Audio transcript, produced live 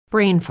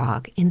brain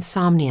fog,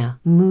 insomnia,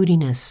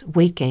 moodiness,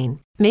 weight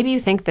gain. Maybe you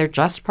think they're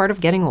just part of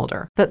getting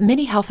older, but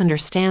MIDI Health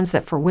understands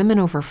that for women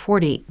over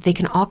 40, they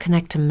can all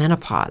connect to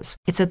menopause.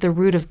 It's at the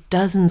root of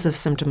dozens of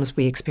symptoms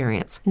we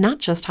experience, not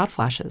just hot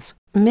flashes.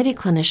 MIDI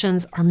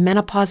clinicians are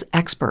menopause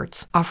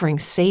experts, offering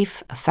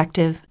safe,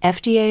 effective,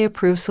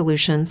 FDA-approved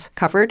solutions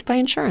covered by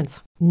insurance.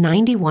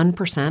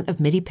 91% of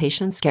MIDI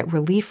patients get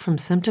relief from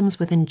symptoms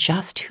within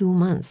just 2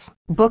 months.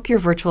 Book your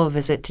virtual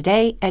visit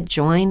today at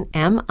joinmidi.com.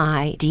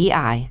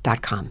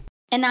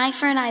 An Eye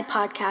for an Eye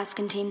podcast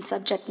contains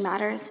subject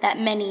matters that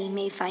many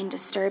may find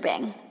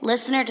disturbing.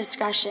 Listener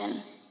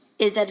discretion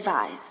is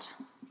advised.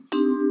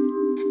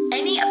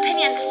 Any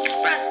opinions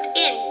expressed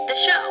in the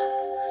show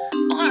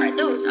are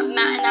those of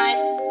Matt and I's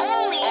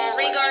only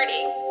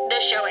regarding the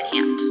show at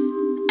hand.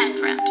 End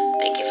rant.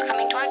 Thank you for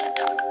coming to our TED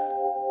Talk.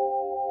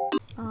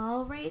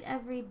 All right,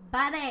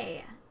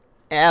 everybody.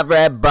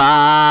 Everybody.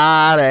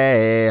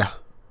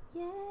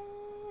 Yeah.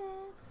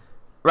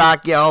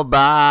 Rock your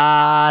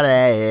body.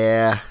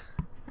 Yeah.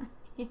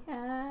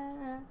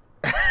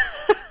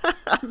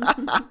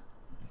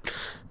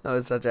 That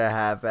was such a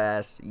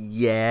half-assed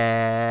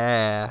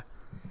yeah.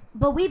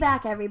 But we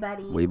back,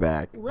 everybody. We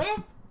back.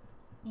 With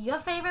your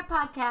favorite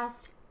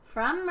podcast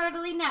from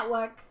Murderly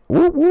Network.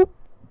 Whoop, whoop.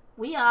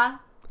 We are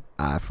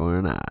Eye for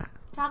an eye.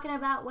 talking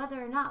about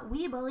whether or not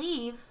we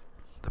believe.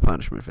 The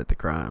punishment fit the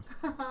crime.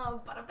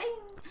 Bada bing.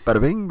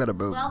 Bada bing, bada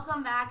boom.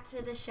 Welcome back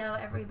to the show,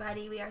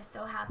 everybody. We are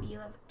so happy you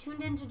have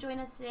tuned in to join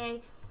us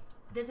today.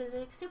 This is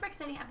a super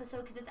exciting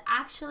episode because it's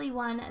actually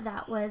one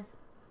that was,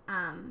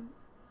 what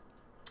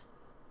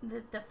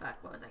was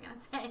I going to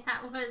say?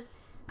 That was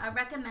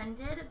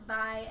recommended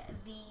by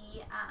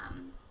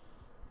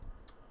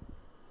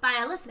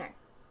by a listener.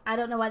 I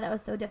don't know why that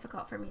was so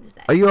difficult for me to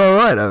say. Are you all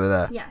right over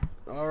there? Yes.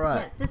 All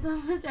right. Yes, this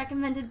one was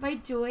recommended by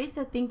Joy,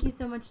 so thank you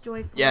so much,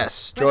 Joy, for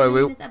Yes, Joy,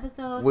 recommending this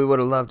episode. we would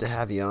have loved to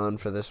have you on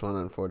for this one.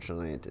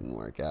 Unfortunately, it didn't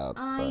work out.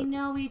 I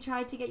know we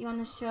tried to get you on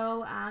the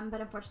show,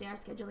 but unfortunately our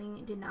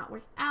scheduling did not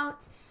work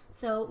out.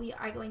 So we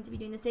are going to be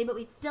doing this today, but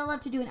we'd still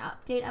love to do an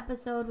update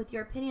episode with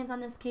your opinions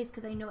on this case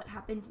because I know it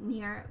happened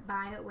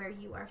nearby where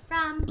you are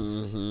from.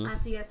 Mm-hmm.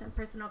 So you have some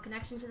personal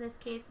connection to this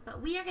case,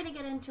 but we are going to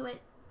get into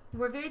it.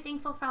 We're very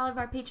thankful for all of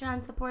our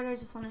Patreon supporters.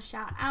 Just want to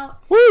shout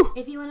out. Woo!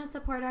 If you want to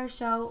support our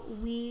show,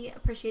 we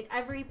appreciate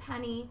every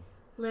penny,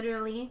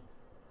 literally.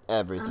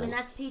 Everything. And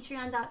that's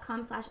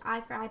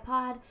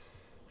patreon.com/eye4iPod.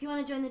 If you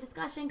want to join the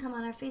discussion, come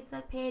on our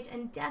Facebook page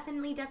and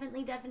definitely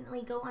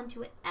go onto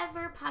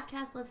whatever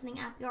podcast listening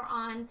app you're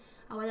on,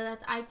 whether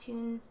that's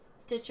iTunes,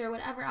 Stitcher,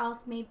 whatever else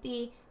may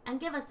be, and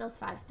give us those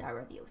 5-star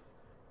reviews.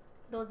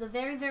 Those are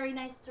very, very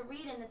nice to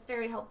read, and it's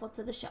very helpful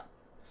to the show.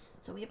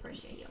 So we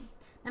appreciate you.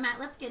 Now,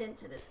 Matt, let's get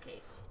into this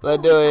case.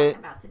 Let's do do we it.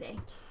 talking about today?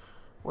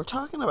 We're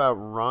talking about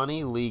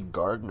Ronnie Lee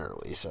Gardner,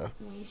 Lisa.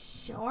 We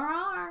sure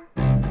are.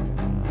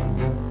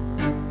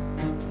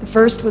 The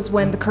first was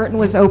when the curtain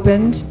was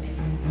opened.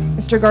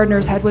 Mr.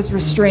 Gardner's head was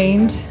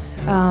restrained.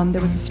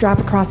 There was a strap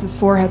across his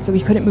forehead so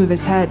he couldn't move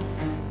his head.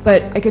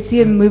 But I could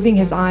see him moving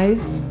his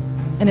eyes,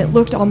 and it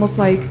looked almost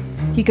like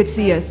he could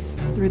see us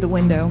through the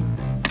window,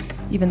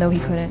 even though he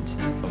couldn't.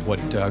 What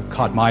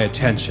caught my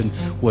attention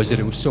was that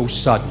it was so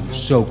sudden,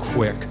 so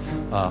quick.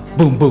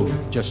 Boom, boom,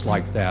 just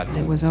like that.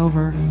 It was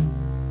over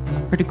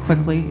pretty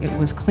quickly. It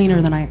was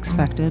cleaner than I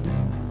expected,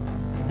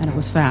 and it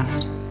was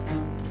fast.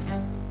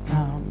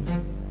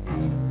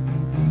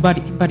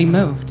 But he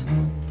moved.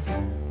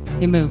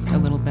 He moved a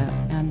little bit,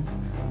 and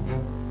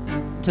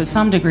to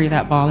some degree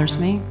that bothers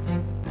me.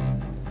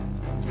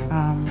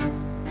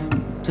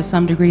 To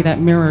some degree that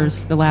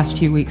mirrors the last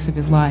few weeks of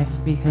his life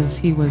because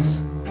he was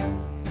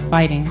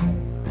fighting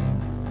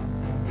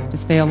to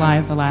stay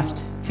alive the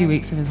last few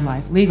weeks of his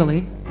life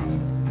legally,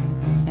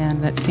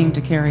 and that seemed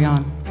to carry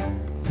on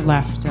the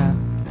last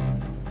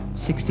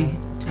 60 to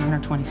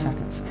 120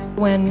 seconds.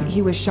 When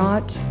he was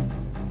shot,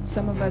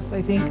 some of us,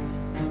 I think,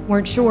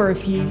 weren't sure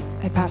if he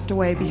had passed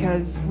away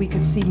because we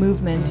could see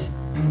movement.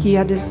 He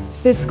had his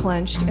fist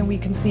clenched, and we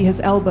can see his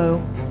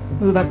elbow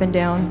move up and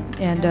down,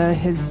 and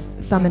his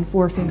thumb and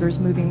forefingers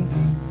moving,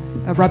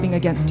 rubbing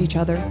against each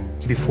other.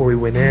 Before we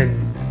went in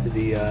to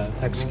the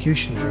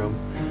execution room,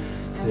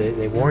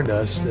 they warned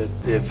us that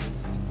if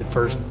the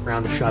first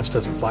round of shots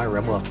doesn't fire,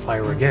 we'll have to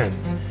fire again.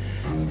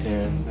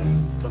 And I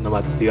don't know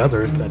about the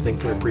others, but I think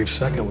for a brief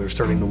second we were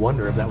starting to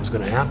wonder if that was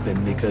going to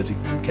happen because he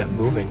kept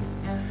moving.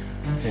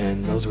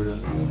 And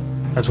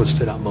that's what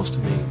stood out most to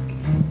me.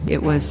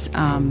 It was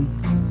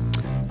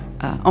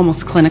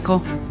almost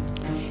clinical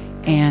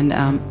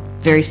and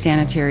very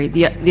sanitary.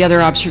 The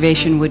other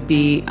observation would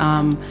be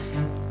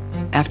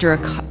after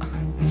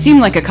it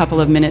seemed like a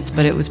couple of minutes,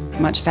 but it was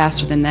much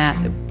faster than that.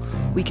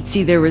 We could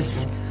see there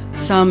was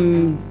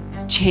some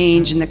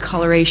change in the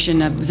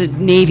coloration of, it was a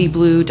navy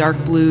blue, dark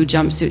blue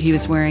jumpsuit he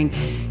was wearing.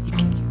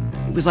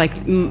 It was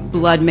like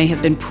blood may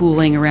have been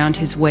pooling around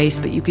his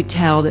waist, but you could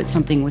tell that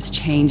something was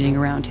changing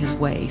around his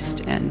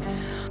waist. And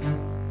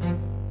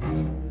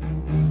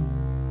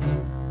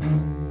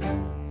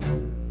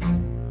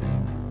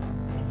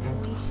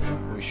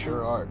We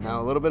sure are.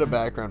 Now, a little bit of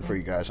background for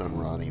you guys on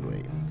Ronnie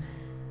Lee.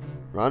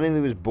 Ronnie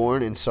Lee was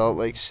born in Salt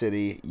Lake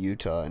City,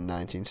 Utah in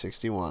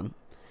 1961,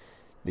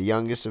 the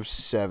youngest of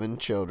 7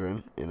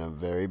 children in a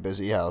very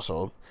busy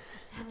household.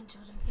 7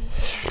 children.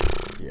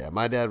 Yeah,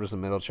 my dad was the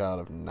middle child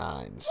of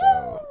 9,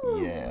 so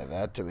yeah,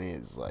 that to me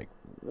is like,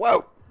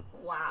 whoa!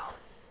 Wow.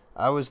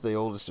 I was the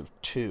oldest of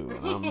 2,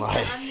 and I'm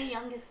like... I'm the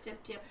youngest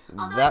of 2.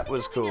 Although that I think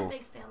was having cool. a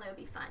big family would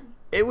be fun.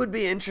 It would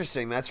be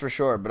interesting, that's for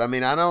sure, but I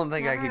mean, I don't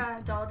think Never I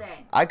could... a dull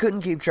day. I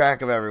couldn't keep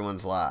track of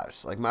everyone's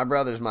lives. Like, my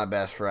brother's my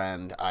best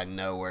friend. I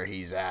know where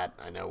he's at.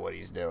 I know what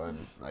he's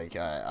doing. Like,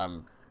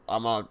 I'm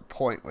on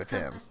point with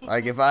him.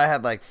 Like, if I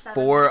had, like,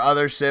 4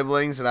 other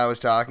siblings that I was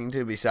talking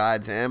to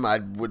besides him, I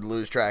would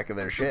lose track of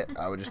their shit.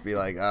 I would just be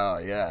like, oh,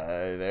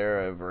 yeah, they're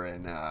over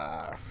in,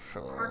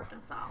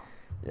 Arkansas.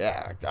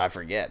 Yeah, I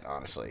forget,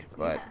 honestly.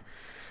 But,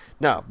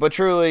 no, but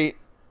truly,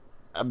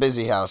 a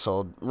busy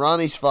household.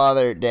 Ronnie's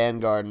father, Dan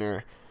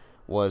Gardner,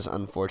 was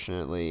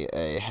unfortunately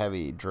a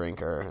heavy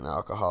drinker and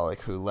alcoholic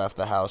who left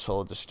the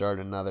household to start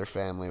another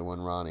family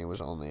when Ronnie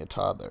was only a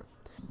toddler.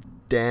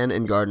 Dan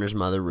and Gardner's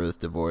mother, Ruth,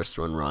 divorced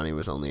when Ronnie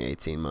was only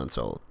 18 months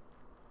old.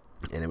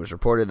 And it was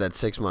reported that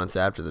 6 months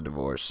after the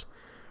divorce,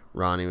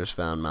 Ronnie was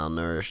found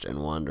malnourished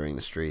and wandering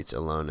the streets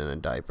alone in a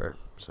diaper.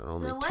 So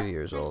only 2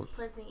 years old. 6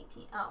 plus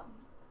 18? Oh.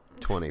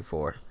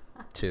 24.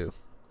 2.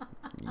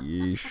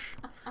 Yeesh.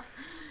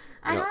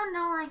 I don't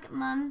know, like,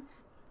 months.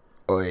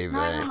 Oy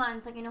Not vey. even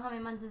months. Like, I know how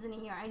many months is in a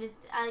year. I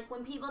like,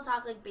 when people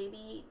talk, like,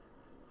 baby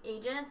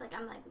ages, like,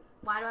 I'm like,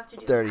 why do I have to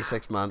do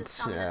 36 that? months, Just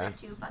tell me yeah. that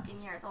they're 2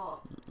 fucking years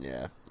old.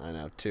 Yeah, I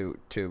know. 2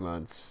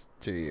 months,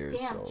 2 years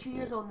Damn, old. 2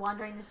 years old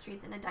wandering the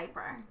streets in a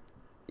diaper.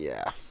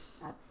 Yeah.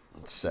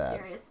 That's sad.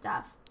 serious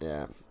stuff.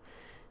 Yeah.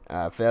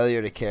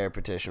 Failure to care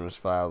petition was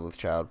filed with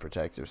Child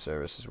Protective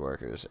Services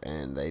workers,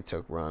 and they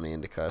took Ronnie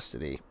into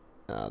custody,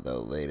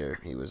 though later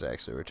he was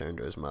actually returned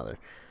to his mother.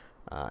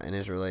 And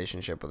his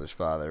relationship with his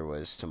father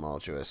was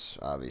tumultuous,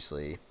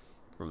 obviously,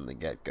 from the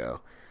get-go.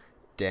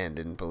 Dan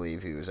didn't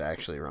believe he was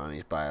actually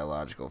Ronnie's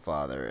biological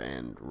father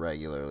and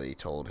regularly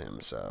told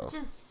him so.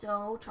 Which is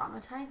so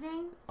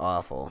traumatizing.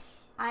 Awful.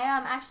 I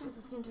actually was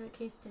listening to a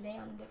case today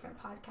on a different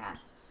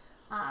podcast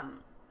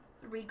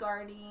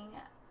regarding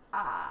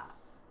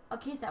a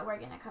case that we're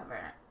going to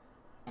cover.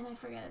 And I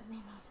forget his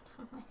name off the top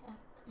of my head.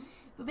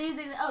 But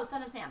basically,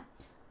 Son of Sam.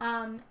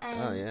 And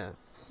Oh, yeah.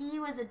 he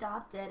was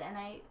adopted, and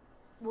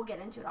we'll get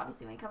into it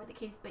obviously when we cover the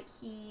case, but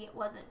he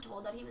wasn't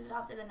told that he was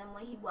adopted, and then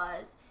when he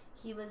was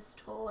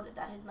told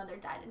that his mother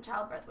died in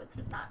childbirth, which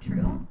was not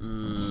true.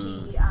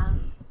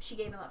 She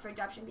gave him up for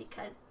adoption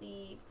because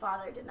the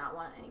father did not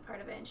want any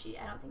part of it, and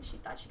I don't think she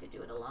thought she could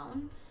do it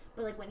alone.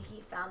 But like when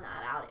he found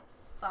that out, it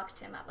fucked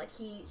him up. Like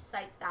he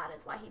cites that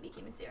as why he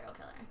became a serial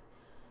killer.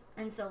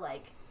 And so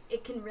like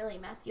it can really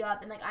mess you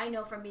up. And like I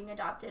know from being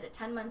adopted at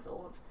 10 months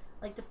old,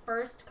 like the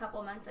first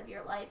couple months of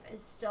your life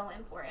is so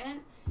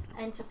important,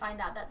 and to find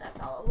out that that's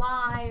all a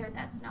lie or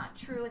that's not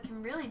true, it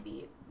can really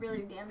be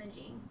really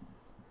damaging.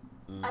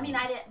 I mean,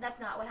 that's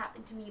not what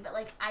happened to me, but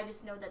like I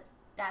just know that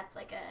that's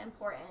like an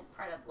important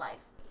part of life.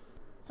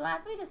 So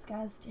as we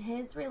discussed,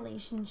 his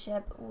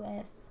relationship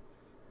with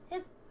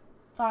his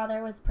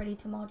father was pretty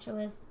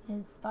tumultuous.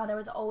 His father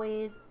was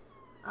always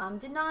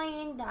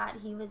denying that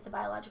he was the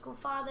biological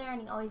father,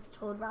 and he always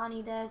told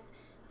Ronnie this.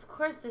 Of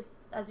course, this,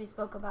 as we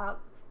spoke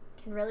about,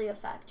 can really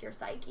affect your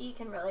psyche,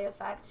 can really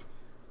affect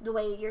the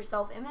way your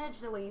self-image,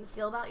 the way you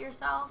feel about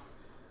yourself.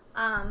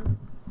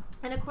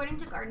 And according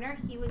to Gardner,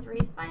 he was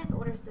raised by his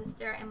older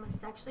sister and was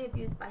sexually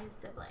abused by his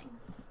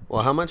siblings.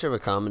 Well, how much of a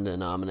common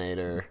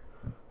denominator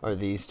are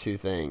these two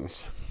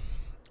things?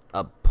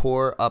 A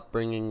poor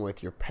upbringing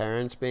with your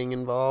parents being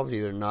involved,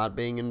 either not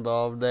being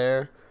involved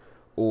there,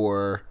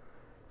 or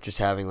just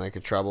having like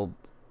a troubled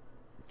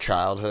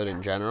childhood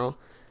in general,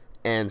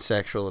 and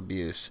sexual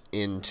abuse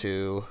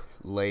into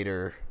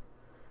later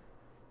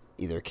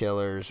either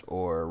killers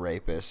or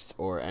rapists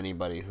or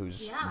anybody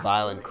who's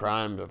violent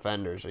crime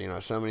offenders. You know,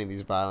 so many of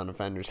these violent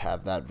offenders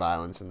have that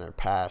violence in their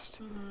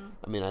past.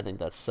 I mean, I think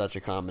that's such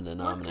a common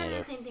denominator. Well, it's kind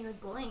of the same thing with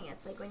bullying.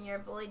 It's like when you're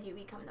bullied, you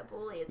become the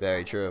bully. It's very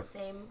kind true. of the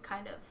same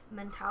kind of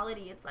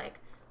mentality. It's like,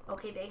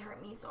 okay, they hurt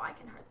me, so I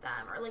can hurt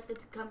them. Or like it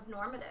becomes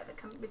normative.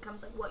 It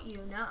becomes like what you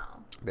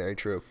know. Very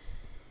true.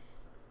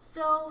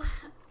 So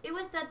it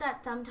was said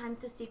that sometimes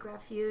to seek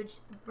refuge,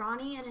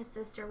 Ronnie and his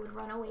sister would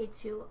run away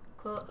to,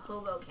 quote,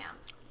 hobo camp.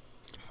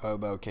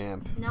 Hobo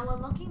camp. Now,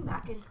 when looking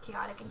back at his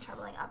chaotic and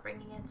troubling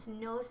upbringing, it's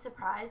no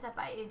surprise that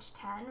by age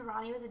 10,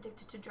 Ronnie was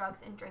addicted to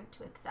drugs and drank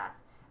to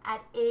excess.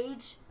 At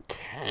age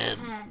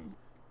 10.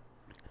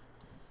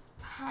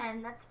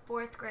 10, that's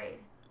 4th grade.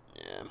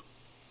 Yeah.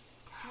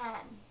 10.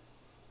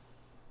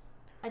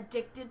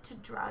 Addicted to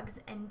drugs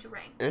and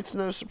drink. It's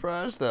no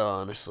surprise, though,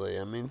 honestly.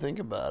 I mean, think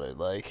about it.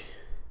 Like...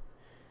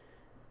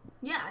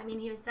 Yeah, I mean,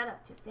 he was set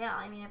up to fail.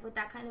 I mean, if with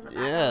that kind of a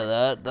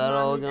that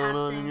all going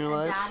on in your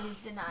life? A dad who's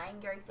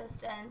denying your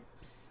existence,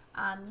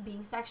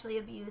 being sexually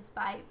abused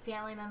by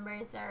family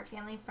members or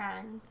family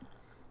friends.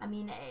 I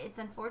mean, it's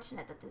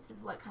unfortunate that this is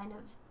what kind of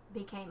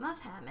became of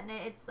him. And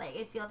it's like,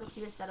 it feels like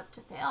he was set up to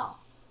fail.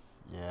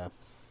 Yeah.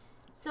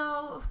 So,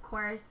 of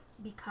course,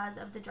 because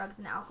of the drugs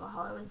and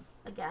alcohol, it was,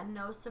 again,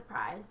 no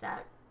surprise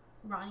that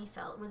Ronnie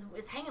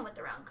was hanging with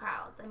the wrong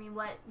crowds. I mean,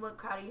 what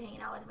crowd are you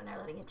hanging out with when they're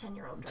letting a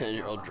 10-year-old drink?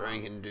 10-year-old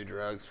drink and do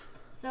drugs.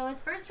 So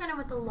his first run-in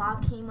with the law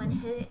came when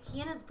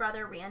he and his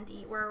brother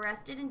Randy were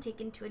arrested and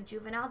taken to a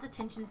juvenile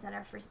detention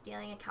center for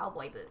stealing a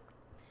cowboy boot.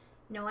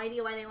 No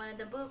idea why they wanted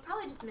the boot.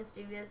 Probably just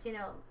mischievous, you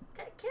know.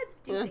 Kids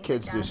do things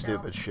kids like do that,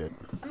 stupid shit.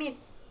 I mean,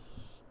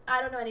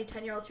 I don't know any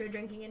 10-year-olds who are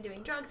drinking and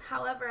doing drugs.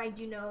 However, I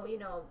do know, you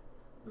know,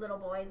 little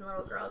boys and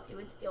little girls who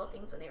would steal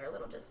things when they were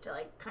little just to,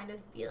 like, kind of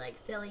be, like,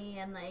 silly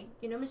and, like,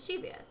 you know,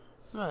 mischievous.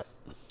 Right.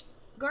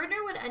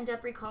 Gardner would end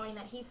up recalling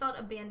that he felt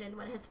abandoned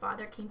when his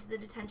father came to the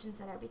detention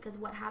center because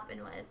what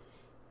happened was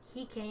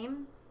he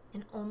came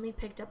and only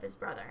picked up his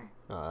brother.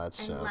 Oh,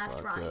 that's so and left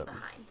fucked Ronnie up.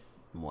 behind.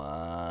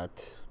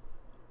 What?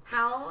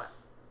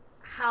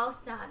 How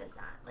sad is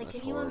that? Like, That's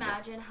can you horrible.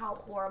 imagine how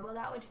horrible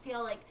that would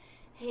feel? Like,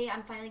 hey,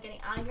 I'm finally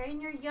getting out of here,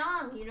 and you're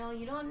young, you know,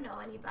 you don't know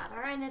any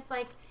better, and it's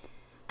like,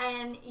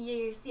 and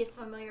you see a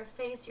familiar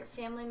face, your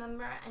family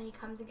member, and he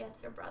comes and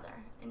gets your brother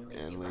and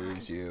leaves you behind.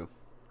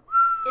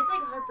 It's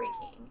like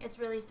heartbreaking. It's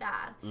really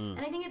sad. And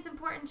I think it's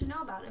important to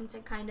know about him to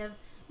kind of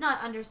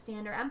not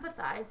understand or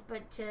empathize,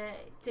 but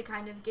to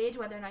kind of gauge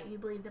whether or not you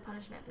believe the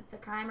punishment fits a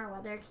crime or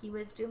whether he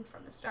was doomed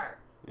from the start.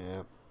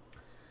 Yeah.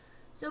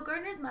 So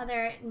Gardner's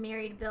mother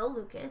married Bill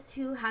Lucas,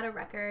 who had a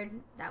record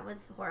that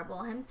was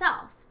horrible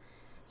himself.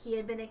 He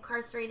had been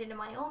incarcerated in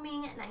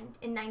Wyoming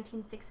in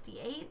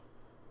 1968,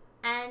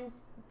 and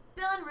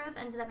Bill and Ruth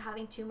ended up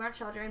having 2 more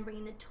children,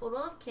 bringing the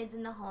total of kids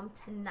in the home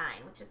to 9,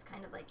 which is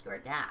kind of like your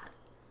dad.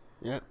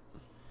 Yep.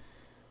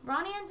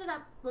 Ronnie ended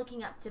up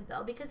looking up to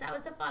Bill because that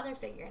was the father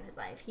figure in his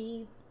life.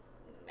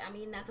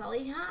 That's all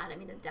he had. I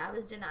mean, his dad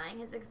was denying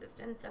his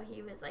existence, so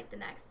he was like the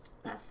next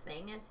best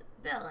thing is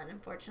Bill, and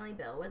unfortunately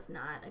Bill was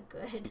not a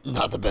good...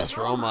 Not the best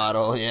role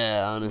model,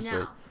 yeah, honestly.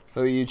 No.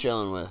 Who are you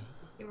chilling with?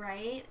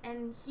 Right?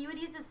 And he would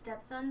use his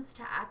stepsons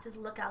to act as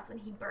lookouts when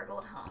he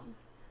burgled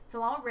homes.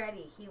 So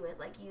already he was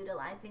like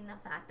utilizing the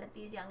fact that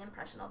these young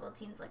impressionable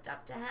teens looked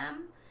up to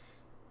him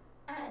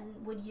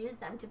and would use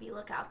them to be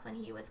lookouts when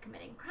he was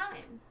committing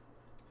crimes.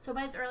 So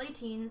by his early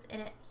teens,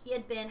 he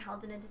had been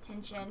held in a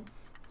detention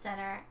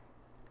center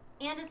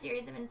and a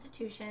series of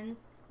institutions,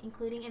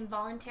 including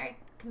involuntary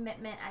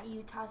commitment at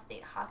Utah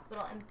State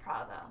Hospital in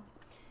Provo.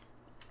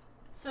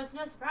 So it's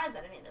no surprise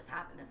that any of this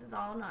happened. This is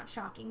all not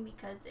shocking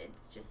because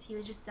he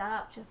was just set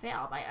up to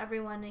fail by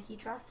everyone that he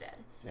trusted.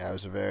 Yeah, it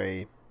was a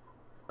very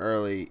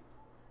early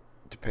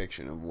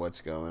depiction of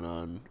what's going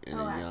on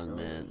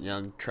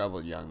in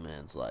troubled young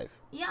man's life.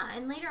 Yeah,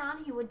 and later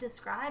on he would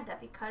describe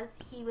that because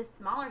he was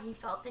smaller, he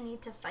felt the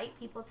need to fight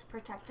people to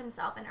protect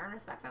himself and earn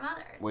respect from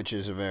others. Which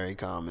is a very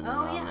common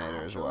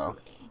denominator as well.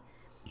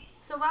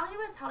 So while he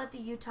was held at the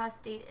Utah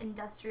State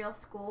Industrial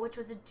School, which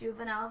was a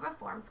juvenile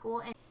reform school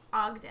in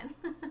Ogden,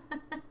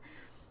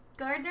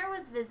 Gardner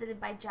was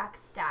visited by Jack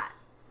Statt.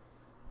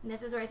 And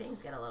this is where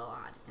things get a little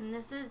odd. And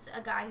this is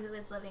a guy who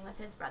was living with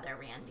his brother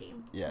Randy.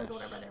 Yes. His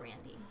older brother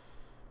Randy.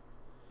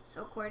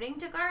 So according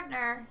to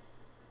Gardner,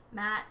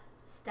 Matt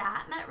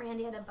Statt met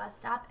Randy at a bus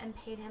stop and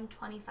paid him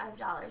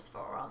 $25 for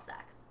oral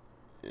sex.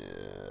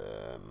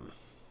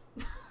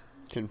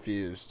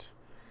 Confused.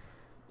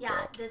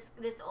 Yeah,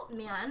 this old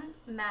man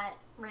met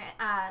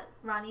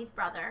Ronnie's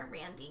brother,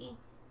 Randy,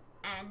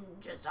 and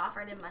just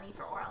offered him money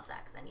for oral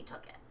sex, and he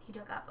took it. He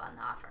took up on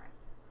the offer.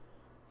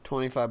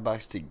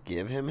 $25 to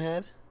give him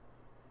head?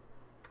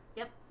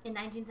 Yep, in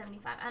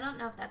 1975. I don't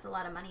know if that's a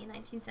lot of money in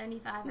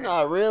 1975.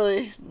 Not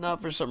really.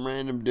 Not for some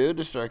random dude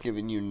to start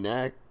giving you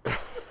neck.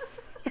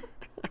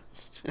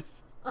 It's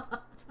just...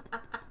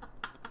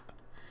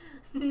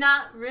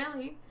 Not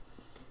really.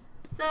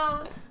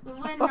 So,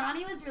 when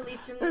Ronnie was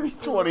released from the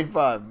school...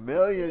 $25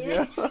 million,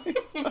 yeah.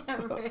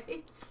 Yeah,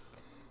 right?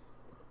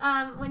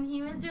 When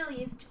he was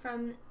released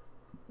from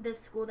the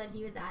school that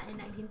he was at in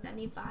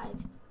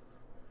 1975,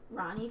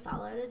 Ronnie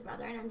followed his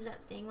brother and ended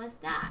up staying with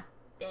Statt.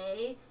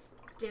 They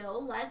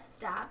still let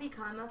Statt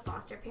become a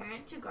foster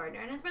parent to Gardner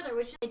and his brother,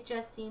 which it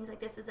just seems like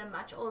this was a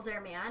much older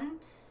man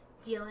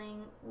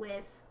dealing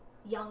with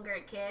younger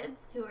kids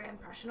who were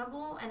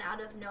impressionable and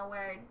out of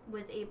nowhere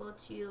was able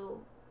to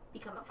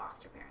become a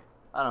foster parent.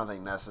 I don't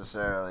think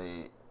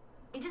necessarily...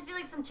 I just feel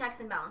like some checks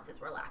and balances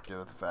were lacking.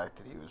 ...with the fact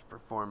that he was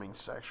performing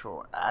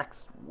sexual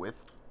acts with...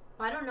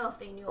 Well, I don't know if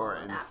they knew all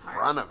of that part. Or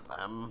in front of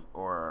them,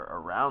 or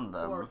around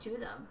them. Or to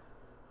them.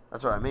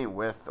 That's what I mean,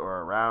 with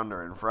or around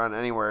or in front,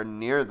 anywhere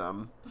near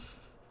them.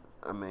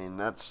 I mean,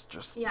 that's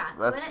just... Yeah,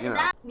 that's,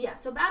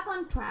 so back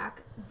on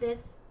track,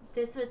 this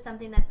was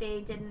something that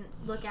they didn't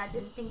look at,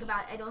 didn't think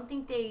about. I don't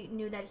think they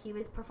knew that he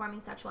was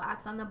performing sexual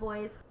acts on the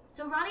boys.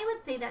 So Ronnie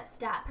would say that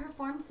Statt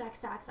performed sex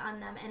acts on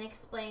them and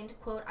explained,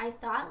 quote, "I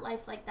thought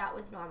life like that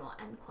was normal,"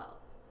 end quote.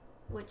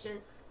 Which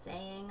is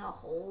saying a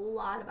whole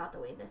lot about the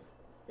way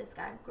this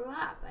guy grew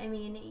up. I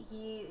mean,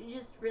 he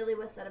just really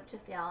was set up to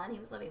fail, and he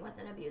was living with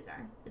an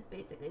abuser, is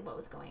basically what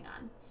was going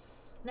on.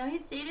 Now, he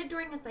stated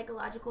during a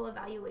psychological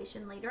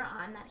evaluation later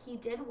on that he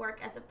did work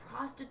as a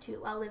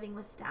prostitute while living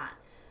with Statt,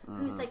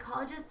 who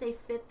psychologists say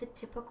fit the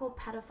typical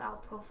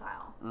pedophile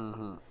profile.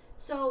 Mm-hmm.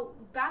 So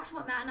back to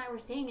what Matt and I were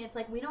saying, it's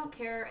like we don't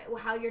care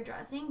how you're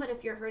dressing, but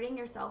if you're hurting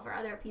yourself or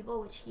other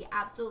people, which he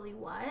absolutely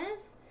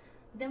was,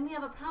 then we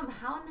have a problem.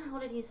 How in the hell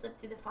did he slip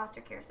through the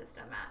foster care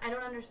system, Matt? I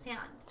don't understand.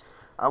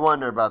 I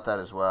wonder about that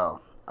as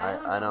well.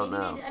 I don't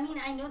know. I mean,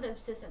 I know the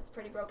system's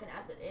pretty broken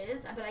as it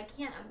is, but I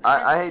can't imagine.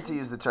 I hate to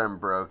use the term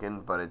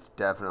broken, but it's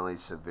definitely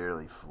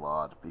severely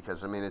flawed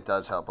because, I mean, it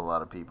does help a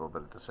lot of people,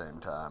 but at the same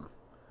time.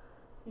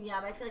 Yeah,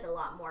 but I feel like a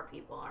lot more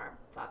people are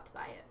fucked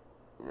by it.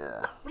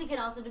 Yeah. We can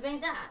also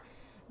debate that.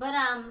 But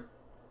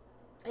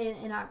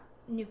in our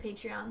new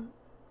Patreon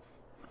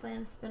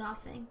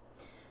spin-off thing.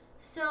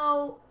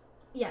 So,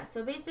 yeah,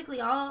 so basically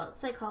all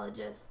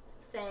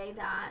psychologists say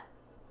that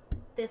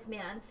this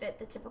man fit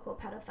the typical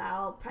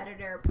pedophile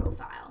predator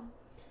profile.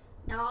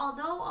 Now,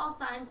 although all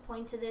signs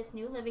point to this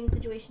new living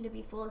situation to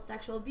be full of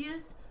sexual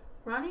abuse,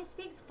 Ronnie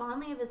speaks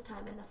fondly of his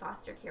time in the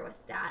foster care with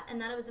Stat, and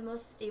that it was the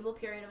most stable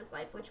period of his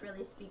life, which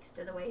really speaks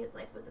to the way his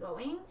life was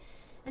going.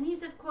 And he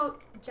said,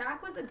 quote,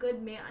 "Jack was a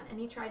good man, and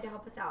he tried to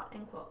help us out,"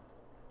 end quote.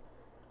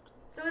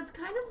 So it's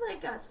kind of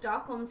like a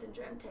Stockholm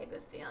Syndrome type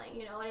of feeling,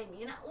 you know what I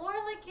mean? Or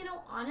like, you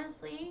know,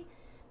 honestly,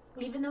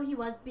 even though he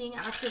was being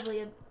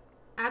actively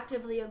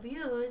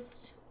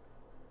abused,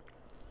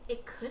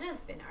 it could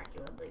have been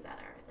arguably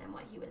better than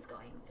what he was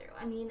going through.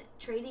 I mean,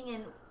 trading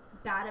in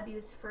bad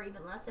abuse for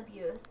even less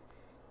abuse,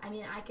 I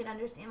mean, I could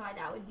understand why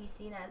that would be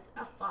seen as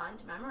a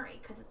fond memory,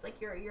 because it's like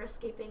you're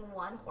escaping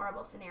one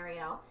horrible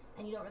scenario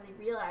and you don't really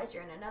realize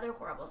you're in another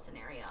horrible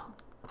scenario.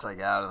 It's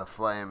like out of the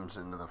flames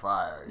into the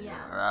fire, you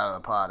Yeah. know, or out of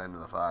the pot into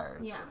the fire.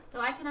 Yeah,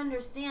 so I can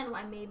understand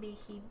why maybe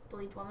he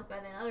believed one was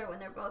better than the other when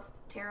they're both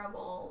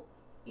terrible.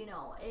 You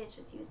know, it's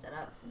just he was set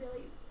up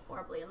really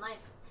horribly in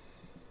life.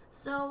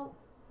 So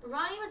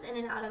Ronnie was in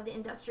and out of the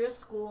industrial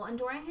school, and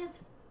during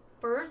his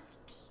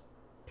first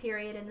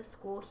period in the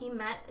school, he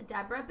met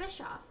Deborah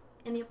Bischoff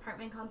in the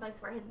apartment complex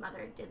where his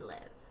mother did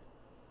live.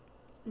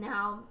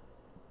 Now,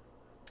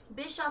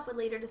 Bischoff would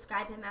later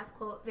describe him as,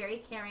 quote, "very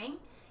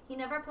caring. He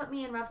never put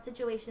me in rough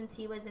situations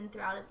he was in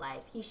throughout his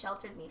life. He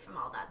sheltered me from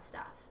all that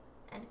stuff,"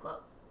 end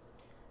quote.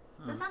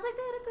 So it sounds like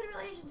they had a good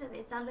relationship.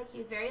 It sounds like he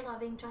was very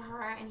loving to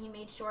her, and he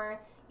made sure,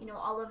 you know,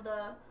 all of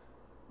the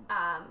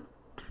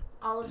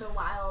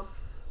wild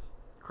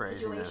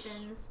Craziness.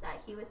 situations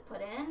that he was put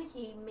in,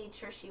 he made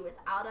sure she was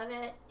out of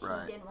it.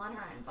 Right. He didn't want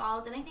her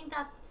involved, and I think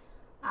that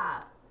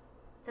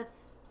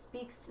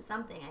speaks to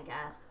something, I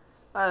guess.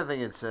 I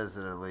think it says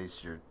that at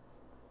least you're,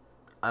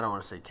 I don't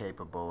want to say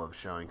capable of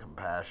showing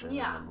compassion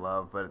Yeah. and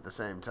love, but at the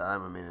same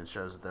time, I mean, it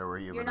shows that there were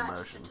human You're not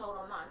emotions. just a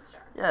total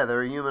monster. Yeah, there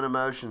are human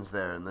emotions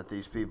there, and that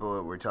these people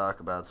that we talk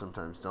about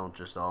sometimes don't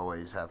just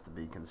always have to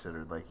be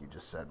considered, like you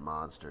just said,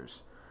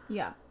 monsters.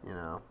 Yeah. You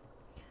know?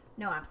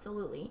 No,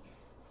 absolutely.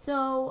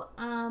 So,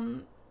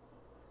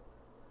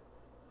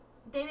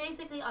 they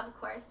basically, of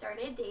course,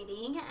 started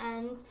dating,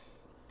 and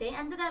they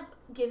ended up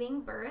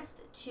giving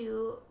birth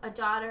to a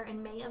daughter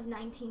in May of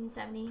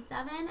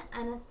 1977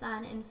 and a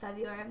son in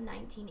February of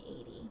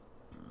 1980.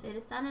 So he had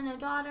a son and a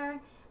daughter,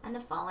 and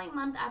the following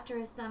month after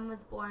his son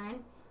was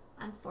born,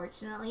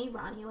 unfortunately,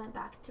 Ronnie went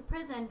back to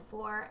prison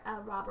for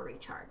a robbery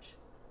charge.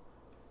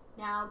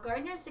 Now,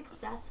 Gardner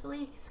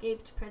successfully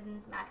escaped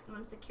prison's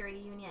maximum security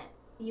unit.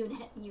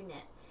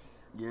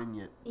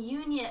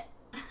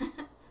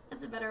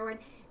 That's a better word.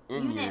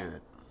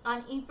 Unit.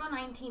 On April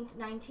 19th,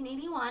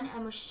 1981,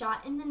 and was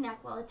shot in the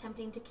neck while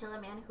attempting to kill a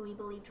man who he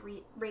believed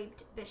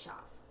raped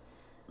Bischoff.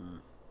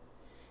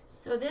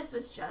 So this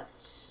was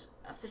just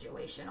a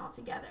situation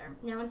altogether.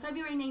 Now, in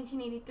February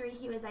 1983,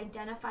 he was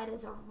identified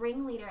as a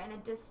ringleader in a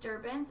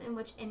disturbance in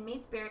which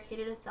inmates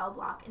barricaded a cell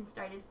block and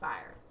started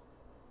fires.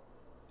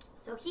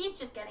 So he's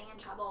just getting in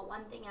trouble,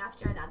 one thing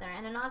after another.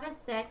 And on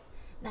August 6th,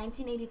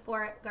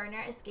 1984,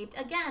 Gardner escaped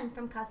again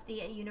from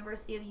custody at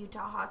University of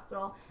Utah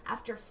Hospital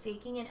after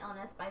faking an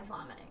illness by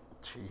vomiting.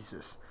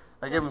 Jesus.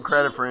 I give him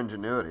credit for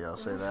ingenuity, I'll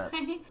say that.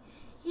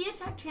 He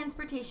attacked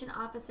transportation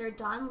officer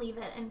Don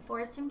Leavitt and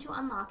forced him to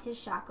unlock his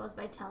shackles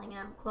by telling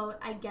him, quote,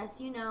 "I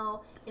guess you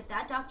know, if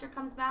that doctor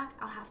comes back,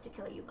 I'll have to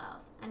kill you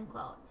both," end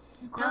quote.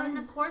 Now, in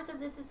the course of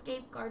this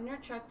escape, Gardner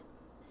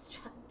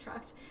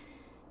struck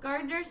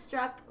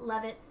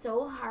Leavitt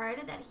so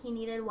hard that he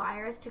needed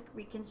wires to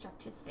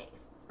reconstruct his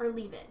face. Or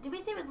Leavitt. Did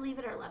we say it was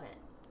Leavitt or Leavitt?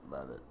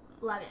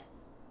 Leavitt.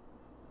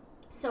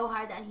 So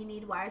hard that he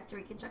needed wires to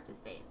reconstruct his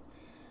face.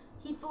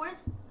 He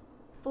forced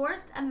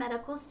a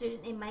medical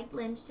student named Mike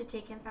Lynch to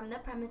take him from the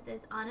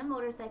premises on a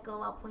motorcycle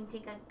while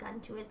pointing a gun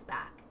to his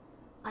back.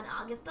 On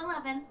August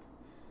 11th,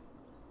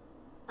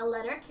 a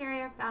letter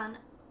carrier found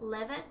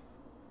Leavitt's...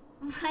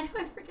 Why do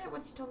I forget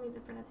what you told me the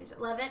pronunciation?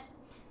 Leavitt.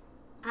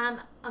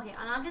 Okay,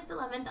 on August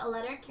 11th, a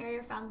letter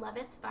carrier found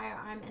Leavitt's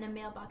firearm in a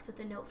mailbox with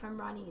a note from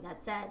Ronnie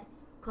that said,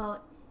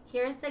 quote,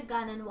 "Here's the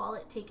gun and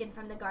wallet taken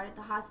from the guard at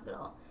the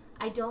hospital.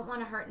 I don't want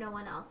to hurt no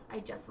one else. I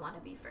just want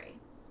to be free,"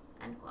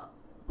 end quote.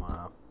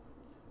 Wow.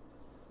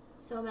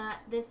 So,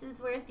 Matt, this is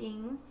where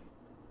things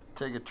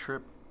take a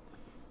trip.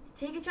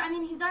 take a I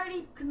mean, he's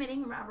already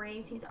committing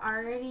robberies. He's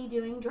already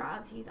doing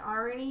drugs. He's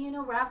already, you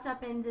know, wrapped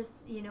up in this,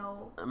 you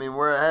know. I mean,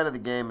 we're ahead of the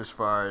game as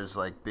far as,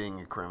 like,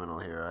 being a criminal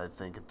here. I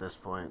think at this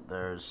point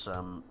there's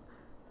some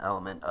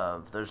element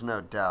of, there's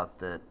no doubt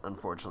that,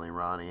 unfortunately,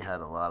 Ronnie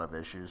had a lot of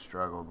issues,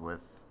 struggled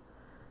with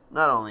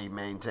not only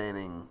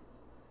maintaining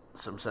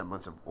some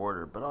semblance of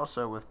order, but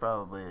also with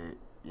probably,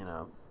 you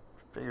know,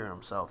 figuring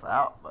himself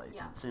out. Like,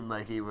 it seemed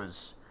like he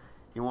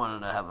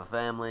wanted to have a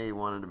family, he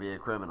wanted to be a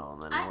criminal,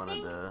 and then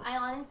I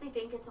honestly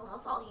think it's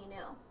almost all he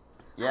knew.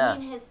 Yeah. I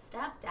mean, his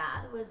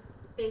stepdad was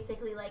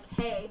basically like,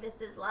 hey,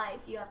 this is life.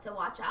 You have to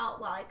watch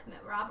out while I commit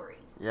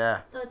robberies.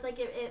 Yeah. So it's like,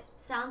 it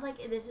sounds like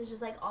this is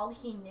just like all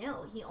he knew.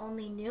 He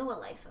only knew a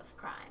life of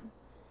crime.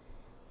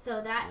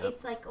 So that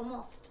it's like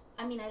almost,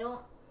 I mean, I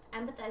don't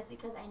empathize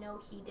because I know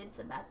he did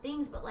some bad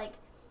things, but like,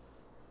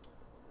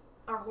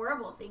 are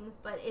horrible things,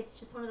 but it's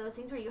just one of those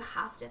things where you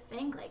have to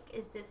think, like,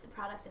 is this a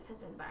product of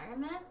his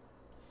environment?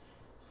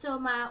 So,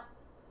 Matt,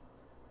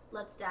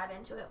 let's dive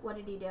into it. What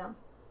did he do?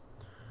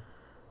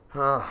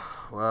 Oh,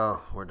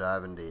 well, we're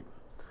diving deep.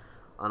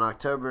 On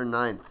October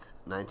 9th,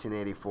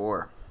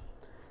 1984,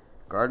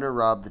 Gardner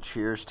robbed the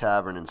Cheers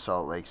Tavern in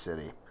Salt Lake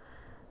City.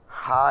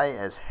 High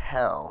as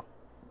hell,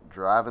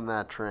 driving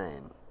that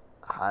train,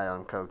 high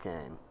on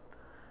cocaine.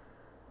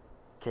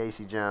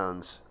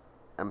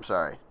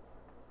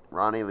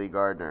 Ronnie Lee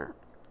Gardner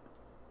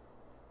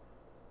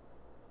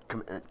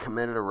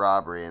committed a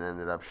robbery and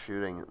ended up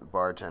shooting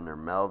bartender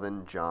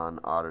Melvin John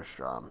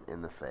Otterstrom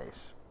in the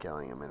face,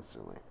 killing him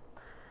instantly.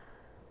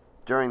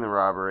 During the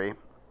robbery,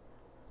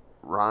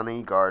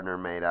 Ronnie Gardner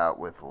made out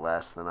with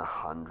less than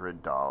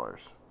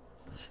 $100.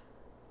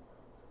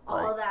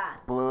 All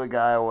that. Blew a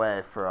guy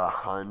away for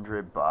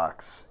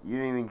 $100. You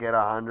didn't even get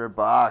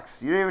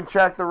 $100. You didn't even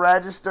check the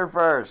register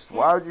first.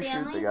 Why would you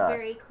shoot the guy? His family's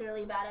very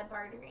clearly bad at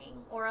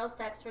bartering. Oral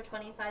sex for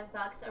 $25,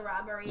 a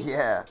robbery,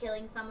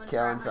 killing someone for $100.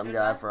 Killing some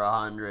guy for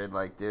 $100.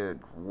 Like,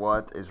 dude,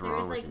 what is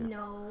wrong with you? There's like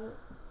no.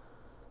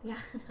 Yeah,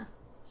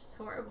 it's just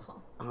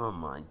horrible. Oh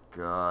my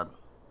god,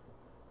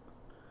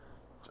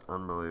 it's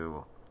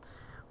unbelievable.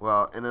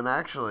 Well,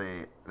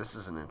 this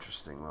is an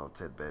interesting little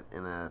tidbit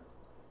in a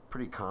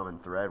pretty common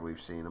thread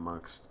we've seen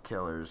amongst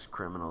killers,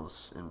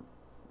 criminals in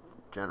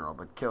general,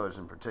 but killers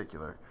in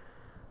particular.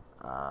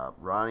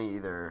 Ronnie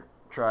either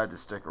tried to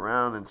stick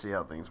around and see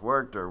how things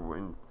worked,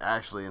 or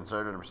actually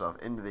inserted himself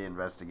into the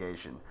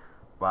investigation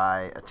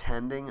by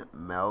attending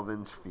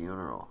Melvin's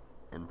funeral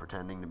and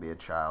pretending to be a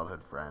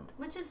childhood friend.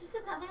 Which is just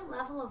another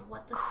level of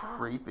what the fuck.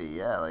 Creepy,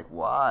 yeah. Like,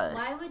 why?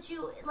 Why would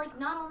you, like,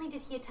 not only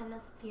did he attend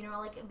this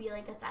funeral, like, be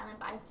like a silent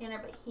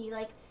bystander, but he,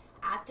 like,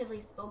 actively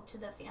spoke to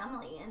the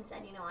family and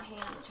said, you know, hey,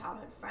 I'm a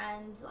childhood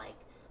friend, like,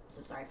 I'm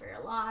so sorry for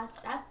your loss.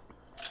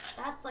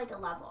 That's like a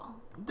level.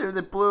 Dude,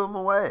 they blew him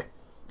away.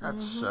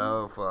 That's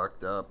so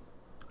fucked up.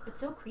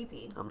 It's so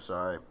creepy. I'm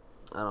sorry.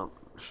 I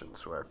shouldn't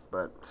swear,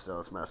 but still,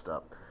 it's messed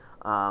up.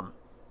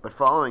 But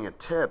following a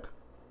tip,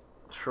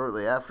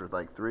 shortly after,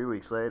 like 3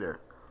 weeks later,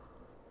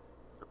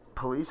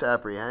 police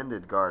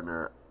apprehended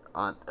Gardner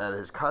at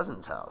his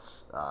cousin's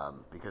house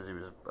because he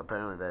was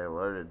apparently they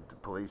alerted the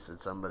police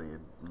that somebody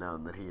had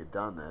known that he had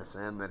done this,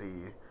 and that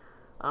I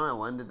don't know,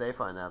 when did they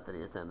find out that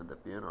he attended the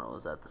funeral?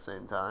 Was that the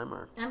same time,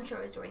 or? I'm sure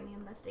it was during the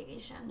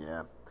investigation.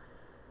 Yeah.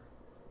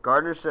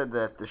 Gardner said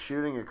that the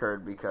shooting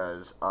occurred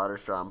because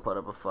Otterstrom put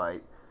up a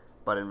fight,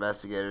 but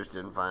investigators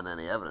didn't find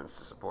any evidence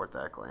to support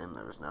that claim.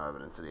 There was no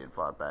evidence that he had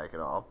fought back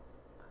at all.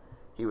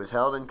 He was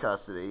held in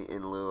custody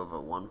in lieu of a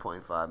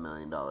 $1.5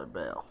 million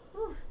bail.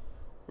 Oof.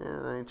 Yeah,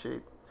 that ain't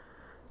cheap.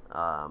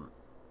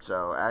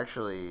 So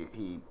actually,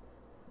 he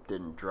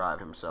didn't drive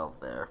himself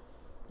there.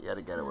 He had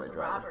a getaway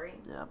driver. Robbery.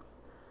 Yeah.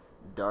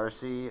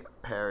 Darcy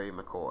Perry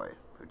McCoy,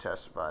 who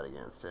testified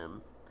against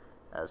him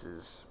as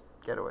his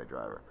getaway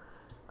driver.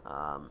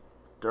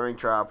 During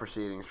trial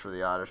proceedings for the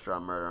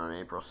Otterstrom murder on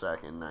April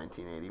 2nd,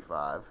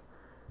 1985,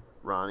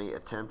 Ronnie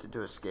attempted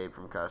to escape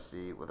from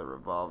custody with a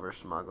revolver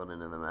smuggled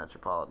into the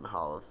Metropolitan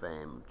Hall of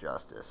Fame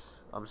Justice.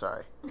 I'm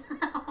sorry.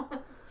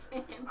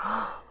 The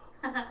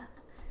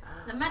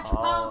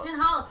Metropolitan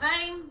Hall of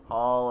Fame?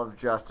 Hall of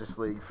Justice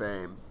League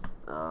fame.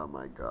 Oh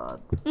my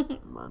god.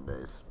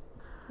 Mondays.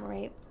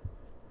 Right.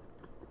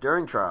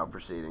 During trial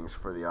proceedings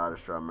for the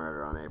Otterstrom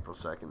murder on April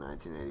 2nd,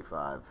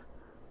 1985,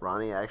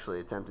 Ronnie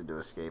actually attempted to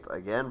escape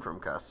again from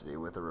custody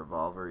with a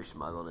revolver he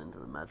smuggled into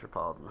the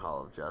Metropolitan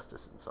Hall of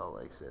Justice in Salt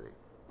Lake City.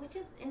 Which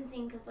is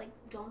insane because, like,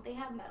 don't they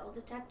have metal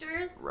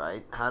detectors?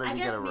 Right? How did he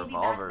get a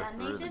revolver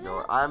through the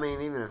door? I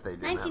mean, even if they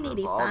didn't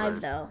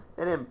 1985, though.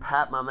 They didn't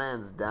pat my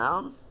man's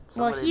down?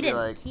 Well, he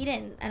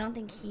didn't. I don't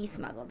think he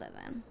smuggled it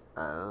in.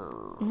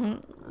 Oh.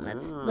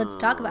 Mm-hmm. Let's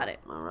talk about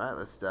it. All right,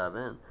 let's dive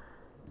in.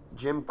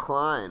 Jim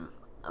Klein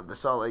of the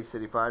Salt Lake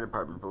City Fire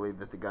Department believed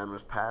that the gun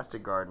was passed to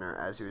Gardner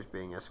as he was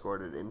being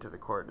escorted into the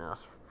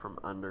courthouse from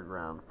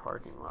underground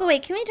parking lot. But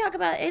wait, can we talk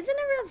about, isn't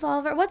a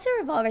revolver, what's a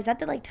revolver? Is that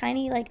the, like,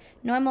 tiny, like,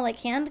 normal, like,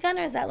 handgun,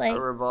 or is that, like...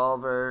 A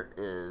revolver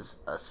is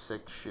a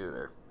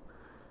 6-shooter.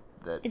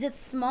 Is it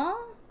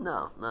small?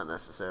 No, not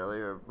necessarily.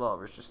 A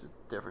revolver's just a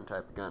different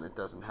type of gun. It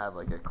doesn't have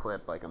like a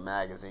clip, like a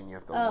magazine. You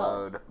have to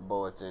load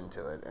bullets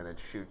into it, and it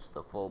shoots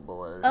the full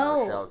bullet. There's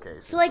no shell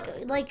casing. So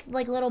like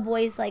little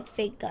boys like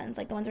fake guns,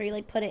 like the ones where you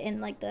like put it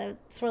in like the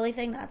swirly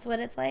thing. That's what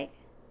it's like.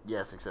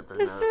 Yes, except The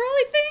there's no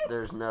swirly thing.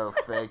 there's no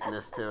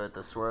fakeness to it.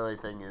 The swirly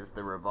thing is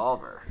the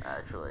revolver,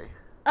 actually.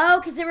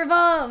 Oh, because it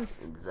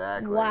revolves.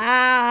 Exactly.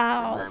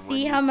 Wow. And then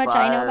See when how you much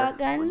I know fire- about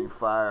When you guns?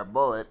 fire a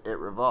bullet, it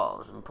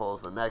revolves and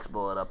pulls the next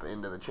bullet up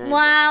into the chamber.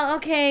 Wow.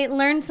 Okay.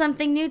 Learned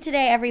something new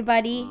today,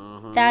 everybody.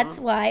 Mm-hmm. That's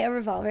why a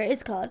revolver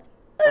is called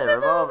A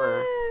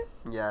revolver.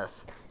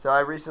 Yes. So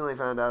I recently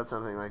found out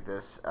something like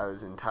this. I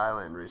was in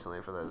Thailand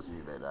recently, for those of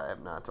you that I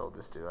have not told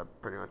this to.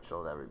 I've pretty much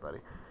told everybody.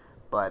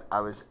 But I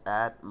was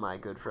at my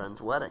good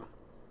friend's wedding.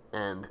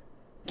 And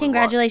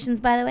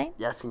Congratulations, by the way.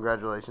 yes,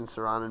 congratulations,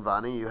 Saran and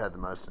Vani. You had the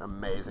most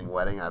amazing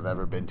wedding I've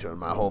ever been to in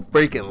my whole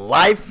freaking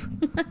life.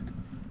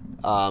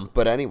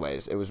 But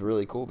anyways, it was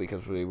really cool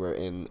because we were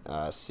in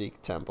a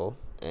Sikh temple,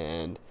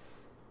 and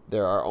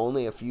there are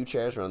only a few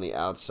chairs around the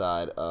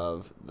outside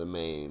of the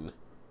main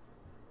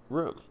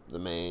room. The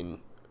main,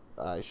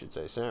 I should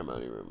say,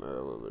 ceremony room,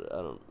 or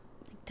I don't.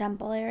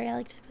 Temple area,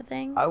 like type of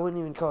thing. I wouldn't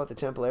even call it the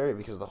temple area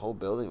because the whole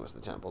building was the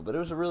temple. But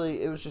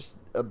it was just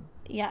a.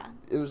 Yeah.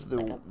 It was the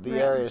Like a room.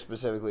 area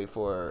specifically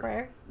for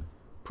Prayer.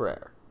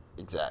 prayer.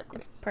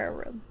 Exactly. Prayer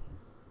room.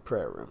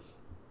 Prayer room,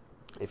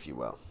 if you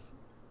will,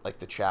 like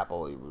the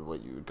chapel,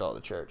 what you would call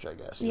the church, I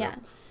guess. you Yeah.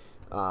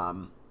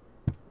 know?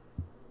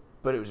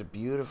 But it was a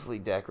beautifully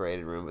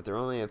decorated room, but there were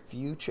only a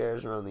few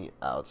chairs around the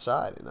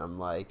outside, and I'm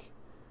like,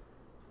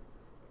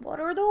 What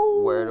are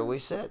those? where do we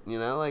sit? You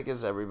know, like,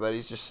 as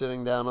everybody's just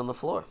sitting down on the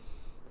floor.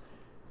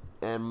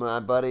 And my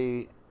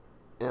buddy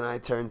and I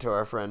turned to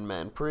our friend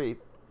Manpreet,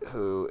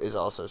 who is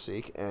also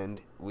Sikh,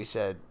 and we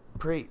said,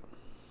 Preet,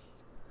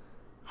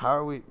 how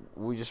are we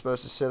just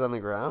supposed to sit on the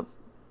ground?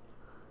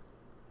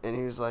 And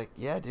he was like,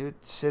 yeah, dude,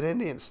 sit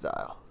Indian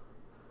style.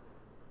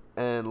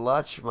 And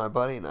Lutch, my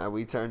buddy, and I,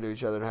 we turned to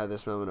each other and had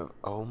this moment of,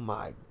 oh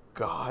my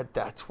God,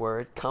 that's where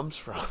it comes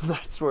from.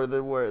 That's where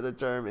the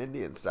term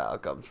Indian style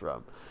comes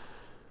from.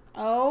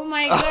 Oh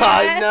my god.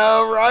 I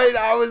know, right?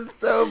 I was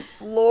so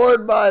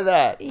floored by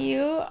that.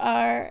 You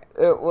are.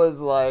 It was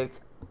like,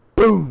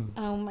 boom.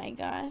 Oh my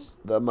gosh.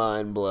 The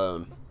mind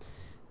blown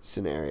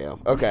scenario.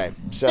 Okay,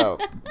 so,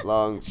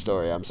 long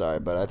story, I'm sorry,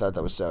 but I thought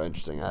that was so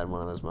interesting. I had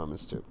one of those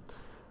moments too.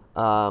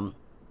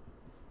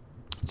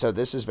 So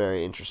this is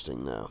very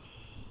interesting, though.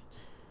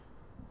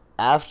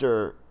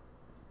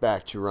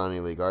 Back to Ronnie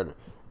Lee Gardner.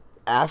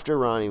 After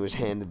Ronnie was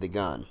handed the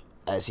gun,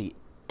 as he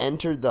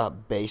entered the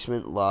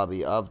basement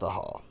lobby of the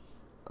hall,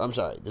 I'm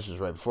sorry, this was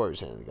right before he was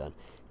handed the gun.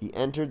 He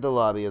entered the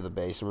lobby of the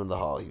basement of the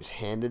hall. He was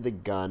handed the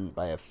gun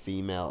by a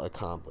female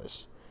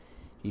accomplice.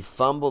 He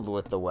fumbled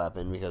with the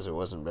weapon because it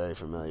wasn't very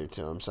familiar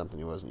to him, something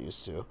he wasn't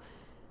used to,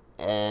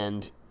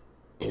 and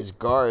his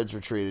guards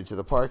retreated to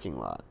the parking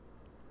lot.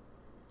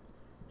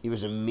 He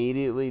was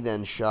immediately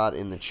then shot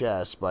in the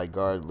chest by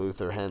guard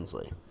Luther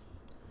Hensley.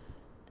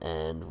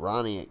 And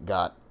Ronnie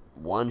got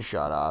one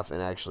shot off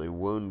and actually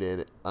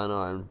wounded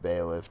unarmed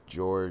bailiff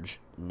George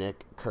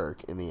Nick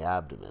Kirk in the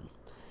abdomen.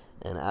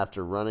 And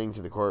after running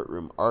to the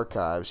courtroom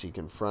archives, he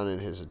confronted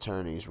his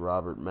attorneys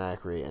Robert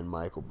Macri and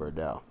Michael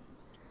Burdell.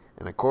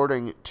 And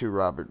according to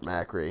Robert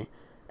Macri,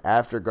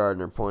 after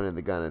Gardner pointed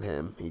the gun at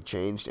him, he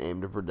changed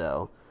aim to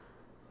Burdell,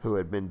 who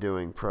had been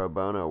doing pro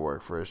bono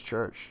work for his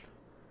church.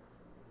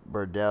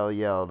 Burdell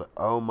yelled,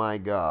 "Oh my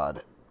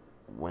God,"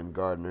 when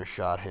Gardner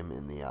shot him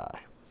in the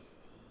eye.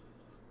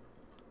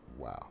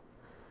 Wow.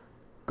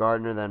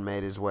 Gardner then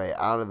made his way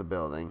out of the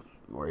building,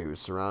 where he was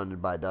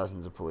surrounded by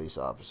dozens of police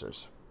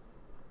officers.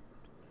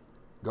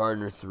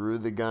 Gardner threw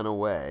the gun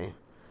away,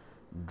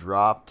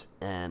 dropped,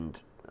 and,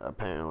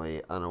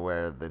 apparently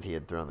unaware that he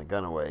had thrown the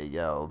gun away,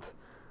 yelled,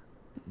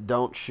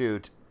 "Don't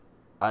shoot,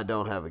 I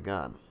don't have a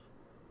gun."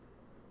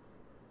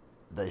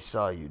 They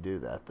saw you do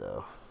that,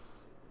 though.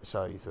 They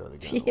saw you throw the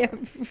gun Yeah,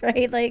 away.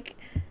 right? Like,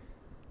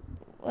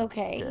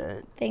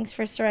 okay. Thanks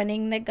for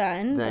surrendering the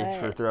gun. Thanks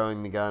for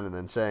throwing the gun and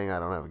then saying, "I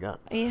don't have a gun."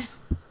 Yeah.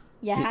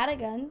 You had a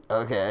gun.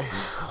 Okay.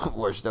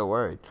 We're still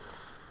worried.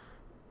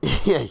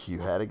 Yeah, you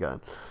had a gun.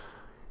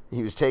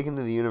 He was taken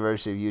to the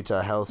University of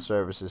Utah Health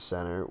Services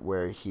Center,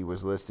 where he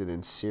was listed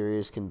in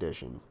serious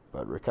condition,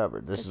 but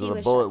recovered. This is with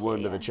a bullet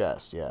wound to the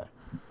chest, yeah.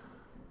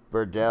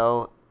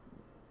 Burdell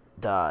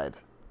died,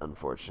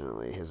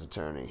 unfortunately, his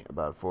attorney,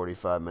 about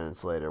 45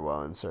 minutes later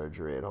while in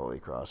surgery at Holy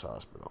Cross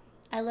Hospital.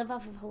 I live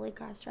off of Holy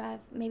Cross Drive.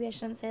 Maybe I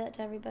shouldn't say that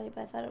to everybody,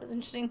 but I thought it was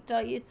interesting to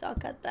tell you, so I'll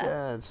cut that.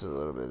 Yeah, it's a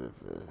little bit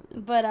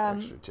of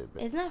extra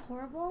tidbit. Isn't that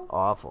horrible?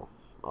 Awful.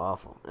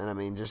 And I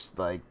mean, just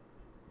like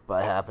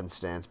by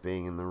happenstance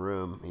being in the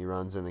room, he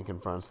runs in and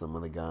confronts them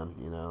with a gun.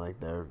 You know, like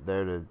they're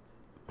there to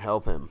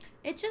help him.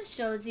 It just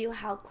shows you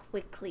how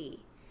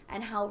quickly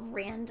and how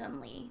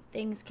randomly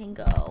things can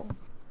go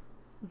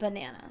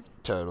bananas.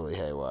 Totally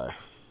haywire.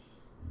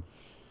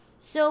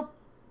 So,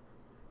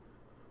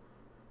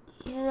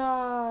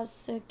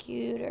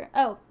 prosecutor.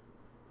 Oh,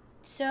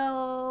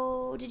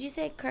 so did you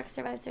say Kirk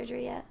survived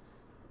surgery yet?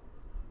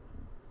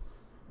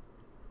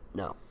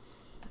 No.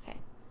 Okay.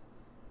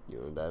 You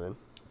want to dive in?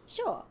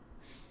 Sure.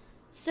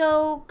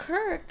 So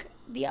Kirk,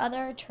 the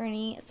other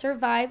attorney,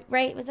 survived,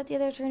 right? Was that the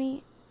other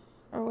attorney?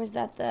 Or was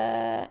that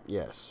the...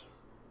 Yes.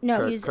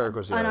 No, he was Kirk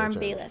was the other unarmed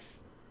attorney. bailiff.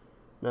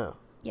 No.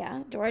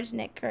 Yeah, George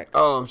Nick Kirk.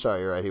 Oh, I'm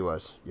sorry. You're right. He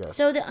was. Yes.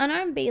 So the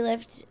unarmed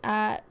bailiff,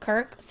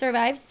 Kirk,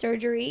 survived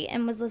surgery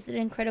and was listed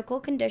in critical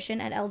condition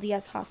at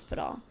LDS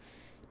Hospital.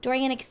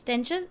 During an I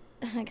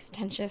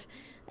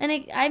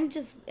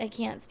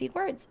can't speak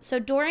words. So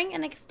during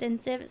an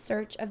extensive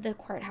search of the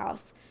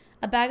courthouse,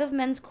 a bag of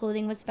men's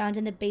clothing was found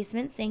in the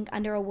basement sink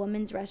under a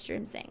woman's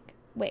restroom sink.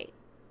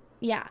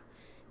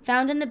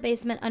 Found in the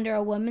basement under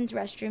a woman's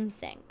restroom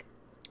sink.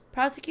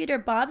 Prosecutor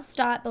Bob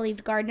Stott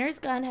believed Gardner's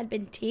gun had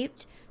been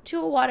taped to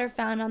a water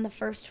fountain on the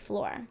first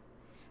floor.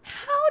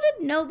 How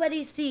did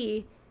nobody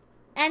see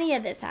any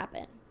of this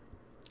happen?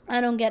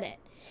 I don't get it.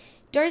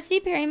 Darcy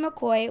Perry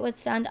McCoy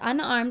was found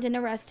unarmed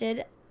and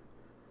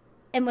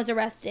was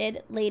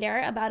arrested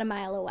later about a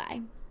mile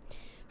away.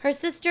 Her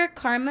sister,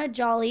 Karma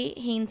Jolly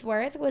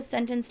Hainsworth, was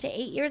sentenced to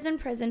 8 years in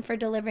prison for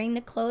delivering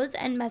the clothes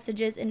and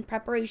messages in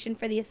preparation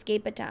for the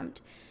escape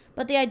attempt,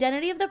 but the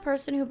identity of the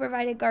person who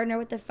provided Gardner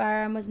with the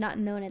firearm was not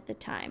known at the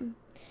time.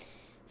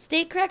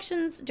 State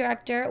Corrections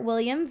Director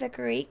William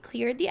Vickery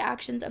cleared the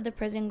actions of the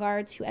prison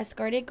guards who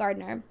escorted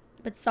Gardner,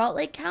 but Salt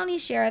Lake County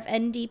Sheriff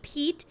N.D.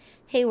 Pete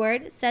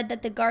Hayward said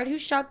that the guard who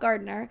shot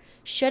Gardner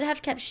should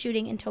have kept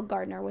shooting until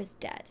Gardner was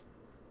dead.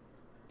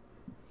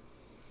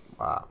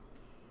 Wow.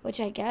 Which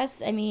I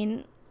guess,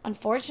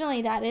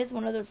 unfortunately, that is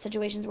one of those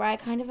situations where I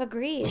kind of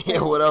agree. It's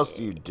Yeah, what else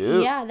do you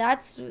do? Yeah,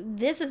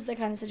 this is the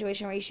kind of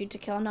situation where you shoot to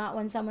kill, not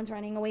when someone's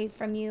running away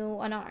from you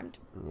unarmed.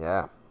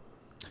 Yeah.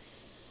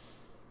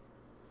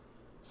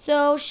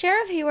 So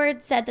Sheriff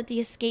Hayward said that the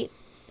escape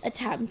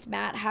attempt,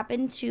 Matt,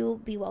 happened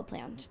to be well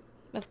planned.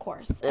 Of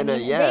course. And,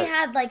 they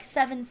had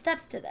 7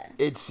 steps to this.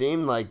 It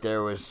seemed like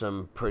there was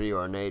some pretty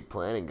ornate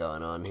planning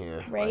going on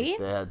here. Right? Like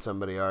they had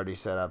somebody already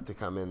set up to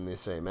come in the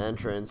same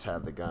entrance,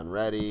 have the gun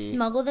ready.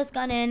 Smuggle this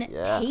gun in,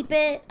 tape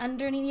it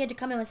underneath. You had to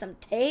come in with some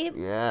tape.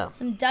 Yeah.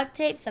 Some duct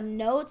tape, some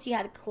notes. You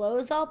had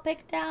clothes all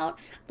picked out.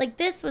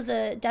 This was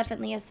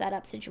definitely a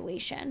setup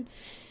situation.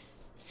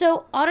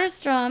 So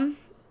Otterstrom,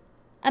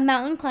 a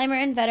mountain climber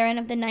and veteran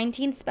of the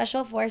 19th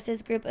Special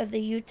Forces Group of the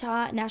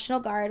Utah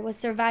National Guard, was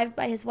survived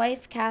by his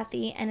wife,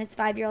 Kathy, and his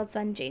 5-year-old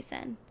son,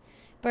 Jason.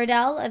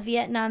 Burdell, a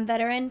Vietnam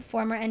veteran,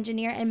 former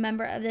engineer, and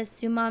member of the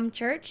Sumam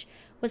Church,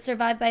 was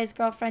survived by his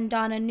girlfriend,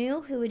 Donna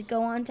New, who would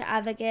go on to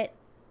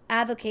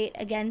advocate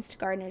against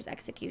Gardner's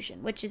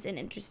execution, which is an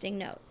interesting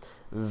note.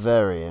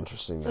 Very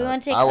interesting. So we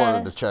want to take I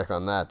wanted to check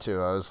on that, too.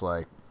 I was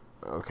like,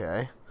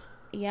 okay.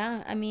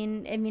 Yeah,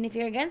 if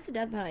you're against the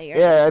death penalty,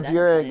 if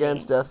you're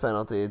against death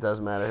penalty, it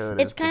doesn't matter who it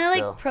is. It's kind of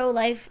like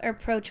pro-life or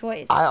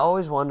pro-choice. I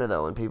always wonder,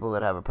 though, when people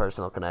that have a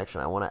personal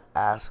connection, I want to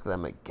ask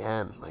them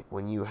again,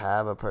 when you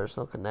have a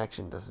personal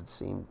connection, does it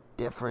seem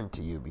different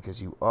to you?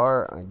 Because you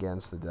are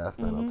against the death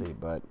penalty,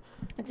 but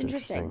it's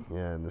interesting.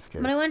 Yeah, in this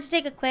case. But I wanted to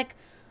take a quick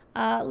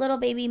little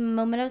baby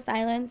moment of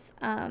silence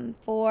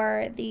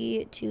for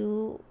the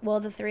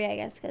 3, I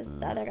guess, because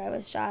the other guy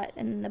was shot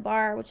in the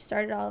bar, which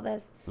started all of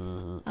this.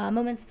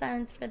 Moments of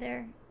silence for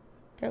their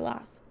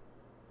loss.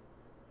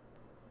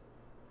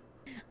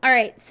 All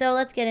right, so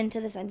let's get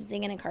into the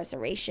sentencing and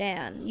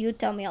incarceration. You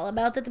tell me all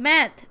about it,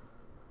 Matt.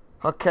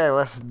 Okay,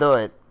 let's do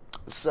it.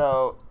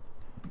 So,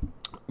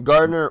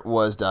 Gardner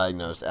was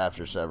diagnosed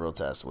after several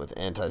tests with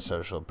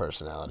antisocial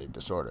personality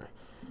disorder.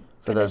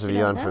 For those of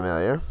you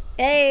unfamiliar,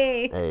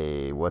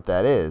 what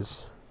that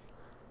is,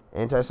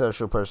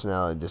 antisocial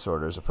personality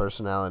disorder is a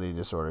personality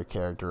disorder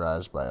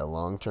characterized by a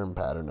long-term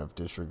pattern of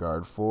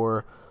disregard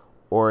for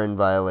or in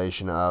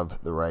violation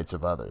of the rights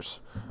of others.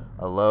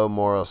 A low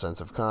moral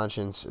sense of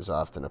conscience is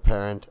often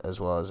apparent,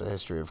 as well as a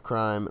history of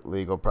crime,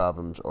 legal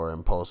problems, or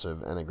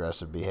impulsive and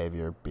aggressive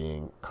behavior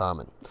being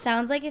common.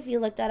 Sounds like if you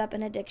looked that up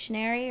in a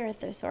dictionary or a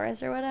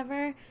thesaurus or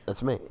whatever.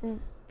 That's me.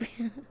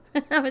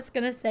 I was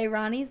going to say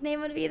Ronnie's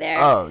name would be there.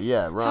 Oh,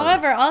 yeah, Ronnie.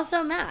 However,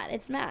 also Matt.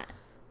 It's Matt.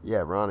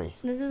 Yeah, Ronnie.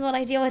 This is what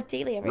I deal with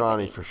daily every day.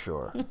 Ronnie for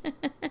sure.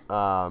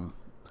 No,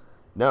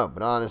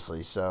 but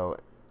honestly, so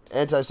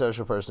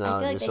antisocial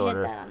personality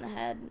disorder. They hit that on the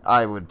head.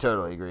 I would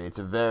totally agree. It's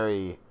a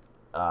very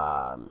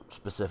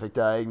specific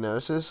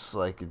diagnosis.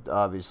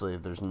 Obviously,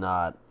 if there's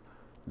not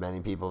many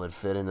people that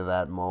fit into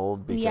that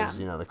mold, because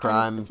the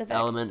crime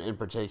element in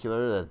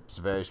particular, that's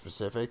very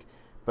specific,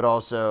 but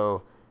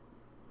also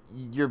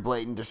your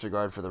blatant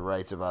disregard for the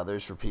rights of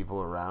others, for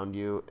people around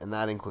you, and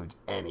that includes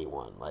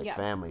anyone,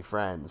 family,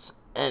 friends,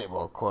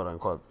 quote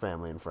unquote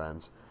family and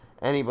friends,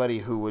 anybody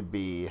who would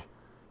be,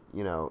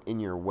 in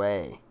your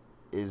way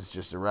is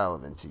just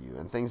irrelevant to you,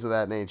 and things of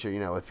that nature.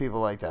 With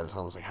people like that, it's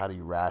almost like, how do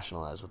you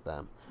rationalize with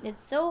them?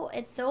 It's so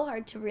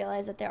hard to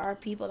realize that there are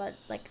people that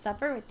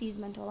suffer with these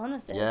mental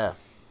illnesses. Yeah,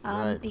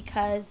 right.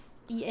 Because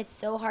it's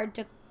so hard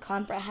to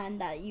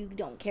comprehend that you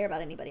don't care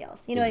about anybody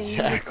else. You know what I mean? You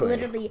just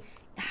literally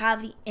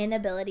have the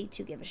inability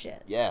to give a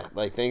shit. Yeah,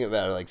 think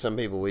about it. Some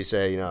people, we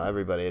say,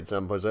 everybody at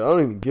some point, I don't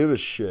even give a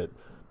shit.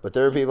 But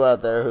there are people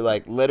out there who,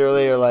 like,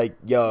 literally are like,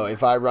 yo,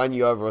 if I run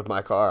you over with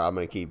my car, I'm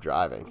going to keep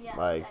driving. Yeah,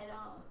 like, I don't.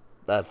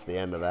 that's the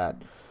end of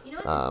that. You know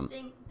what's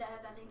interesting that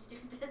has nothing to do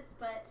with this,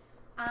 but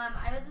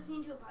I was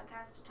listening to a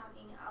podcast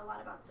talking a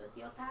lot about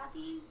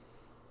sociopathy,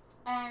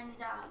 and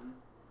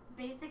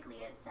basically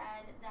it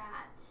said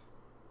that,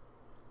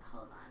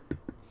 hold on.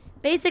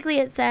 Basically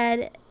it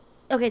said,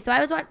 okay, so I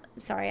was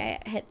sorry, I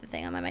hit the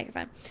thing on my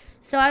microphone.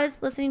 So I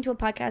was listening to a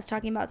podcast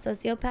talking about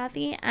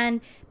sociopathy,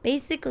 and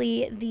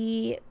basically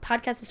the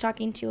podcast was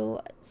talking to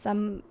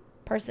some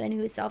person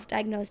who is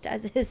self-diagnosed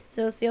as a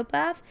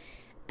sociopath.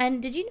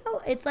 And did you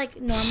know it's like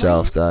normally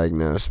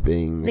Self-diagnosed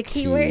being the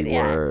key word.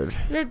 Yeah.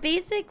 But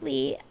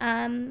basically,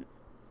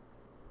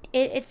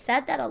 it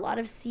said that a lot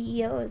of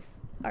CEOs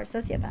are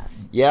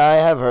sociopaths. Yeah, I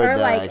have heard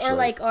that,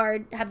 actually.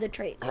 Or have the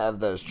traits. Have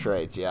those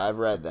traits, yeah, I've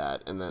read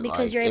that. And then, because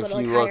like, you're able if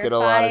to, you like, look hire at a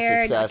lot of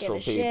fire, successful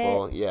not give a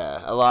people, shit.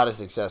 yeah, a lot of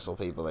successful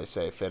people, they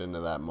say, fit into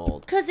that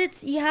mold.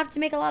 Because you have to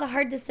make a lot of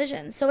hard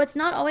decisions. So it's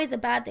not always a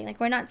bad thing. Like,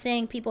 we're not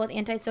saying people with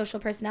antisocial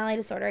personality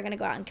disorder are going to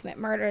go out and commit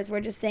murders.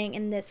 We're just saying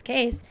in this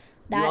case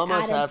that you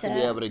almost added have to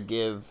be able to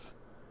give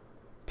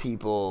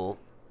people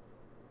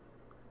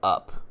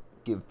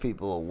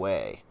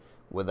away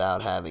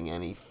without having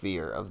any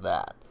fear of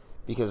that.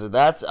 Because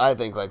that's, I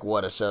think, like,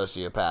 what a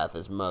sociopath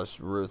is most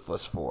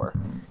ruthless for.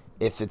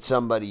 If it's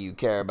somebody you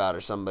care about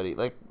or somebody,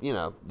 like, you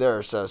know, there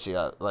are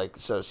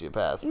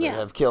sociopaths that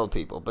have killed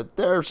people. But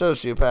there are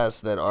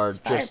sociopaths that are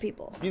just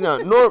people. You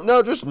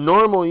know, just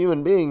normal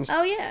human beings.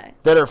 Oh, yeah.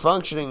 That are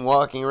functioning,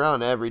 walking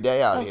around every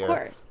day out here. Of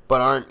course.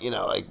 But aren't, you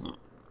know, like,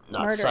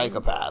 not murdering.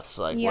 Psychopaths,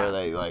 like, where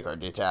they, like, are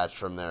detached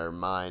from their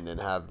mind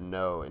and have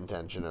no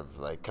intention of,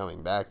 like,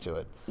 coming back to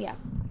it. Yeah.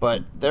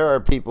 But there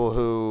are people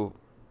who...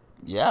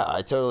 Yeah,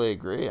 I totally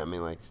agree. I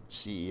mean, like,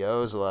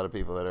 CEOs, a lot of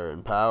people that are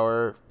in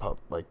power,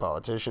 like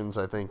politicians,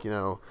 I think, you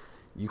know,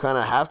 you kind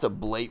of have to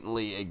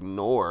blatantly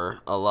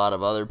ignore a lot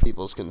of other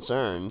people's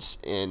concerns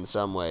in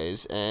some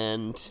ways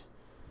and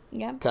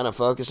kind of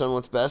focus on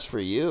what's best for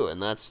you,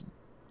 and that's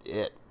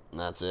it. And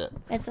that's it.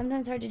 It's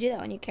sometimes hard to do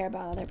that when you care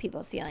about other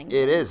people's feelings.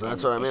 It is.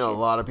 That's what I mean. Issues. A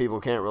lot of people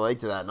can't relate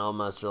to that and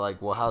almost are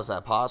like, well, how's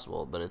that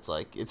possible? But it's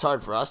like, it's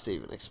hard for us to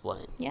even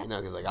explain. Yeah. You know,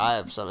 because, like, I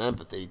have some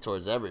empathy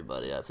towards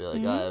everybody. I feel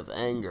like I have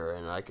anger,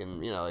 and I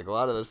can, you know, like, a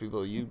lot of those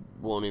people, you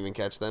won't even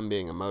catch them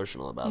being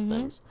emotional about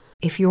things.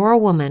 If you're a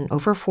woman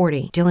over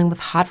 40 dealing with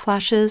hot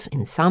flashes,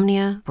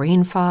 insomnia,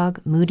 brain fog,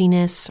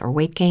 moodiness, or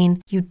weight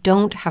gain, you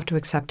don't have to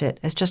accept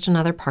it as just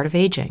another part of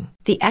aging.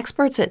 The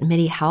experts at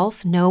MIDI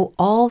Health know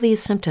all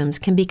these symptoms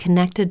can be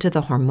connected to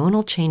the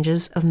hormonal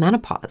changes of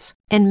menopause.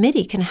 And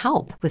MIDI can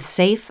help with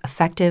safe,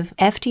 effective,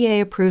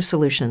 FDA-approved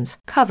solutions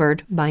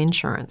covered by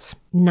insurance.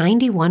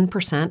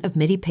 91% of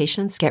MIDI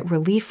patients get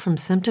relief from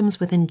symptoms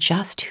within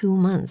just 2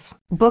 months.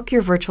 Book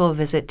your virtual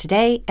visit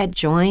today at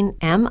joinmidi.com.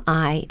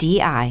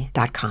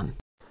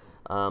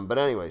 But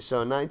anyway,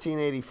 so in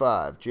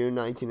June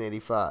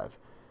 1985,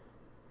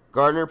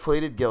 Gardner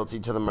pleaded guilty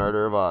to the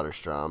murder of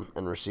Otterstrom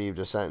and received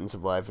a sentence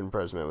of life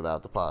imprisonment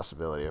without the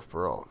possibility of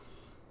parole.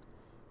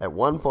 At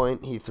one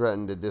point, he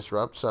threatened to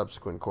disrupt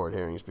subsequent court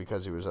hearings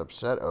because he was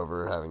upset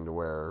over having to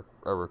wear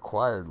a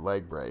required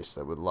leg brace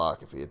that would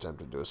lock if he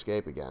attempted to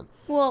escape again.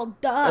 Well,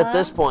 duh. At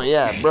this point,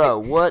 yeah, bro,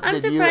 what did you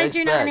expect? I'm surprised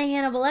you're not in a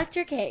Hannibal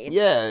Lecter cage.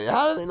 Yeah,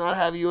 how do they not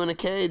have you in a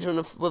cage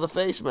with a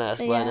face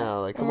mask by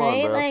now? Like, come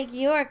on, bro. Like,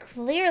 you are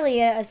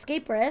clearly an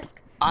escape risk.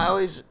 I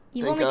always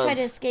You've only tried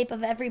to escape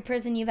of every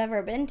prison you've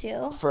ever been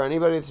to. For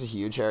anybody that's a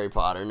huge Harry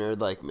Potter nerd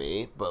like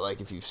me, but,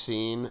 like, if you've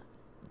seen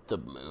the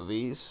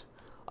movies...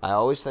 I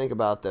always think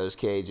about those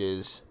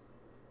cages,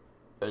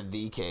 or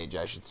the cage,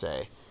 I should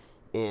say,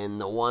 in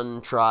the one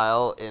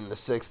trial in the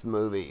 6th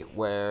movie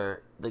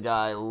where the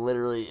guy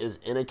literally is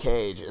in a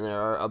cage and there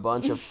are a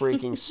bunch of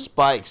freaking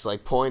spikes,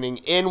 like, pointing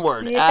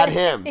inward at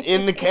him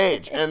in the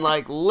cage. And,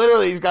 like,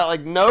 literally he's got,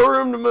 like, no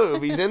room to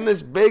move. He's in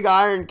this big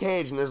iron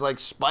cage and there's, like,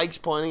 spikes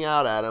pointing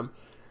out at him.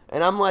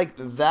 And I'm like,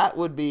 that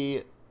would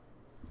be...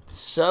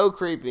 so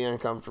creepy and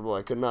uncomfortable,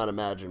 I could not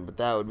imagine, but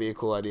that would be a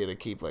cool idea to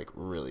keep, like,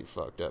 really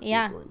fucked up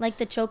people in. Like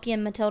the Chokey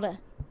and Matilda.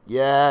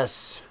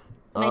 Yes.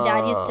 My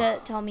dad used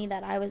to tell me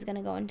that I was going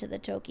to go into the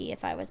Chokey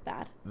if I was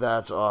bad.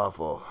 That's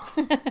awful.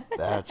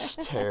 That's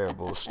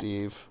terrible,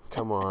 Steve.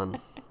 Come on.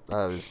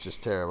 That is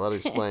just terrible. That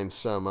explains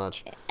so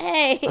much.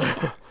 Hey.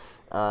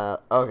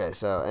 Okay,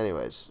 so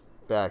anyways,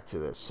 back to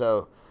this.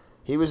 So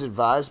he was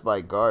advised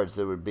by guards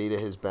that it would be to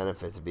his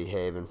benefit to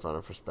behave in front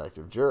of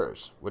prospective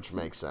jurors, which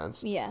makes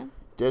sense. Yeah.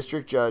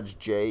 District Judge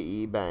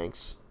J.E.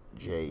 Banks,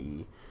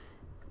 J.E.,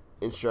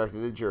 instructed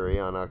the jury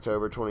on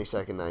October 22,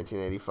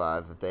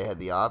 1985, that they had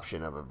the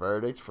option of a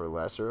verdict for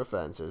lesser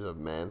offenses of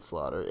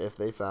manslaughter if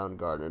they found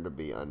Gardner to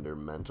be under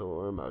mental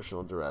or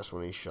emotional duress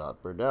when he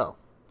shot Burdell.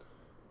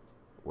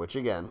 Which,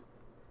 again,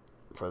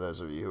 for those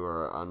of you who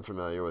are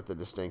unfamiliar with the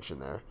distinction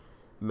there,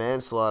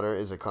 manslaughter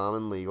is a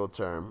common legal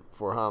term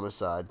for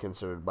homicide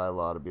considered by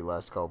law to be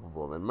less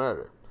culpable than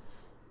murder.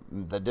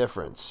 The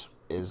difference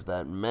is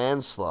that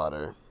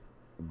manslaughter...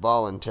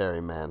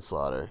 voluntary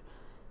manslaughter,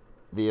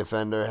 the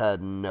offender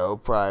had no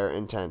prior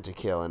intent to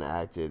kill and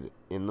acted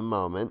in the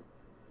moment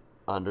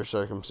under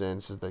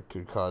circumstances that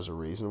could cause a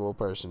reasonable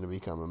person to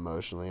become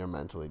emotionally or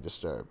mentally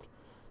disturbed.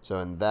 So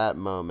in that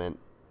moment,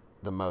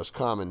 the most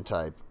common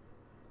type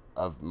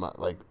of,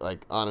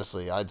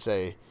 honestly, I'd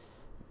say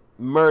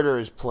murder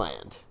is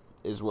planned,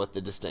 is what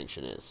the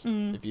distinction is.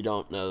 If you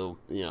don't know,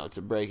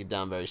 to break it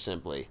down very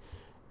simply,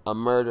 a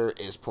murder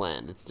is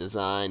planned. It's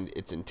designed.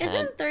 It's intent.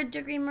 Isn't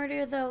third-degree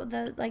murder though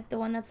the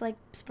one that's like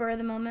spur of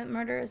the moment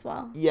murder as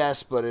well?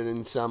 Yes, but it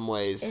in some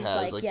ways It's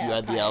has you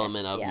had the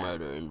element of yeah.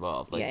 murder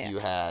involved.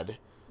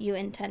 You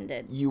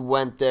intended. You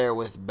went there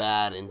with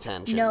bad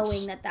intentions,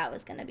 Knowing that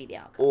was going to be the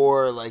outcome.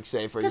 Or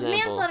say for Because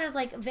example, manslaughter is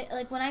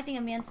like when I think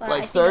of manslaughter,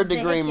 like I think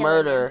third-degree of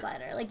murder.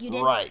 Manslaughter. Like you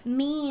didn't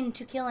mean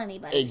to kill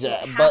anybody.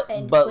 Exactly,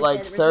 It but with like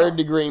the result.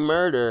 third-degree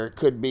murder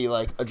could be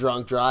like a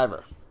drunk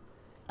driver.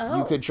 Oh.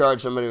 You could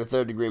charge somebody with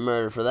third-degree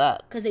murder for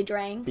that. Because they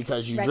drank.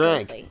 Because you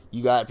recklessly. drank.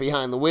 You got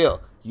behind the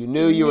wheel. You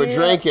knew you were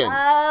drinking.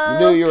 Oh, you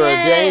knew you were a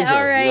okay. danger.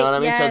 All right. You know what I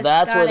mean? Yes. So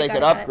that's where they could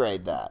got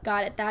upgrade that.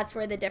 Got it. That's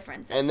where the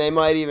difference is. And they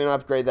might even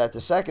upgrade that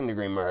to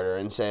second-degree murder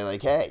and say,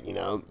 like, hey,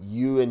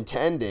 you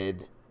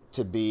intended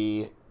to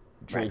be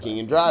drinking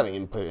and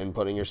driving and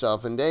putting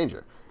yourself in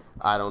danger.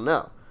 I don't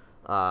know.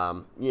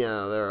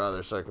 There are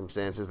other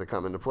circumstances that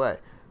come into play.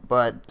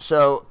 But,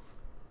 so,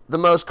 the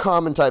most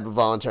common type of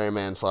voluntary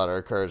manslaughter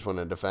occurs when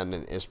a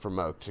defendant is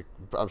provoked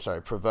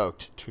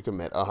to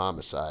commit a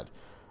homicide.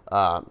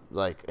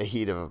 Like a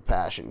heat of a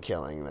passion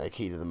killing, like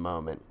heat of the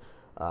moment.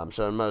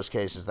 So in most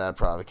cases, that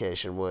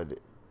provocation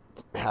would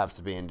have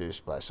to be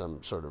induced by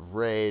some sort of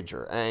rage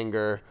or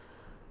anger.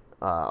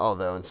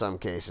 Although in some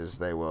cases,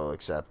 they will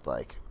accept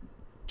like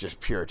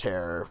just pure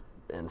terror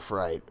and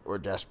fright or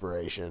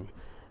desperation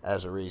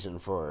as a reason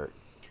for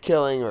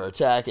killing or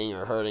attacking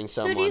or hurting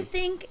someone. So do you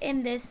think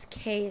in this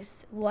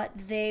case, what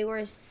they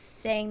were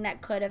saying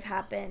that could have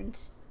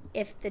happened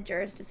if the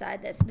jurors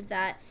decide this was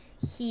that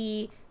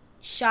he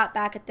shot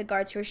back at the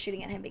guards who were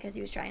shooting at him because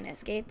he was trying to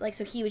escape? Like,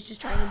 so he was just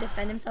trying to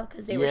defend himself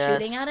because they were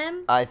shooting at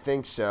him? I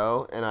think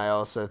so, and I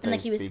also think and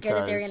like he was scared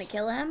that they were going to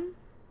kill him?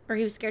 Or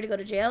he was scared to go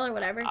to jail or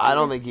whatever? I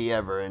don't think he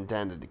ever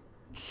intended to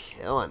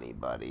kill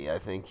anybody. I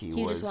think he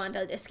was just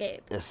wanted to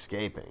escape.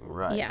 Escaping,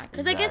 right. Yeah,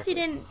 because I guess he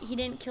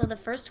didn't kill the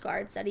first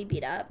guards that he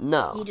beat up.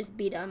 No. He just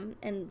beat them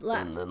and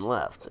left. And then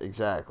left,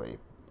 exactly.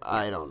 Yeah.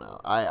 I don't know.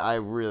 I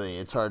really,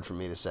 it's hard for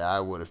me to say I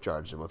would have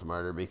charged him with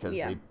murder because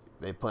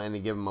they planned to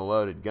give him a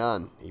loaded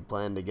gun. He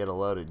planned to get a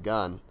loaded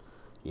gun.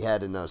 He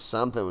had to know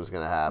something was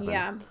going to happen.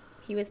 Yeah,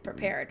 he was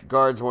prepared.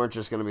 Guards weren't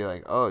just going to be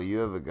like, oh, you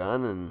have a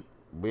gun and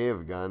we have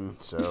a gun,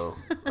 so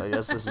I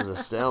guess this is a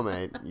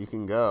stalemate. You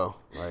can go.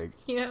 Like,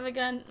 you have a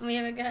gun, we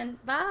have a gun.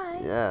 Bye.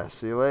 Yeah,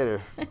 see you later.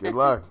 Good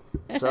luck.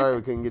 Sorry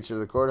we couldn't get you to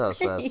the courthouse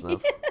fast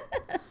enough.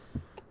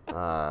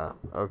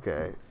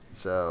 Okay,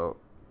 so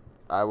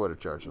I would have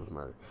charged him with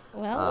murder.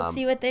 Well, let's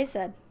see what they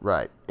said.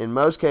 Right. In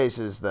most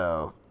cases,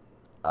 though,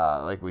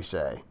 like we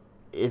say,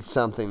 it's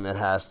something that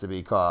has to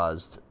be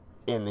caused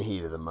in the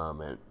heat of the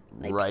moment,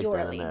 like right purely.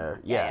 Then and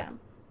there. Yeah.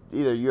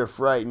 Either you're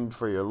frightened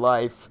for your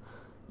life,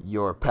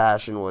 your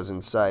passion was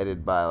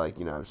incited by, like,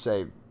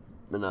 say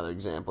another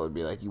example would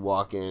be like you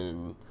walk in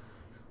and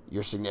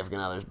your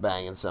significant other's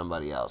banging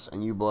somebody else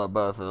and you blow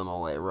both of them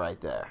away right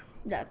there.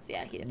 That's,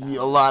 heat of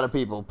A lot of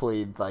people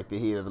plead, like, the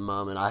heat of the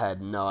moment. I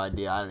had no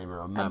idea. I didn't even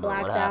remember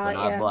what happened.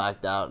 I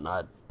blacked out and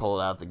I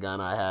pulled out the gun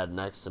I had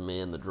next to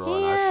me in the drawer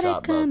and I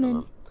shot both of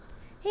them.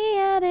 He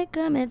had it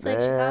coming. It's like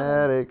Chicago.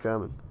 Had it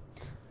coming.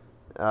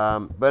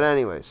 But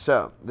anyway,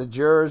 so the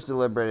jurors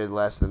deliberated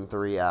less than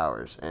 3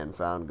 hours and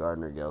found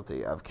Gardner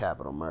guilty of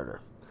capital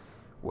murder,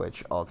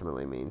 which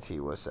ultimately means he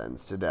was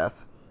sentenced to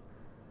death.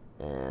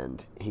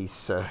 And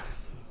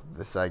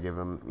this I give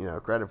him,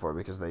 credit for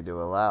because they do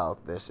allow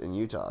this in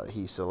Utah.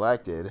 He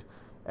selected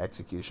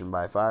execution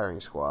by firing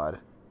squad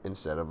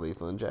instead of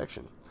lethal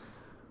injection,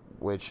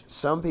 which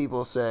some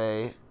people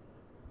say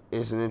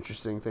is an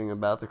interesting thing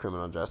about the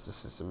criminal justice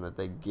system, that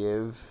they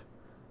give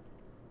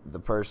the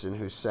person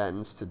who's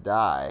sentenced to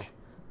die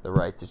the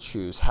right to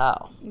choose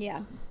how.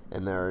 Yeah.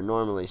 And there are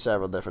normally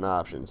several different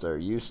options. There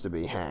used to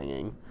be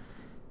hanging.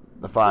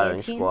 The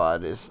firing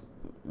squad is...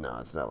 No,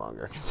 it's no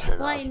longer considered.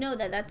 Well, I know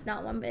that's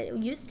not one, but it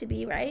used to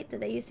be, right?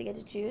 Did they used to get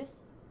to choose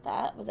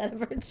that? Was that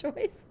ever a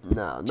choice?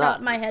 No,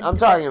 not... My head I'm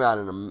talking about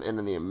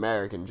in the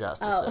American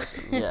justice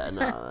system. Yeah,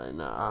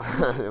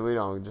 no. We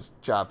don't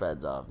just chop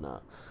heads off, no.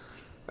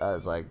 That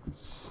was like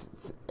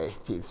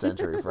 18th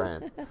century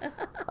France.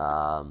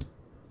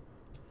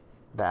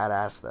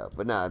 Badass, though.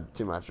 But no,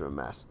 too much of a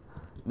mess.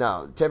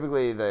 No,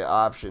 typically the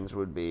options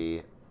would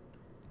be...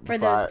 For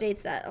those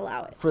states that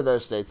allow it. For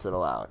those states that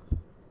allow it.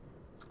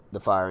 The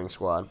firing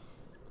squad,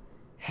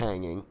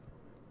 hanging,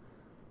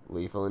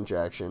 lethal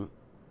injection,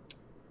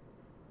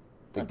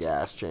 the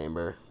gas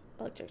chamber,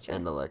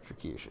 and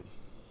electrocution.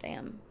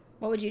 Damn.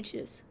 What would you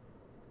choose?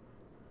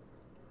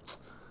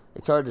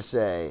 It's hard to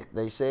say.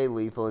 They say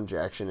lethal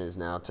injection is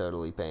now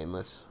totally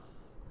painless.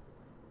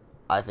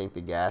 I think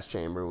the gas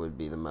chamber would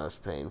be the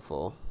most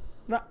painful.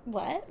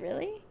 What?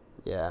 Really?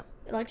 Yeah.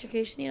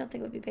 Electrocution you don't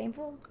think would be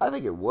painful? I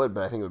think it would,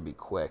 but I think it would be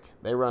quick.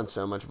 They run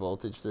so much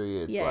voltage through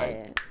you,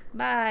 it's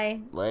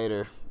Bye.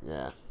 Later.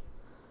 Yeah.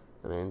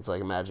 I mean, it's like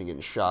imagine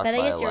getting shocked But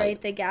by I a guess you're light.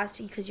 right. The gas,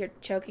 because you're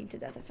choking to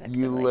death effectively.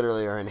 You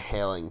literally are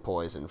inhaling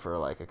poison for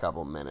like a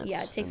couple minutes.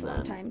 Yeah, it takes a and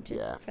long then-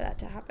 time for that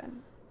to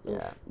happen.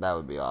 Yeah, that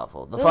would be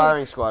awful. The Oof.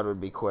 firing squad would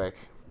be quick,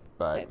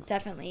 but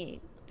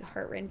Definitely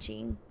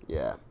heart-wrenching.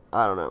 yeah,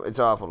 I don't know. It's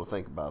awful to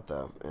think about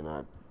though, and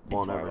I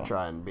won't ever horrible.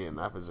 try and be in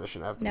that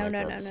position. I have to No, make no,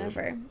 that no, decision.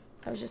 never.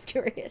 I was just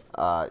curious.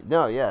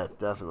 No, yeah,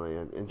 definitely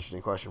an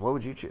interesting question. What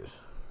would you choose?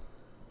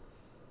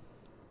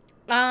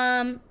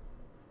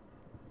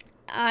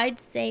 I'd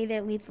say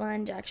the lethal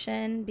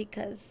injection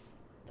because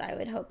I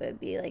would hope it would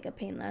be like a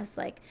painless,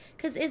 like,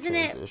 because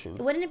Transition.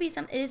 wouldn't it be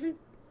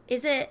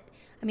is it,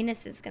 I mean,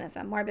 this is going to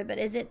sound morbid, but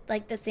is it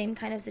like the same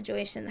kind of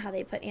situation how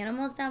they put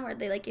animals down where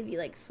they like give you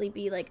like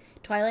sleepy, like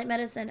twilight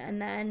medicine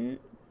and then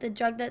the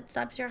drug that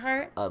stops your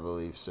heart? I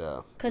believe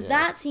so. Because yeah.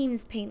 that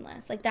seems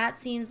painless. Like that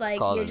seems like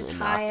called you're an just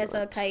high as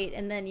a inoculant. kite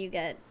and then you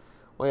get.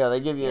 Well, yeah, they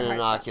give you Your an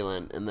heart stops.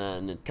 inoculant, and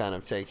then it kind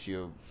of takes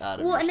you out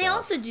of Well, and they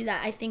yourself. also do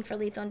that, I think, for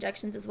lethal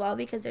injections as well,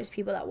 because there's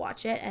people that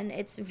watch it, and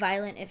it's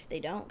violent if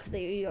they don't, because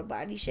your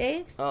body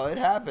shakes. Oh, it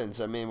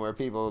happens. I mean, where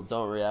people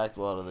don't react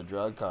well to the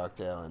drug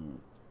cocktail, and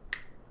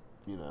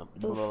you know,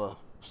 blah,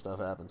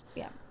 stuff happens.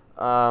 Yeah.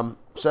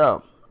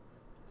 So,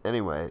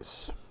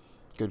 anyways,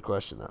 good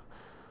question though.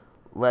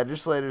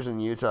 Legislators in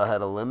Utah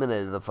had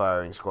eliminated the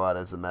firing squad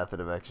as the method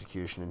of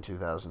execution in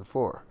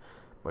 2004.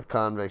 But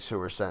convicts who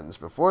were sentenced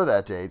before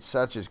that date,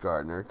 such as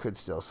Gardner, could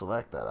still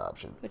select that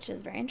option. Which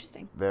is very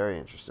interesting. Very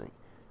interesting.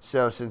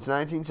 So, since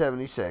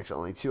 1976,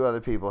 only 2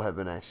 other people have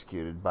been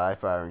executed by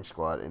firing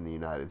squad in the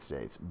United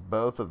States,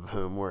 both of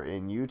whom were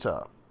in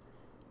Utah.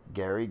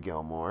 Gary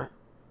Gilmore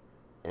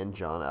and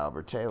John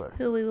Albert Taylor.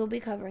 Who we will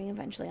be covering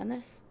eventually on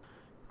this.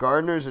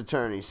 Gardner's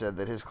attorney said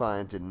that his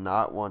client did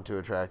not want to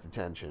attract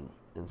attention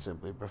and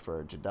simply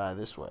preferred to die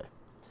this way.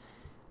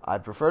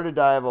 I'd prefer to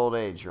die of old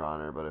age, Your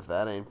Honor, but if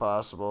that ain't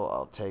possible,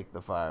 I'll take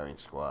the firing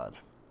squad.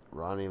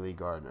 Ronnie Lee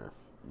Gardner,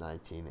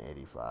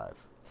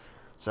 1985.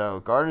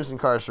 So, Gardner's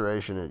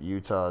incarceration at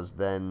Utah's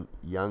then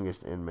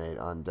youngest inmate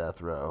on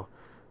death row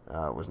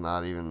was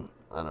not even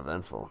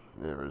uneventful.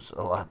 There was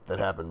a lot that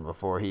happened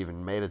before he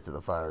even made it to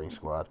the firing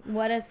squad.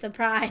 What a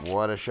surprise.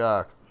 What a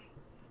shock.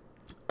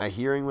 A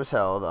hearing was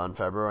held on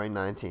February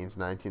 19th,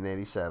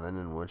 1987,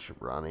 in which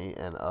Ronnie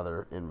and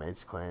other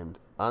inmates claimed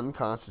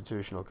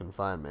unconstitutional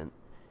confinement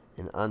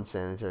in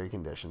unsanitary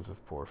conditions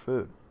with poor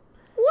food.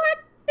 What?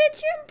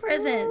 Bitch, you're in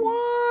prison.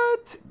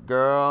 What?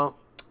 Girl,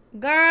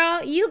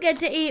 Girl, you get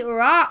to eat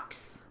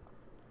rocks.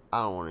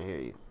 I don't want to hear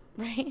you.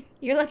 Right?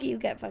 You're lucky you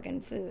get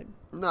fucking food.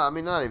 No, I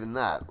mean, not even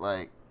that.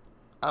 Like,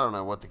 I don't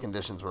know what the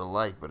conditions were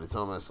like, but it's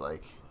almost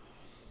like,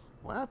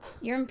 what?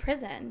 You're in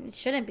prison. It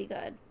shouldn't be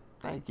good.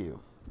 Thank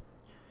you.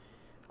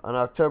 On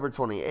October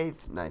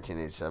 28th,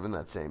 1987,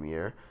 that same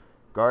year,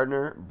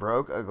 Gardner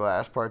broke a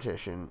glass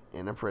partition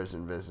in a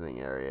prison visiting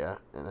area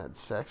and had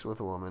sex with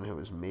a woman who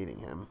was meeting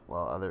him,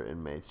 while other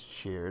inmates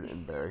cheered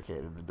and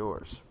barricaded the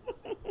doors.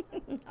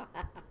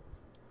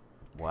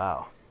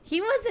 Wow.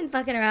 He wasn't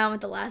fucking around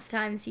with the last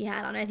times he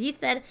had on it. He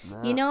said,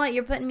 No. you know what,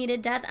 you're putting me to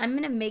death. I'm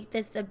going to make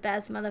this the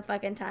best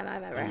motherfucking time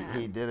I've ever had.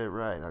 He did it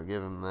right. I'll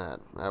give him that.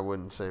 I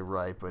wouldn't say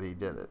right, but he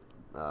did it.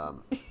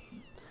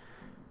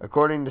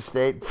 According to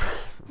state...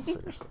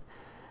 Seriously.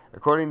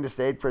 According to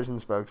state prison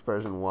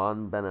spokesperson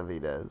Juan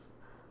Benavidez,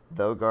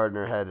 though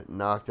Gardner had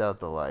knocked out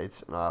the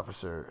lights, an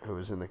officer who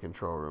was in the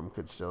control room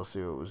could still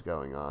see what was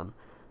going on,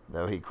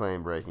 though he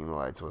claimed breaking the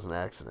lights was an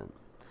accident.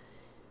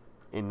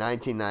 In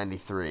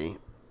 1993,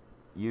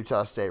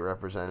 Utah State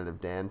Representative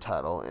Dan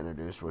Tuttle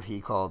introduced what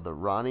he called the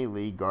Ronnie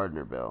Lee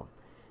Gardner Bill,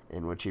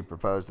 in which he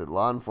proposed that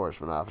law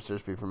enforcement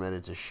officers be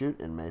permitted to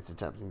shoot inmates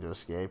attempting to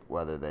escape,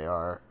 whether they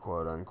are,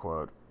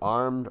 quote-unquote,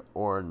 armed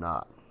or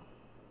not.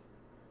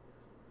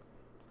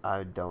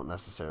 I don't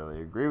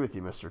necessarily agree with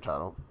you, Mr.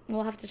 Tuttle.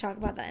 We'll have to talk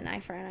about that in Eye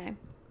for an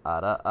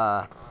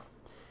Eye.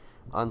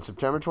 On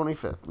September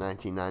 25th,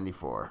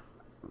 1994,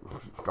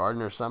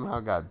 Gardner somehow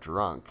got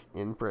drunk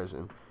in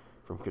prison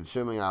from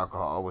consuming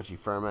alcohol, which he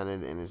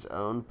fermented in his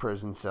own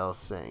prison cell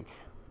sink.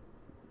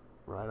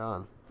 Right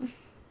on.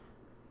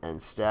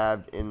 And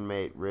stabbed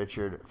inmate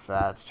Richard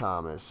Fats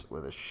Thomas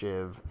with a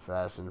shiv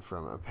fastened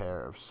from a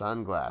pair of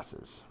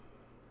sunglasses.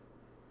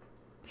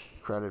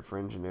 Credit for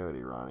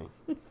ingenuity, Ronnie.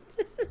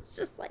 This is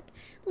just like,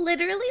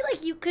 literally,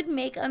 like you could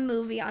make a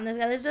movie on this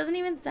guy. This doesn't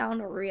even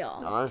sound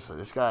real. Honestly,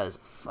 this guy is a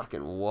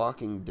fucking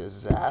walking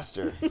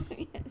disaster.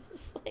 It's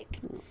just like,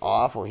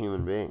 Awful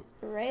human being.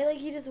 right? Like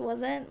he just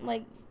wasn't,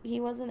 like, he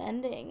wasn't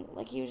ending.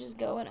 Like he was just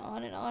going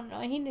on and on and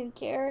on. He didn't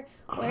care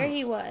where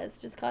he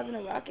was, just causing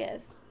a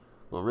ruckus.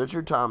 Well,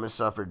 Richard Thomas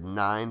suffered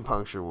 9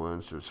 puncture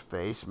wounds to his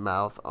face,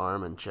 mouth,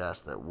 arm, and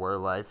chest that were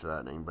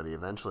life-threatening, but he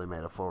eventually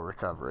made a full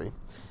recovery.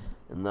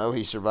 And though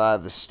he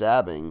survived the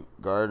stabbing,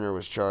 Gardner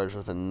was charged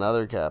with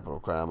another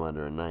capital crime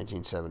under a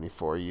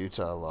 1974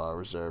 Utah law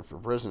reserved for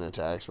prison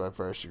attacks by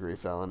first-degree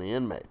felony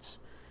inmates.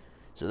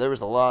 So there was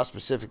the law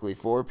specifically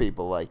for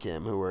people like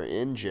him who were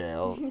in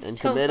jail and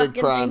Still committed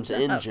fucking crimes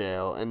things in up.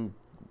 jail and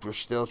were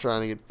still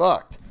trying to get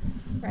fucked.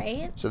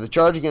 Right? So the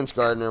charge against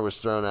Gardner was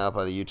thrown out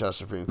by the Utah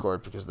Supreme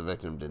Court because the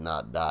victim did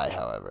not die,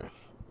 however.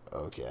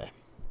 Okay.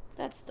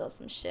 That's still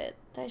some shit.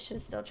 They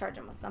should still charge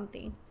him with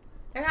something.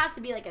 There has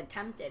to be like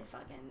attempted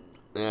fucking.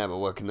 Yeah, but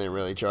what can they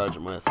really charge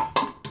him with?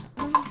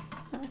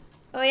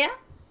 Oh yeah.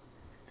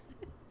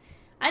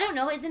 I don't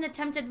know. Isn't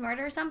attempted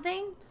murder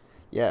something?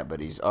 Yeah, but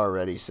he's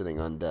already sitting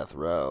on death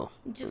row.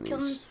 Just kill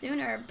him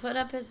sooner. Put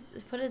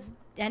his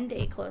end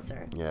date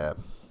closer. Yeah.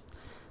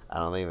 I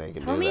don't think they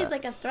can do that. Homie's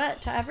like a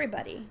threat to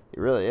everybody. He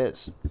really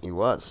is. He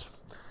was.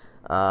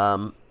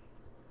 But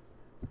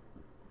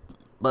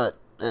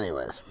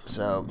anyways,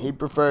 so he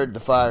preferred the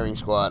firing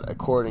squad,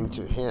 according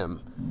to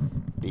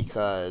him,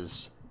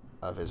 because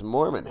of his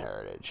Mormon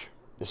heritage.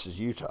 This is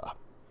Utah.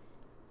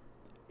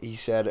 He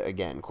said,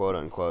 again, quote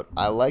unquote,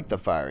 "I like the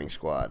firing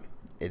squad.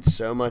 It's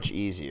so much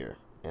easier,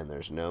 and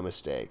there's no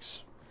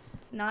mistakes."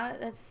 It's not.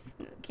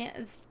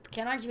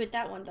 Can't argue with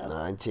that one though.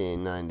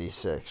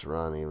 1996,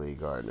 Ronnie Lee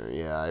Gardner.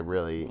 Yeah,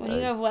 When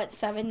you have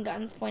 7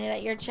 guns pointed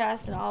at your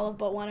chest and all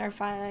but one are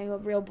firing a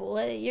real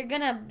bullet,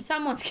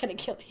 someone's gonna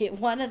kill you.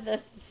 One of the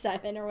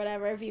 7 or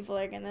whatever people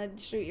are gonna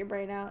shoot your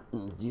brain out.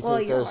 Do you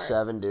think those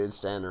 7 dudes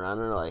standing around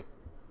are like,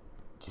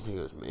 do you think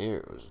it was me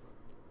or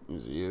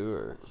was it you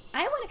or?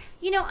 I would.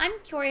 I'm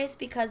curious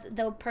because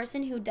the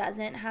person who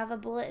doesn't have a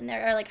bullet in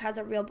there or like has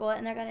a real bullet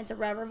in their gun, it's a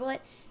rubber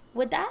bullet.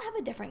 Would that have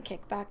a different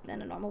kickback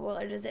than a normal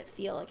bullet, or does it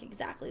feel like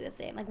exactly the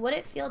same? Like, would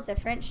it feel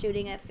different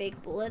shooting a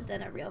fake bullet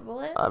than a real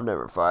bullet? I've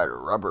never fired a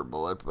rubber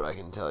bullet, but I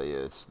can tell you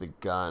it's the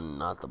gun,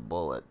 not the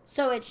bullet.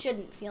 So it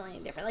shouldn't feel any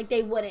different. Like,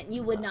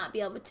 you would not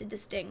be able to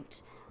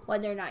distinct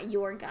whether or not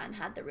your gun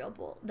had the real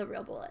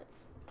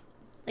bullets.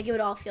 Like, it would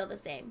all feel the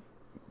same.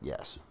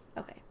 Yes.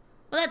 Okay.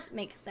 Well, that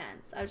makes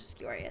sense. I was just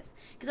curious.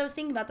 Because I was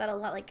thinking about that a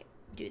lot, like,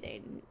 do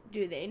they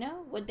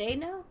know? Would they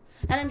know?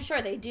 And I'm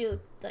sure they do,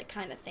 like,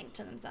 kind of think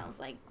to themselves,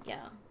 like,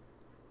 yeah.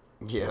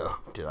 Yeah,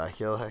 did I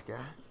kill that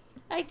guy?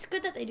 It's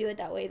good that they do it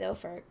that way, though,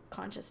 for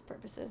conscious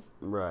purposes.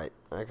 Right,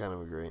 I kind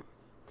of agree.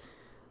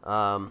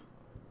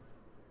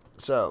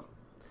 So,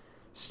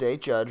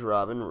 State Judge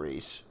Robin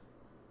Reese.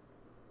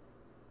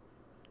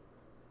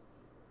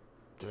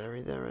 Did I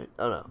read that right?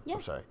 Oh, no, yeah.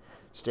 I'm sorry.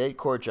 State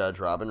Court Judge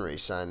Robin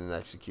Reese signed an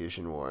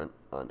execution warrant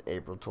on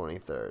April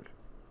 23rd,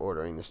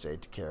 ordering the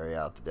state to carry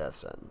out the death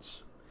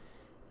sentence.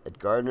 At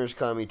Gardner's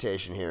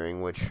commutation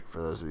hearing, which,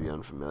 for those of you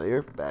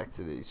unfamiliar, back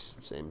to the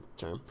same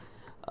term,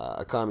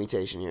 a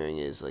commutation hearing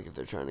is like if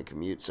they're trying to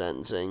commute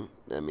sentencing,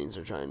 that means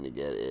they're trying to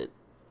get it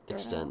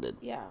extended.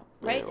 Yeah,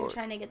 right? They're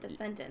trying to get the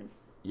sentence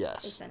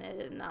extended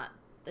and not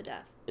the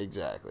death.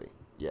 Exactly.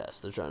 Yes,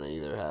 they're trying to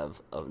either have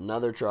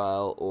another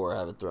trial or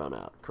have it thrown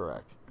out.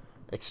 Correct.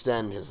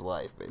 Extend his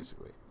life,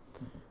 basically.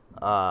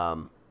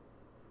 But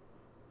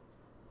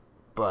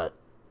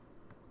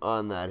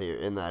in that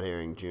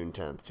hearing, June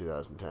 10th,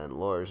 2010,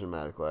 lawyers and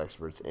medical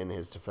experts in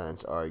his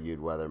defense argued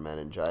whether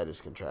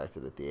meningitis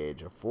contracted at the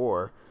age of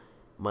 4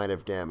 might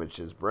have damaged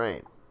his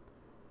brain.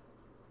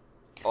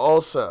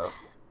 Also,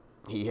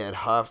 he had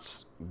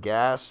huffed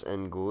gas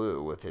and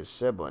glue with his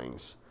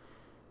siblings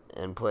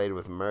and played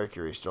with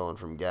mercury stolen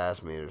from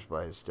gas meters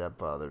by his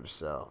stepfather to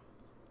sell.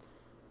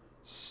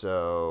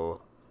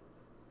 So,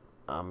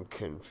 I'm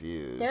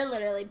confused. They're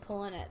literally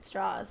pulling at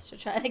straws to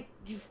try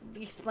to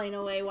explain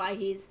away why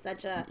he's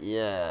such a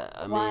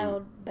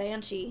wild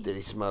banshee. Did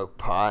he smoke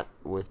pot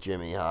with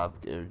Johnny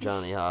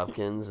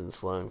Hopkins and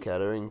Sloan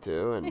Kettering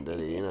too? And did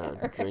he,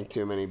 right. drink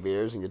too many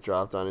beers and get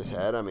dropped on his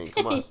head? I mean,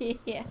 come on.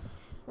 Yeah,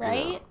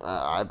 right?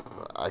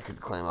 I could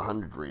claim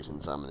 100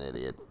 reasons I'm an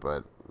idiot,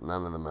 but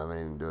none of them have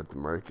anything to do with the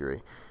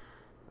mercury.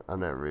 I've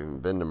never even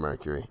been to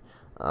Mercury.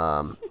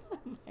 Oh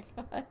my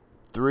God.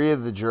 3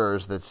 of the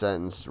jurors that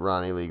sentenced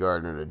Ronnie Lee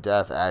Gardner to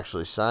death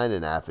actually signed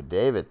an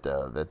affidavit,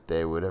 though, that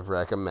they would have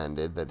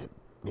recommended that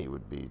he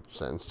would be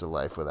sentenced to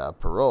life without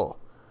parole,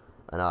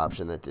 an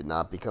option that did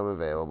not become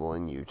available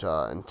in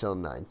Utah until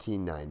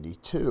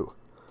 1992.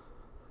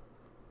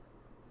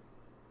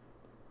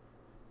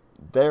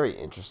 Very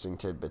interesting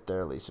tidbit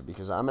there, Lisa,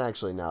 because I'm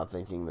actually now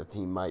thinking that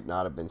he might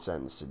not have been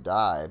sentenced to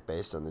die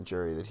based on the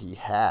jury that he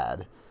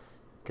had,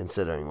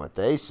 considering what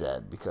they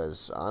said,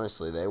 because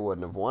honestly they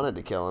wouldn't have wanted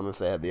to kill him if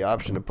they had the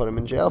option to put him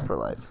in jail for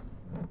life.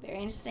 Very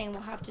interesting.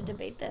 We'll have to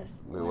debate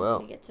this. We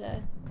will.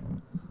 To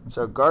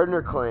So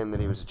Gardner claimed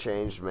that he was a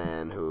changed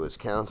man who was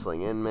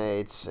counseling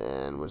inmates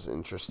and was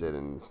interested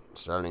in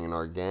starting an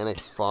organic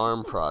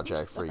farm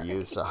project for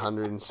youths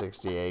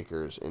 160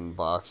 acres in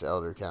Box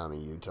Elder County,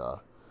 Utah.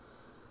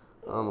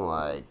 I'm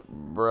like,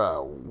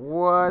 bro,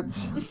 what?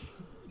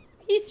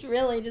 He's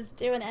really just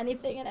doing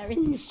anything and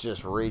everything. He's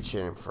just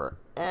reaching for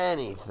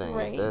anything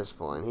at this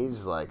point.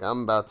 He's like,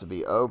 I'm about to be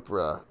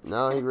Oprah.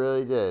 No, he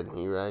really did.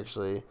 He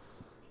actually,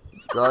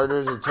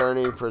 Gardner's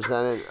attorney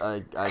presented.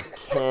 I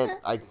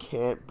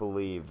can't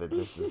believe that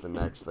this is the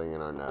next thing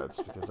in our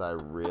notes, because I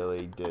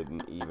really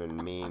didn't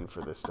even mean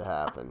for this to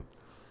happen.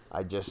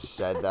 I just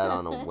said that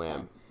on a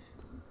whim.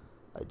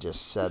 I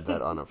just said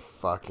that on a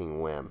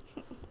fucking whim.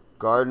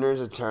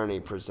 Gardner's attorney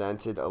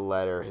presented a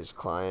letter his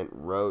client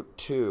wrote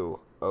to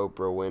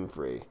Oprah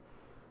Winfrey,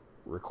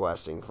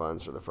 requesting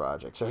funds for the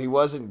project. So he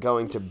wasn't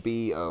going to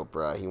be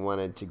Oprah. He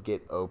wanted to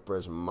get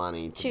Oprah's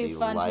money to be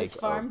fund like his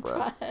farm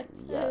Oprah. project.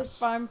 Yes. His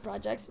farm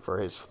project. For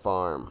his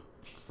farm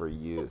for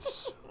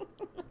youths.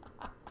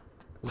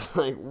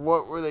 Like,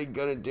 what were they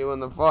going to do on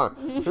the farm?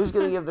 Who's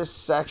going to give this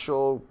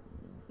sexual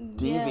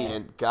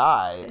deviant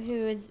guy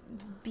who is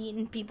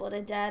beating people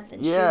to death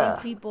and Yeah.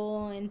 shooting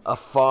people and a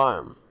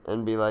farm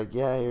and be like,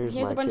 yeah, here's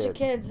my a bunch kid. of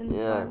kids and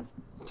farms.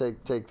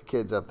 Take the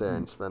kids up there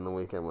and spend the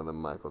weekend with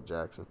them, Michael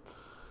Jackson.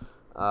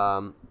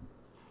 Garner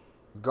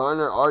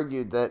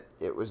argued that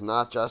it was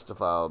not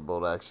justifiable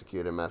to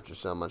execute him after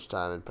so much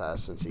time had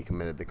passed since he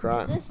committed the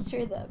crime. This is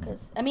true though,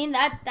 because I mean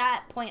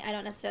that point I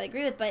don't necessarily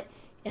agree with, but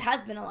it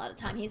has been a lot of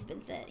time. He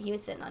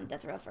was sitting on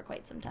death row for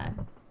quite some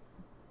time.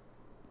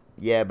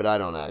 Yeah, but I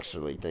don't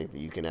actually think that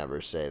you can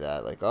ever say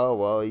that. Like, oh,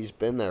 well, he's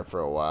been there for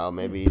a while.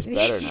 Maybe he's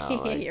better now.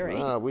 Like, You're right.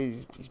 no,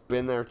 he's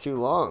been there too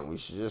long. We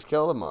should just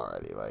kill him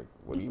already. Like,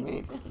 what do you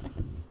mean?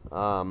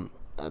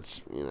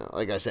 That's,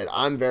 like I said,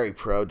 I'm very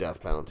pro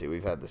death penalty.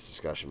 We've had this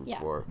discussion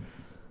before.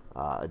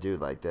 A dude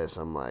like this,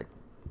 I'm like,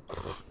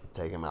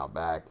 take him out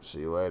back. See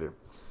you later.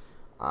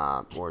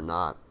 Or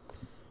not.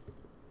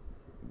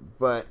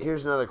 But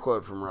here's another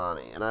quote from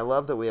Ronnie, and I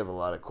love that we have a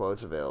lot of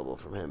quotes available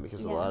from him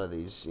because a lot of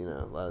these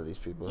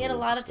people. He had a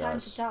lot of time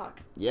to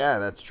talk. Yeah,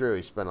 that's true.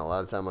 He spent a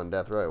lot of time on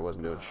death row. He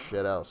wasn't doing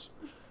shit else.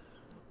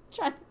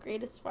 Trying to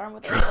create his farm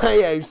with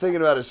Yeah, he was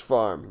thinking about his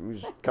farm. He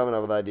was coming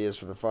up with ideas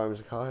for the farm.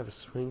 He's like, oh, I have a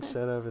swing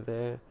set over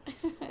there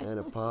and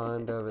a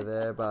pond over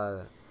there by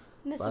the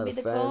This by will be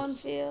the the fence.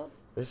 cornfield.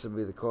 This will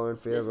be the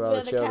cornfield This where is all where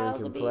the the children cows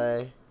can will be.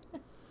 play.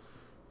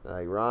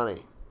 Like,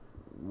 Ronnie,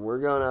 we're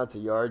going out to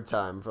yard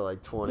time for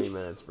like 20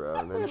 minutes, bro,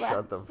 and then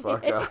shut the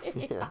fuck up.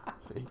 Yeah.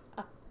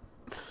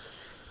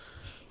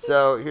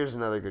 So, here's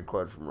another good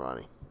quote from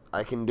Ronnie.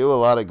 I can do a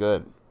lot of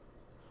good.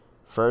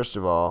 First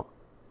of all,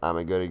 I'm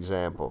a good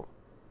example.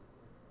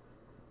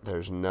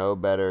 There's no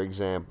better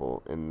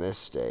example in this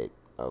state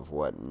of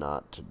what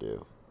not to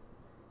do.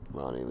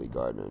 Ronnie Lee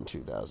Gardner in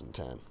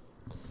 2010.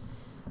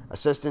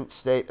 Assistant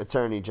State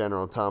Attorney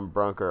General Tom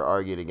Brunker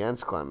argued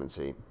against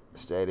clemency,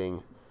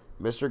 stating,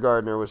 Mr.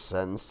 Gardner was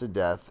sentenced to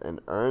death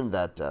and earned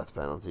that death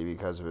penalty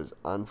because of his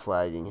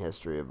unflagging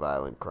history of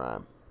violent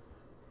crime.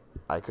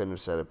 I couldn't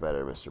have said it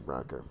better, Mr.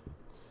 Brunker.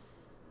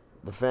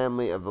 The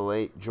family of the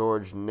late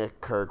George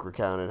Nick Kirk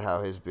recounted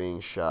how his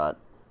being shot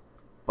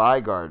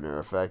by Gardner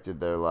affected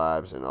their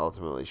lives and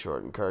ultimately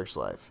shortened Kirk's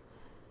life.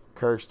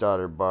 Kirk's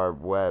daughter,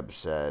 Barb Webb,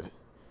 said,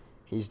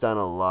 he's done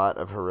a lot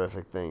of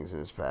horrific things in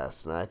his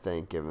past, and I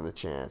think, given the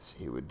chance,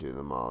 he would do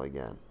them all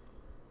again.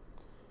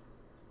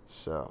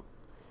 So,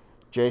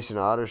 Jason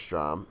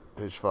Otterstrom,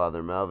 whose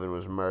father Melvin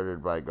was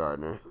murdered by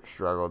Gardner,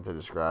 struggled to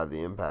describe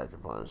the impact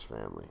upon his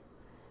family.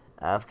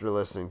 After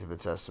listening to the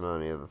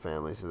testimony of the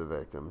families of the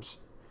victims,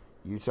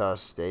 Utah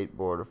State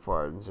Board of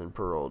Pardons and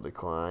Parole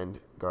declined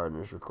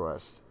Gardner's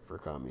request for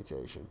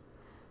commutation,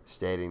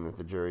 stating that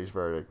the jury's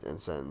verdict and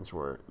sentence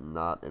were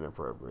not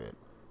inappropriate.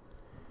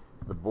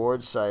 The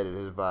board cited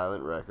his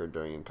violent record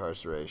during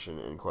incarceration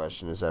and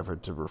questioned his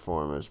effort to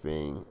perform as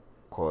being,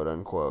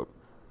 quote-unquote,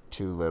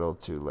 too little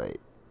too late.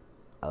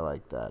 I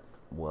like that.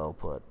 Well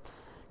put.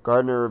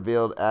 Gardner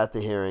revealed at the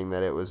hearing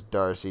that it was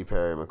Darcy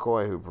Perry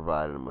McCoy who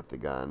provided him with the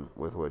gun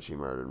with which he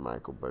murdered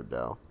Michael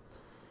Burdell.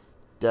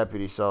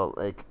 Deputy Salt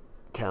Lake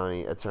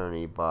County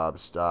Attorney Bob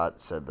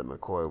Stott said that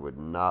McCoy would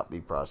not be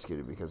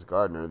prosecuted because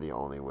Gardner, the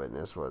only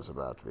witness, was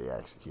about to be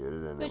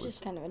executed. And Which is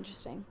kind of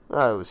interesting.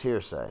 It was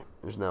hearsay.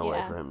 There's no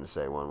way for him to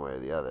say one way or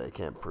the other. He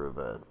can't prove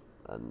a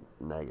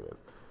negative.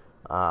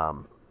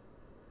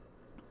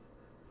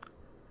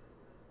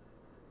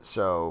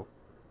 So,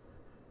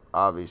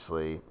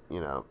 obviously,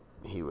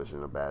 he was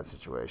in a bad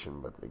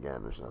situation, but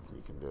again, there's nothing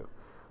you can do.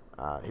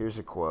 Here's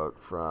a quote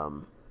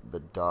from the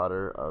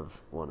daughter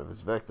of one of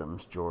his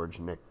victims, George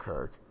Nick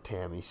Kirk,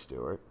 Tammy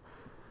Stewart.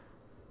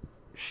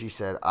 She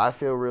said, I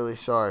feel really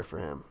sorry for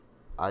him.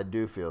 I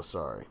do feel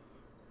sorry,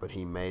 but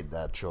he made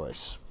that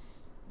choice.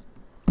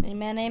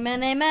 Amen,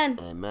 amen, amen.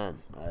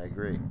 Amen. I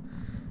agree.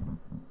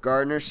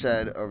 Gardner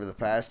said over the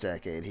past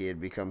decade he had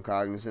become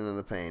cognizant of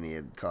the pain he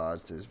had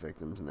caused his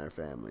victims and their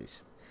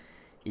families.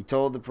 He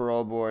told the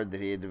parole board that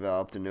he had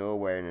developed a new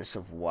awareness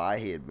of why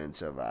he had been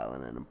so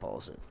violent and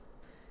impulsive,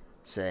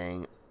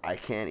 saying, I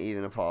can't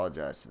even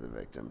apologize to the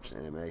victims,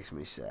 and it makes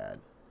me sad.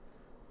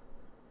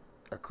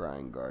 A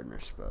crying Gardner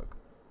spoke.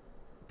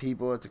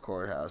 People at the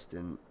courthouse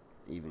didn't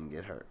even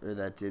get hurt.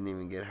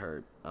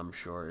 I'm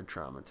sure it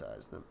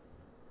traumatized them.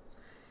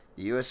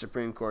 The U.S.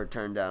 Supreme Court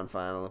turned down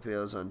final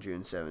appeals on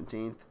June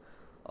 17th,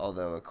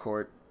 although a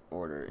court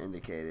order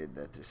indicated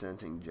that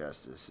dissenting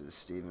justices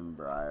Stephen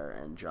Breyer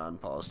and John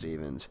Paul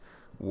Stevens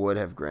would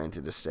have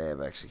granted a stay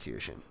of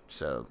execution.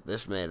 So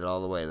this made it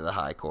all the way to the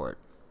High Court.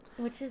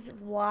 Which is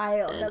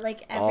wild. And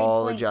that every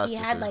all point the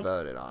justices he had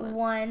voted on it.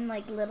 One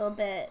little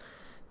bit.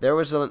 There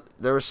was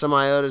some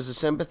iotas of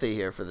sympathy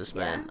here for this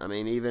man. I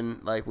mean, even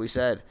like we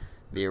said,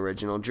 the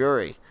original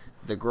jury,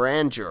 the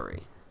grand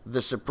jury,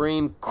 the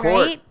Supreme Court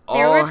Right?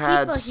 There were all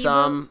had people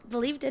some. who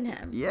believed in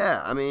him.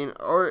 Yeah, I mean,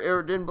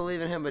 or didn't believe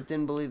in him, but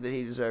didn't believe that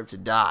he deserved to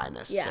die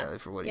necessarily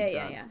for what he'd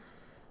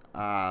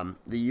done.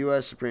 The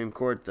U.S. Supreme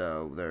Court,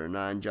 though, there are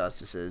 9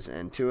 justices,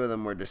 and 2 of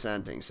them were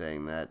dissenting,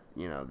 saying that,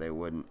 they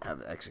wouldn't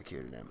have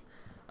executed him.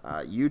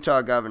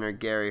 Utah Governor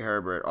Gary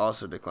Herbert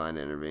also declined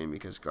to intervene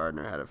because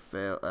Gardner had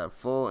a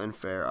full and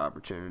fair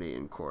opportunity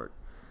in court,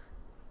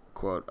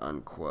 quote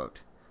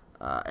unquote.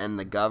 And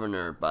the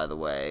governor, by the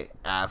way,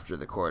 after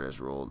the court has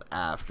ruled,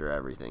 after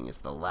everything, is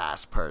the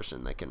last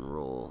person that can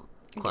rule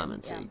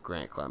clemency,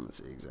 grant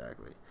clemency,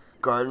 exactly.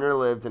 Gardner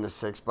lived in a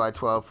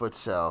 6-by-12-foot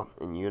cell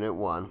in Unit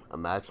 1, a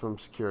maximum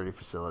security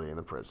facility in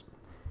the prison.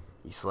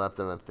 He slept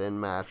on a thin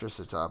mattress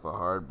atop a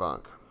hard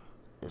bunk.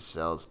 His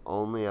cell's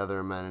only other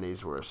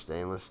amenities were a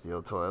stainless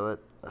steel toilet,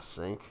 a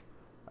sink,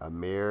 a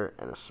mirror,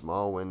 and a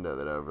small window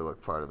that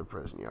overlooked part of the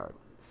prison yard.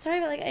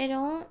 Sorry, but I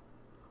don't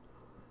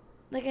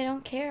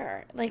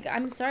care.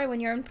 I'm sorry,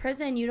 when you're in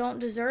prison, you don't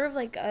deserve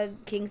a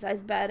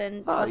king-size bed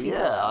and fluffy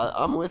pillows.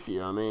 I'm with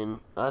you. I mean,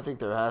 I think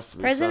there has to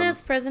be prison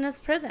is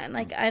prison.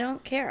 I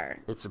don't care.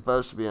 It's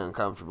supposed to be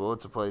uncomfortable.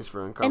 It's a place for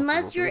uncomfortable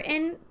unless you're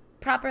people.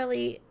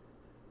 properly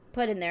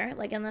put in there,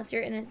 unless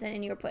you're innocent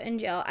and you're put in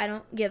jail, I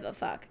don't give a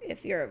fuck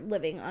if you're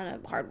living on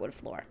a hardwood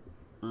floor.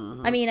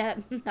 Mm-hmm. I mean,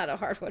 not a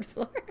hardwood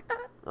floor.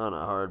 On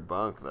a hard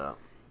bunk, though.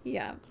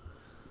 Yeah.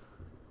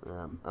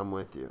 Yeah, I'm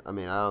with you. I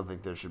mean, I don't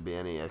think there should be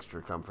any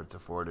extra comforts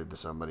afforded to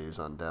somebody who's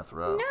on death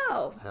row.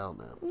 No. Hell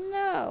no.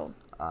 No.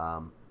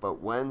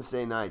 But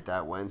Wednesday night,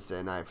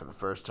 for the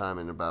first time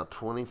in about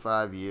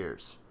 25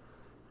 years,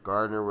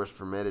 Gardner was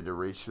permitted to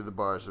reach through the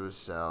bars of his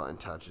cell and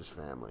touch his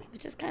family.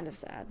 Which is kind of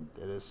sad.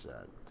 It is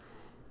sad.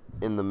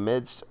 In the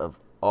midst of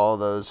all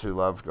those who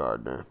loved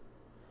Gardner,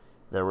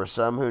 there were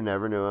some who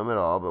never knew him at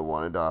all but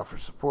wanted to offer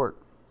support,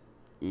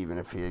 even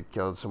if he had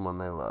killed someone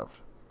they loved.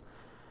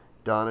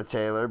 Donna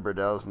Taylor,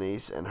 Burdell's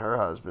niece, and her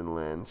husband,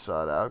 Lynn,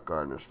 sought out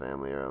Gardner's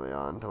family early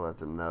on to let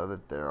them know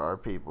that there are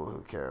people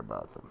who care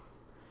about them.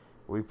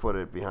 We put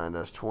it behind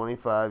us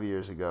 25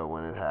 years ago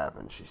when it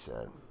happened, she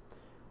said.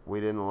 We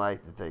didn't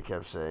like that they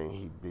kept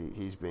saying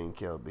he's being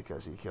killed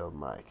because he killed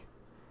Mike.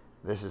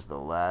 This is the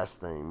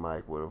last thing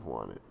Mike would have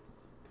wanted.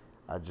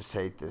 I just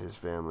hate that his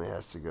family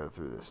has to go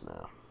through this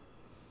now.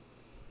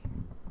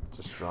 It's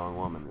a strong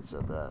woman that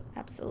said that.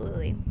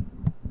 Absolutely.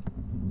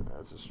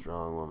 That's a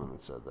strong woman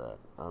that said that.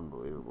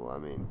 Unbelievable. I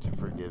mean, to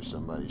forgive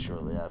somebody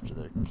shortly after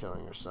they're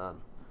killing her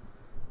son.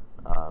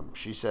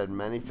 She said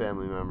many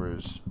family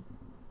members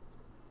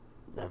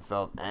have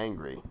felt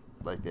angry,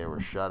 like they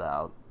were shut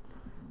out,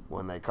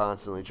 when they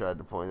constantly tried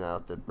to point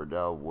out that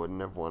Burdell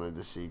wouldn't have wanted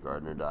to see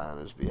Gardner die on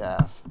his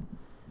behalf.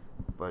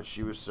 But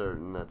she was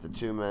certain that the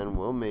 2 men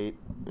will meet,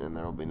 and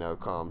there will be no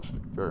qualms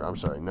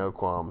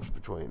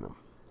between them.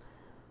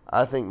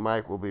 I think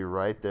Mike will be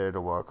right there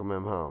to welcome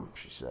him home,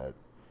 she said.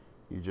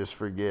 You just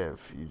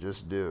forgive. You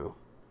just do.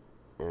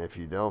 And if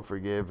you don't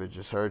forgive, it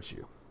just hurts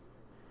you.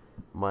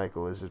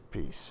 Michael is at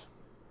peace.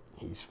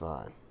 He's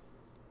fine.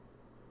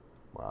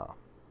 Wow.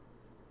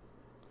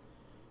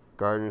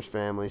 Gardner's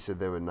family said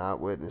they would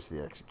not witness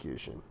the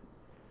execution.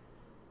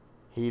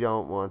 He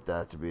don't want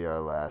that to be our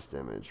last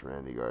image,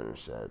 Randy Gardner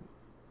said.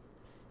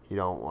 He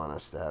don't want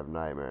us to have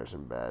nightmares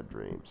and bad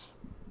dreams.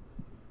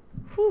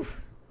 Whew.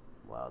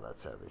 Wow,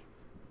 that's heavy.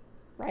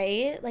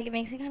 Right? It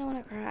makes me kind of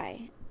want to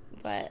cry.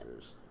 But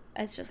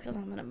it's just because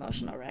I'm an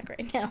emotional wreck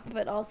right now.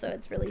 But also,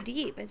 it's really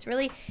deep. It's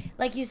really,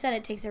 like you said,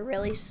 it takes a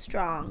really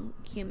strong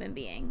human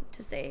being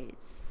to say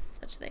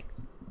such things.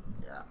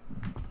 Yeah.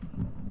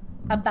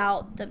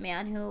 About the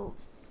man who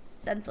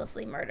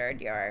senselessly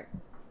murdered your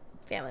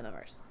family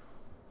members.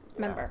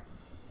 Remember.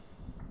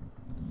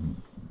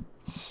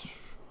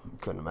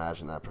 Couldn't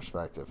imagine that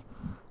perspective.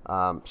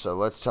 So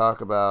let's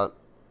talk about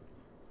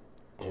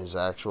his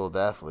actual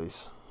death,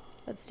 Lise.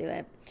 Let's do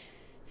it.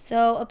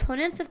 So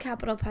opponents of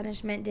capital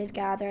punishment did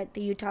gather at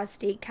the Utah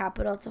State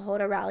Capitol to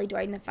hold a rally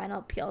during the final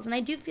appeals. And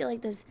I do feel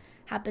like this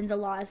happens a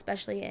lot,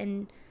 especially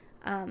in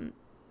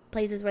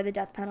places where the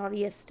death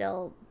penalty is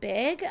still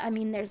big. I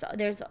mean, there's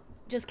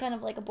just kind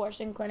of like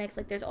abortion clinics.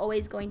 There's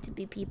always going to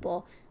be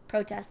people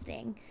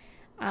protesting.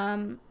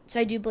 So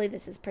I do believe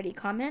this is pretty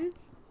common.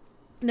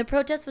 The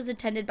protest was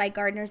attended by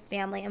Gardner's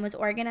family and was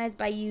organized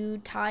by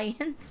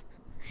Utahns.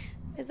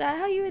 Is that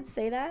how you would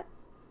say that?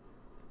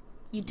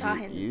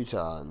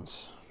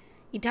 Utahns.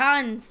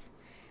 Utahns.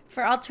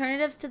 For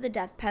alternatives to the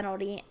death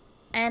penalty,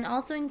 and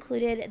also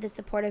included the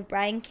support of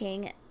Brian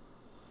King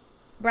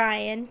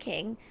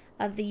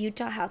of the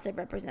Utah House of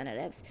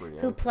Representatives,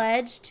 who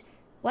pledged...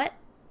 What?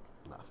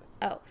 Nothing.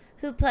 Oh.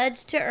 Who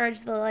pledged to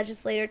urge the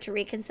legislature to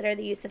reconsider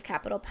the use of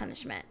capital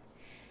punishment.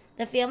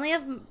 The family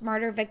of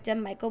murder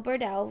victim Michael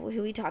Burdell,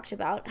 who we talked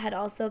about, had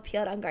also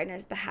appealed on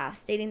Gardner's behalf,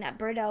 stating that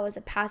Burdell was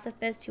a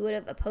pacifist who would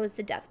have opposed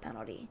the death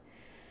penalty.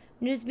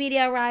 News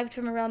media arrived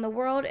from around the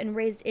world and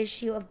raised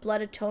issue of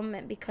blood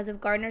atonement because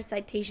of Gardner's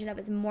citation of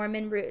his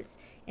Mormon roots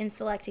in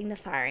selecting the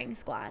firing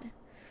squad.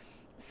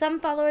 Some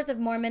followers of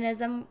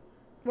Mormonism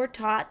were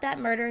taught that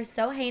murder is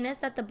so heinous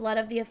that the blood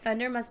of the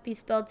offender must be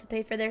spilled to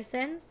pay for their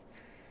sins.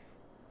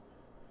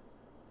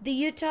 The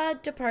Utah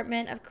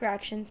Department of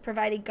Corrections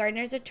provided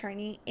Gardner's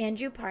attorney,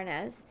 Andrew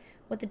Parnas,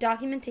 with the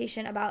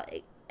documentation about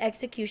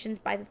executions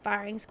by the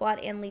firing squad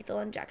and lethal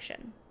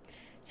injection.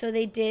 So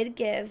they did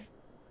give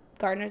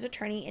Gardner's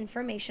attorney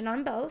information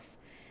on both,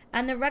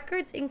 and the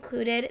records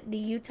included the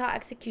Utah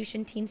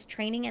execution team's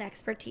training and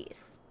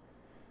expertise.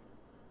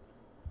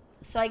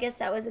 So I guess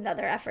that was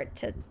another effort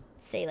to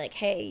say, like,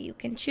 hey, you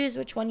can choose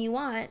which one you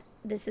want.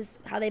 This is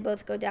how they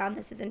both go down.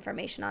 This is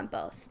information on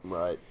both.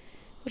 Right.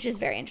 Which is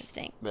very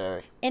interesting.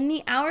 Very. In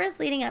the hours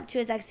leading up to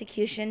his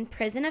execution,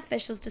 prison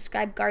officials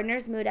described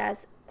Gardner's mood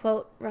as,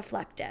 quote,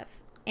 reflective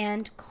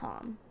and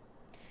calm.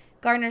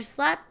 Gardner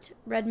slept,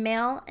 read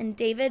Mail and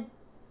David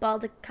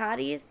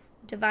Baldacci's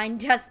Divine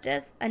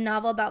Justice, a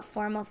novel about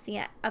former...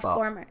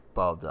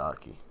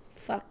 Baldacci.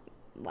 Fuck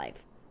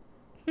life.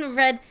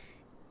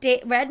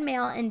 Read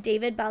Mail and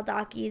David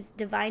Baldacci's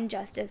Divine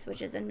Justice,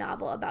 which is a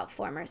novel about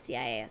former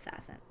CIA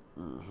assassin.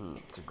 Mm-hmm.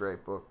 It's a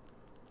great book.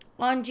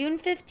 On June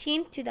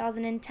 15,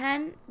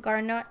 2010,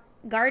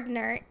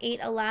 Gardner ate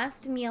a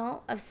last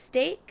meal of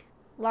steak,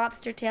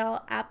 lobster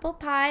tail, apple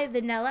pie,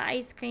 vanilla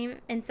ice cream,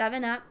 and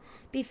 7-Up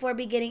before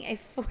beginning a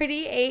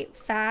 48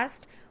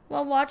 fast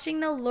while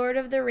watching the Lord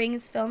of the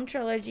Rings film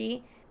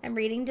trilogy and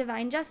reading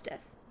Divine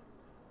Justice.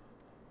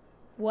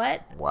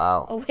 What?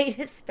 Wow. A way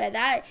to spend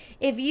that.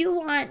 If you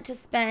want to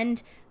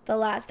spend the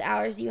last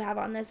hours you have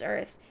on this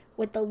earth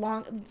with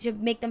to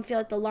make them feel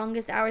like the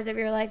longest hours of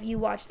your life, you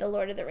watch the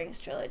Lord of the Rings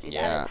trilogy.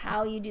 Yeah. That is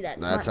how you do that.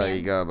 That's how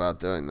you go about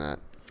doing that.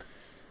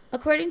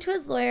 According to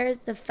his lawyers,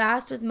 the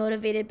fast was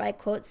motivated by,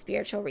 quote,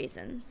 spiritual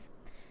reasons.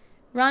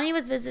 Ronnie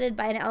was visited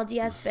by an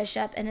LDS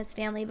bishop and his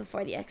family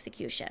before the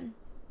execution.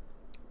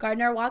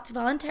 Gardner walked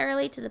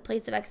voluntarily to the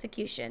place of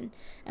execution,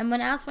 and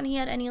when asked when he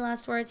had any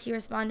last words, he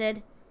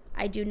responded,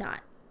 I do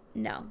not.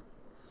 No.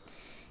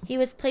 He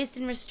was placed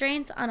in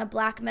restraints on a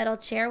black metal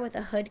chair with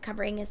a hood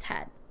covering his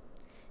head.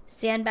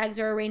 Sandbags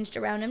were arranged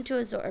around him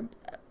to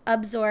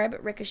absorb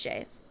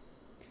ricochets.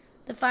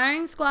 The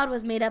firing squad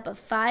was made up of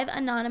 5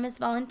 anonymous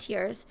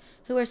volunteers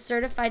who were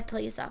certified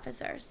police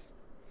officers.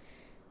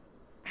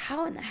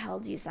 How in the hell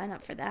do you sign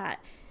up for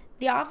that?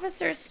 The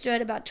officers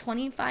stood about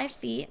 25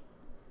 feet,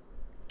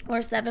 or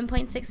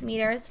 7.6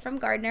 meters, from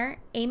Gardner,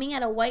 aiming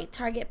at a white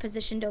target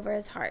positioned over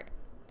his heart.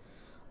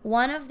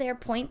 One of their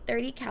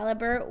 .30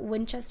 caliber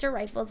Winchester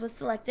rifles was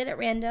selected at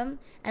random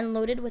and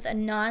loaded with a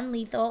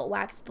non-lethal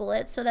wax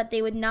bullet so that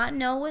they would not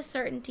know with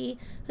certainty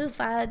who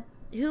fired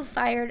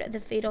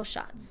the fatal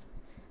shots,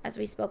 as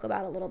we spoke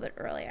about a little bit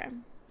earlier.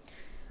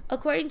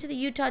 According to the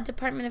Utah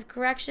Department of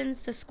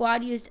Corrections, the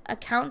squad used a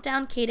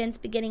countdown cadence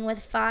beginning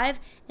with 5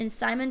 and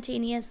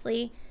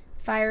simultaneously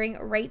firing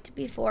right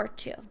before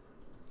 2.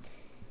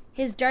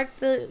 His dark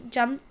blue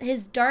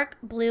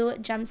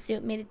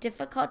jumpsuit made it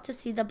difficult to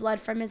see the blood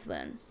from his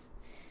wounds.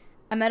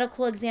 A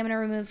medical examiner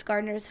removed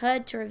Gardner's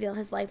hood to reveal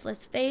his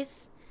lifeless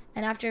face,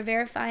 and after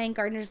verifying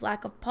Gardner's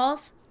lack of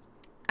pulse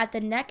at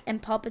the neck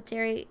and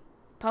pupillary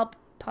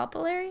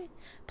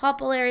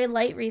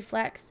light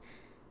reflex,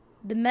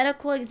 the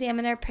medical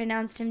examiner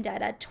pronounced him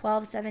dead at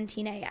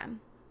 12:17 a.m.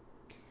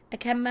 A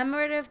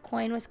commemorative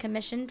coin was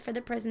commissioned for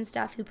the prison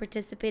staff who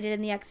participated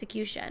in the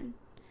execution.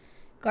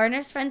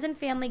 Gardner's friends and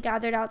family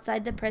gathered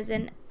outside the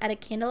prison at a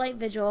candlelight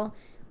vigil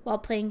while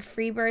playing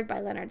Freebird by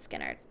Lynyrd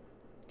Skynyrd.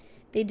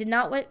 They did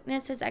not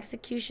witness his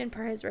execution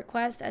per his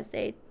request, as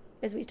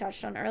we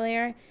touched on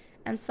earlier,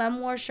 and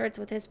some wore shirts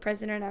with his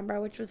prisoner number,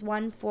 which was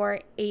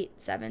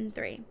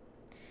 14873.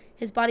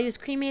 His body was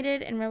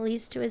cremated and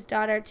released to his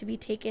daughter to be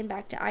taken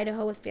back to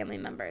Idaho with family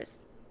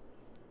members.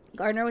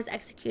 Gardner was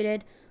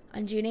executed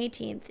on June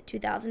 18,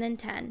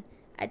 2010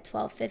 at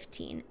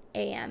 12:15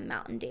 a.m.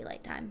 Mountain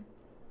Daylight Time.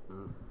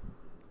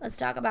 Let's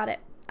talk about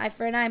it. Eye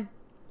for an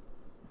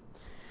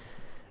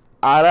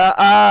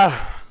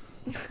eye.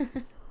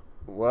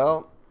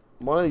 Well,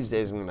 one of these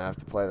days I'm going to have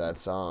to play that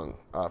song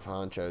off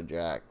Honcho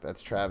Jack.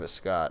 That's Travis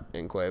Scott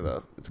and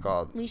Quavo. It's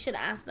called... We should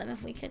ask them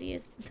if we could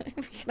use... if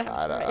we could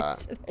have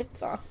rights to their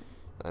song.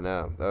 I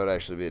know. That would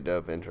actually be a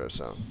dope intro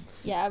song.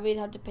 Yeah, we'd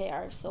have to pay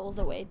our souls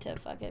away to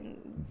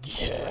fucking...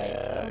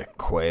 Yeah,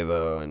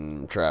 Quavo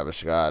and Travis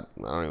Scott.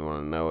 I don't even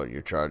want to know what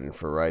you're charging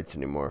for rights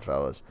anymore,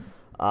 fellas.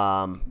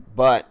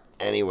 But...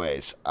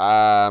 anyways,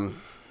 what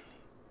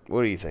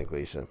do you think,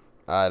 Lisa?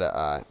 Eye to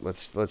eye.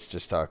 Let's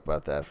just talk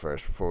about that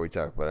first before we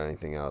talk about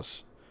anything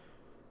else.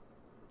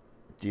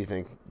 Do you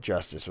think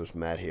justice was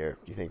met here?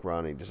 Do you think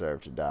Ronnie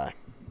deserved to die?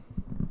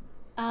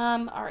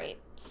 All right.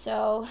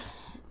 So,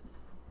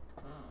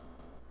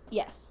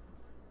 yes.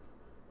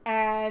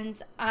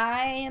 And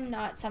I am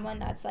not someone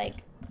that's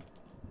like,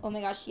 oh my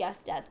gosh, yes,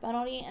 death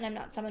penalty. And I'm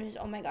not someone who's,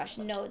 oh my gosh,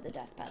 no, the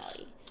death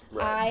penalty.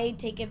 Right. I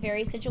take it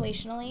very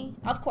situationally.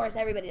 Of course,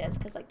 everybody does,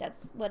 because, like,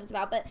 that's what it's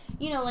about. But,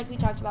 you know, like we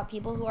talked about,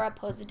 people who are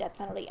opposed to death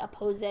penalty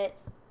oppose it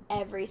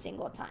every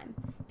single time.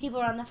 People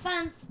who are on the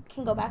fence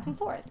can go back and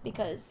forth,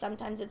 because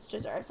sometimes it's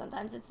deserved,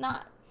 sometimes it's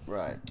not.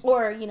 Right.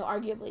 Or, you know,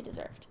 arguably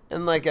deserved.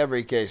 And like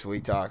every case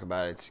we talk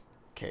about, it's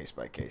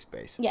case-by-case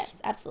basis. Yes,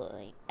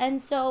 absolutely. And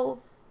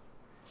so,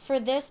 for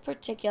this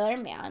particular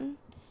man,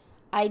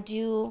 I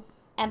do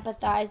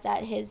empathize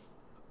that his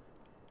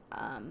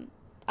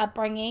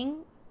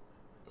upbringing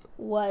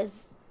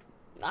was,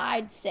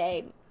 I'd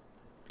say,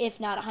 if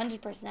not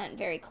 100%,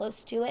 very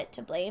close to it,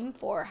 to blame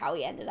for how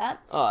he ended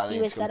up. Oh, I think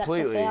he was it's set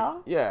completely,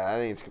 up to fail. Yeah, I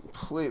think it's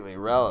completely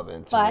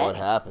relevant to But what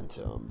happened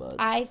to him. But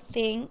I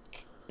think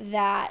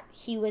that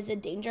he was a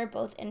danger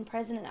both in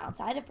prison and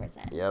outside of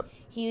prison. Yep.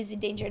 He was a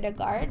danger to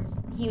guards.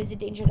 He was a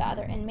danger to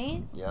other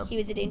inmates. Yep. He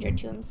was a danger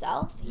to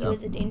himself. He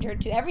was a danger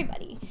to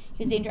everybody. He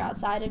was a danger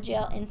outside of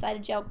jail, inside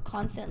of jail,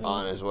 constantly.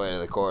 On his way to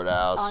the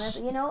courthouse.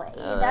 Honestly,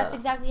 that's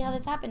exactly how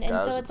this happened. And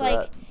so it's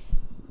like,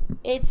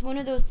 it's one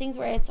of those things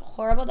where it's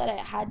horrible that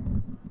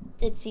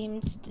it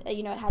seemed,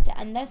 it had to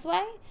end this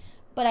way.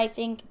 But I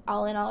think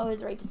all in all, it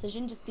was the right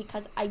decision, just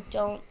because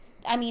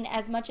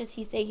as much as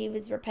he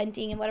was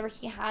repenting and whatever,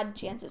 he had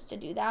chances to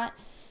do that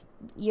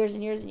years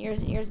and years and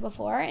years and years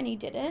before, and he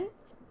didn't.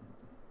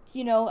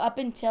 Up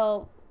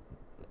until,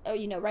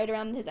 right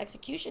around his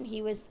execution,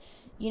 he was,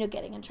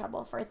 getting in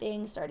trouble for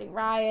things, starting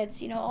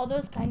riots, all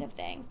those kind of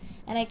things.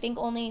 And I think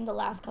only in the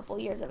last couple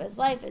of years of his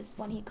life is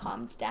when he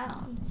calmed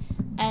down.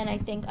 And I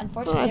think,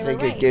 unfortunately, I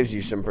think it gives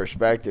you some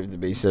perspective to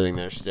be sitting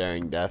there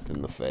staring death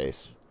in the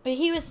face. But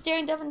he was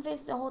staring death in the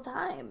face the whole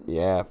time.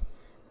 Yeah.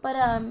 But,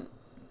 and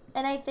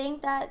I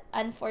think that,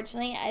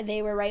 unfortunately,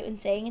 they were right in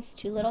saying it's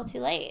too little too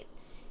late.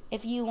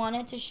 If you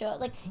wanted to show,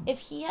 if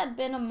he had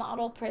been a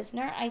model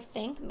prisoner, I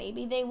think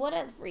maybe they would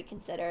have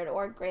reconsidered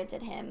or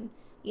granted him,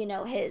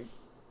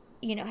 his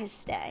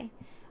stay.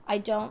 I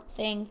don't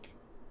think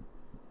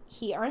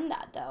he earned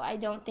that, though. I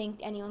don't think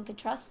anyone could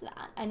trust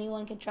that.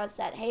 Anyone could trust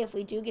that, hey, if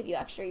we do give you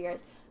extra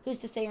years, who's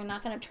to say you're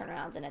not going to turn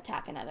around and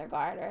attack another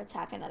guard or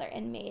attack another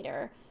inmate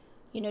or,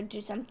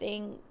 do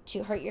something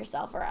to hurt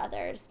yourself or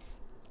others.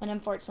 And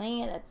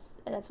unfortunately,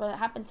 that's what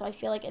happened. So I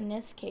feel like in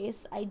this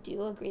case, I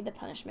do agree the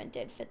punishment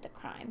did fit the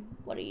crime.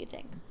 What do you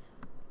think?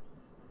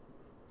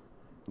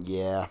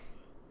 Yeah.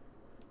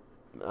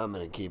 I'm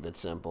going to keep it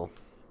simple.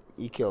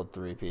 He killed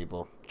 3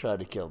 people. Tried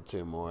to kill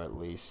 2 more at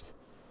least.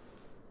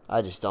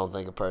 I just don't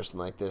think a person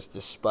like this,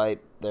 despite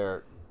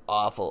their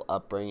awful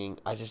upbringing,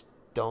 I just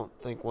don't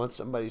think once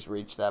somebody's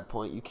reached that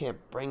point, you can't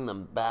bring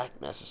them back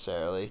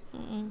necessarily.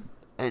 Mm-mm.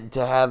 And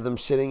to have them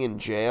sitting in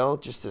jail,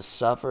 just to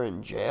suffer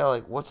in jail,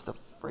 what's the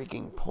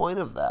freaking point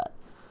of that?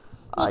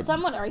 Well,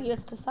 some would argue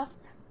it's to suffer.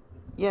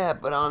 Yeah,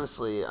 but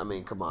honestly,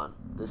 come on.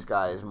 This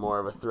guy is more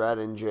of a threat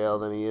in jail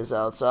than he is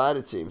outside,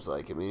 it seems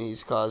like.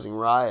 He's causing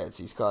riots,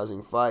 he's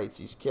causing fights,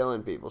 he's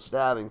killing people,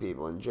 stabbing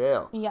people in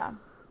jail. Yeah.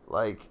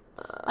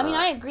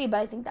 I agree, but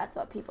I think that's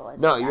what people would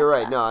say. No, you're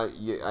right. No,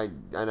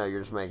 I know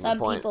you're just making a point.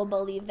 Some people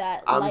believe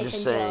that I'm life just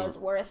in saying, jail is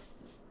worse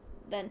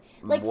than...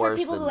 for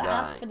people who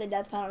ask for the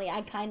death penalty,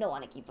 I kind of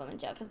want to keep them in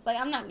jail. Because,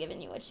 I'm not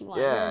giving you what you want.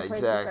 Yeah, you're in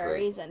prison for a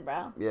reason,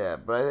 bro. Yeah,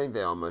 but I think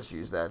they almost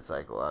use that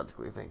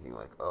psychologically, thinking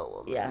maybe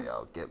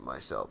I'll get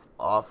myself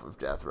off of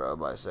death row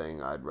by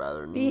saying I'd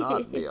rather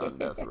not be on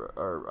death row.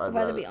 Or I'd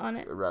rather be on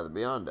it. I'd rather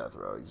be on death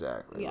row,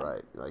 exactly,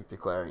 right.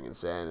 Declaring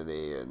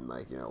insanity and,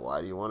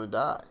 why do you want to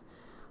die?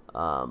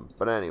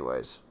 But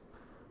anyways,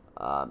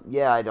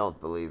 I don't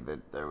believe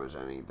that there was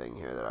anything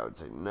here that I would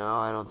say, no,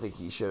 I don't think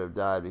he should have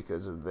died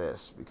because of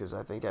this. Because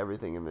I think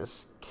everything in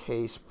this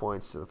case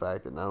points to the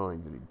fact that not only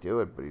did he do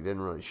it, but he didn't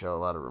really show a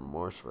lot of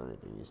remorse for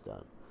anything he's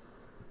done.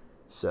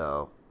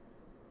 So,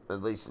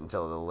 at least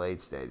until the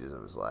late stages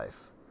of his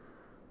life.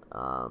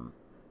 But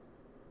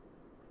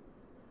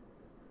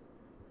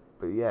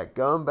yeah,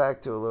 going back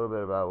to a little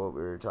bit about what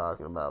we were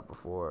talking about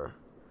before.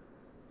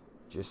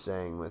 Just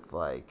saying with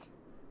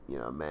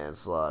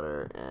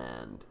manslaughter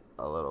and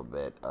a little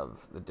bit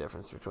of the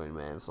difference between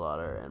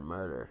manslaughter and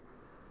murder.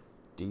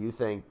 Do you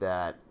think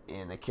that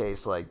in a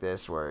case like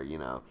this where,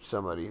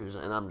 somebody who's,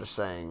 and I'm just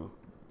saying,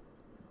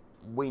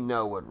 we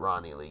know what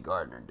Ronnie Lee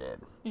Gardner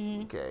did.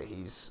 Mm-hmm. Okay,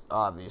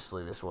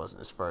 obviously this wasn't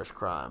his first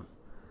crime.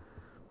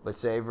 But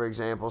say, for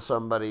example,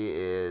 somebody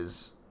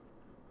is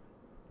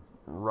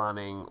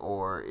running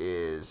or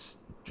is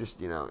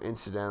just,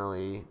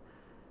 incidentally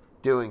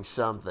doing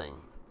something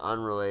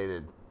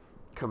unrelated,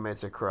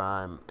 commits a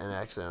crime and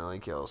accidentally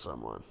kills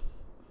someone.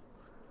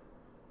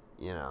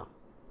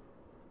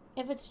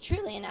 If it's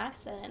truly an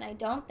accident, I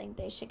don't think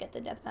they should get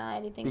the death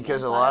penalty.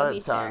 Because a lot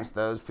of times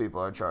those people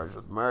are charged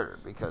with murder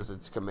because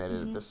it's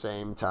committed at the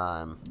same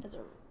time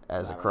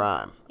as a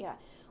crime. Yeah.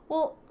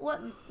 Well,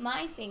 what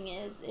my thing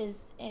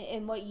is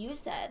and what you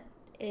said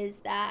is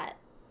that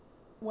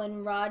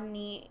when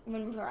Ronnie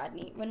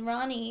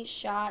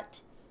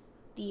shot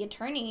the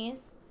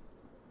attorneys,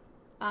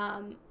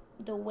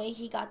 the way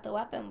he got the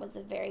weapon was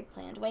a very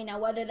planned way. Now,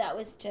 whether that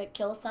was to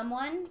kill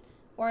someone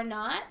or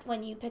not,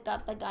 when you pick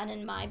up a gun,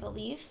 in my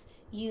belief,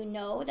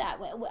 that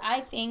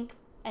I think,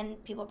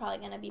 and people are probably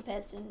going to be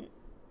pissed and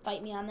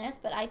fight me on this,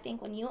 but I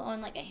think when you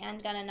own a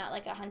handgun and not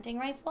a hunting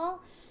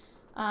rifle,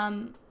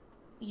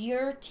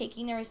 you're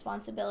taking the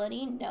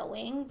responsibility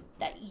knowing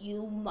that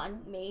you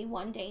may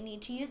one day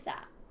need to use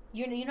that.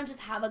 You don't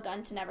just have a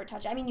gun to never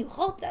touch it. You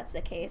hope that's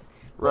the case.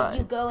 But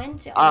you go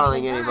into... I don't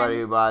think anybody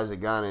who buys a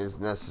gun is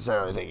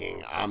necessarily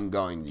thinking, I'm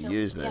going to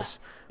use this.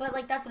 Yeah.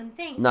 But, that's what I'm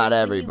saying. Not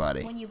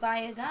everybody. When you buy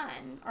a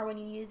gun, or when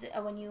you use it,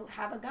 or when you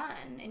have a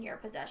gun in your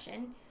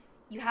possession,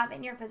 you have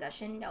in your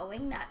possession,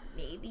 knowing that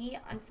maybe,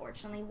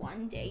 unfortunately,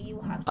 one day you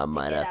will have to I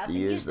might have to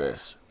use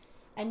this.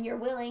 And you're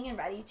willing and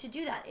ready to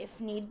do that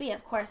if need be.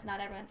 Of course, not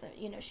everyone's,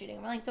 shooting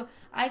and willing. So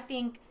I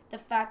think the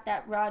fact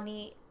that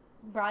Rodney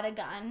brought a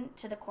gun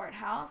to the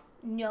courthouse,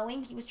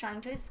 knowing he was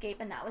trying to escape,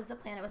 and that was the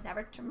plan. It was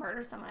never to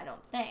murder someone, I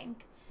don't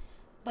think.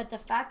 But the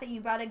fact that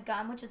you brought a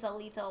gun, which is a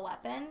lethal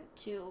weapon,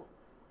 to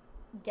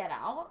get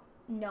out,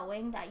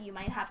 knowing that you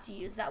might have to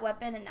use that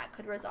weapon and that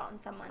could result in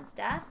someone's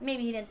death.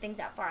 Maybe he didn't think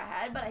that far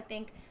ahead, but I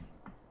think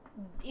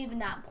even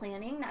that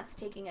planning, that's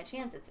taking a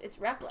chance. It's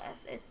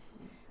reckless. It's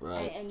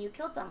right. And you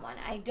killed someone.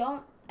 I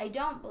don't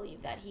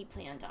believe that he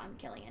planned on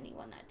killing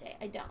anyone that day.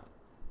 I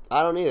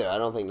don't either. I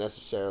don't think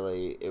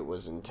necessarily it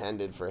was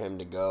intended for him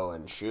to go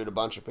and shoot a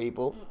bunch of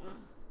people.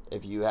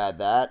 If you had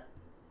that,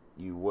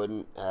 you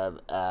wouldn't have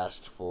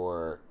asked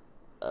for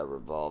a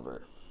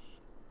revolver.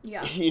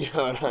 Yeah. You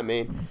know what I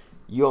mean?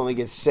 You only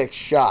get 6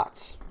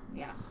 shots.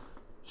 Yeah.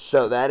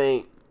 So that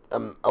ain't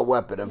a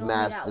weapon of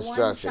mass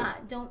destruction. One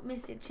shot. Don't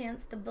miss your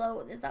chance to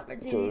blow this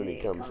opportunity.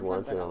 Opportunity comes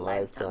once in a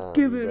lifetime.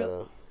 Give it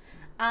up.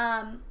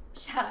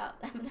 Shout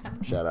out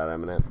Eminem. Shout out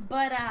Eminem.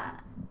 But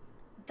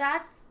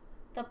that's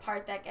the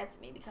part that gets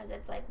me, because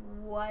it's like,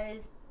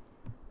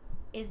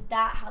 is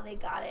that how they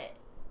got it?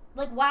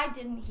 Like, why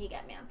didn't he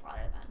get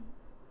manslaughter then?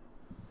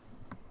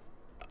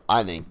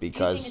 I think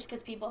because... Do you think it's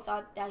because people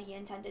thought that he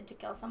intended to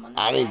kill someone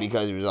that I think day?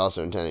 because he was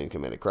also intending to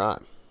commit a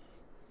crime.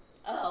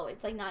 Oh,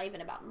 it's like not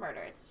even about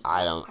murder. It's just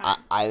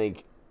I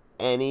think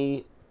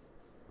any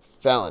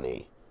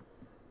felony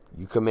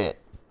you commit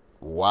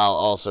while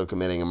also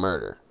committing a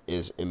murder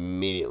is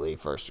immediately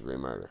first-degree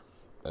murder.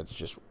 That's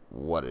just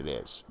what it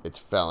is. It's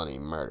felony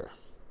murder.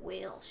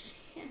 Well,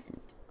 shit.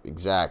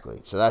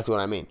 Exactly. So that's what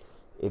I mean.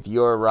 If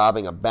you're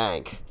robbing a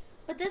bank...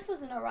 But this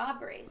wasn't a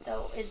robbery,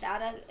 so is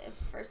that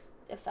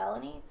a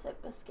felony to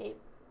escape?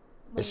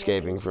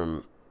 Escaping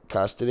from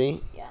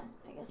custody? Yeah,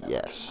 I guess that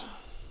yes.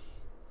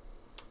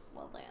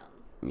 Well, damn.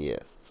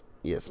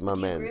 Yes, my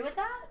man. Do you agree with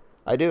that?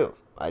 I do.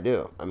 I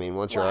mean,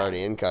 once Why? you're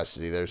already in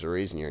custody, there's a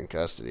reason you're in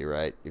custody,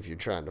 right? If you're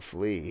trying to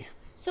flee.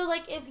 So,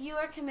 like, if you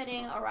are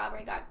committing a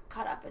robbery, got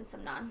caught up in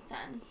some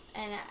nonsense,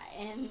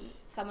 and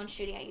someone's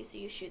shooting at you, so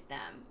you shoot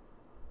them,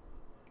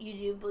 you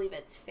do believe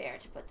it's fair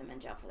to put them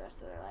in jail for the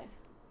rest of their life?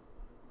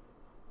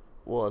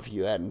 Well, if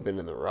you hadn't been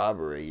in the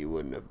robbery, you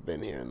wouldn't have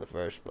been here in the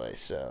first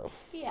place, so...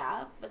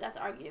 Yeah, but that's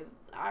argued.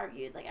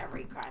 Like,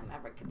 every crime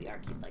ever could be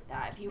argued like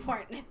that if you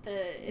weren't at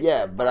the...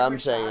 Yeah, but I'm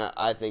saying,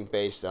 I think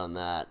based on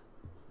that,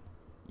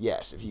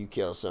 yes, if you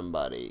kill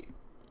somebody,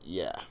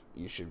 yeah,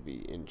 you should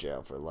be in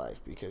jail for life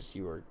because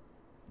you were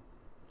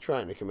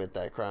trying to commit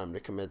that crime to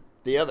commit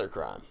the other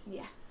crime.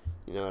 Yeah.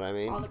 You know what I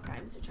mean? All the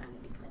crimes are trying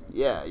to be committed.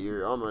 Yeah,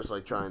 you're almost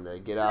like trying to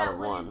get out of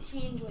one. So that wouldn't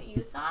change what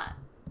you thought?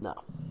 No.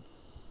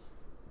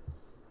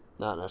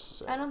 Not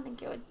necessarily. I don't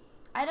think it would.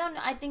 I don't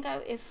know. I think I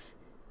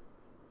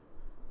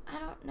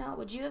don't know.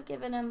 Would you have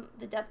given him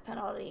the death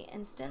penalty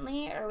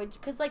instantly? Or would...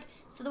 Because, like,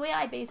 so the way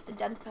I base the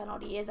death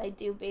penalty is I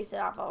do base it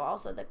off of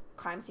also the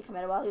crimes he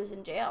committed while he was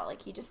in jail.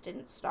 Like, he just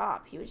didn't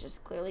stop. He was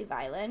just clearly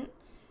violent.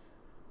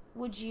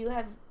 Would you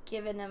have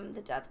given him the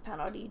death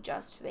penalty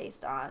just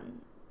based on...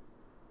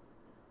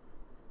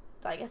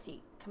 I guess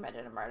he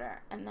committed a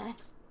murder and then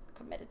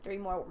committed 3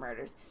 more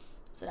murders.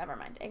 So never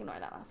mind.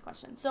 Ignore that last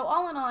question. So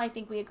all in all, I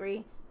think we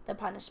agree the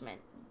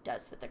punishment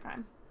does fit the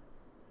crime.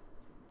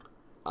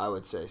 I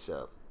would say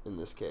so. In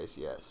this case,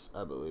 yes.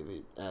 I believe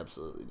he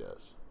absolutely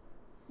does.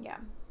 Yeah.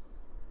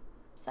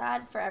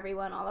 Sad for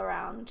everyone all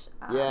around.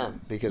 Yeah,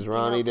 because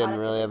Ronnie didn't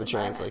really have a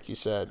chance, like you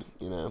said,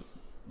 you know.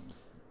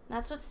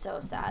 That's what's so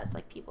sad. It's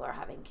like people are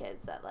having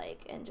kids that,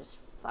 like, and just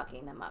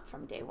fucking them up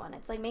from day one.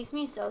 It's like makes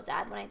me so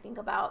sad when I think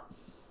about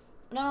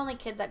not only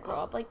kids that grow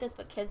up like this,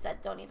 but kids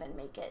that don't even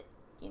make it,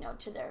 you know,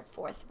 to their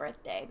 4th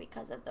birthday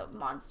because of the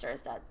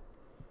monsters that,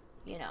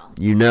 you know.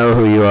 You know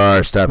who you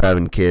are. Stop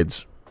having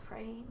kids.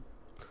 Right?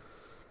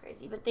 It's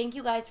crazy. But thank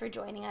you guys for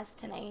joining us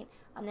tonight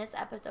on this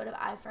episode of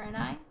Eye for an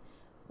Eye.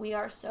 We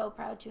are so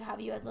proud to have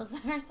you as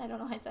listeners. I don't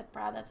know why I said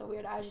proud. That's a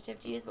weird adjective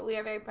to use. But we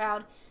are very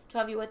proud to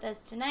have you with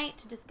us tonight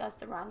to discuss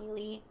the Ronnie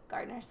Lee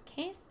Gardner's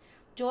case.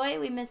 Joy,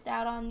 we missed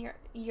out on your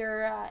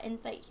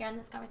insight here on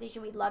this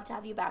conversation. We'd love to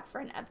have you back for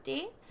an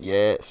update.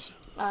 Yes.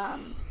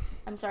 I'm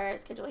sorry our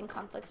scheduling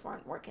conflicts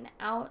weren't working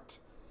out,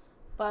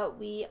 but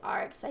we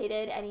are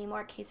excited. Any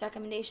more case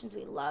recommendations,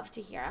 we love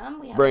to hear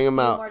them. We have Bring a them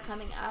few out. more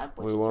coming up,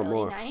 which We is want really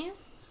more.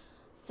 nice.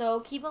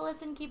 So keep a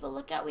listen, keep a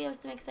look out. We have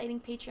some exciting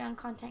Patreon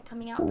content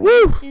coming out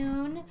Woo! pretty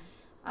soon.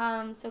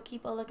 So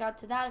keep a lookout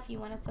to that if you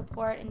want to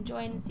support and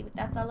join and see what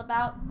that's all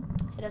about.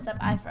 Hit us up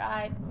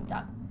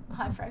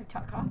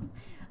iForEye.com.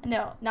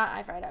 No, not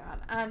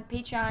iForEye.com.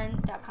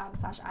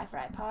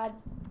 Patreon.com/iForEyePod.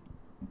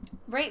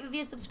 Rate,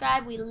 review,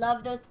 subscribe. We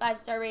love those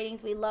 5-star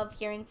ratings. We love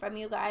hearing from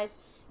you guys.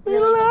 We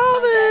Really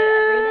love makes my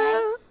day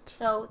every it. day.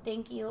 So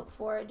thank you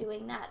for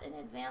doing that in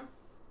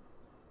advance.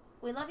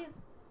 We love you.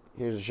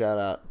 Here's a shout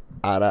out.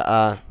 Eye to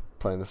Eye.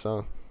 Playing the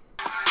song.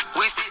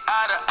 We see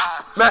eye to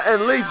eye. Matt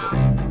and Lisa.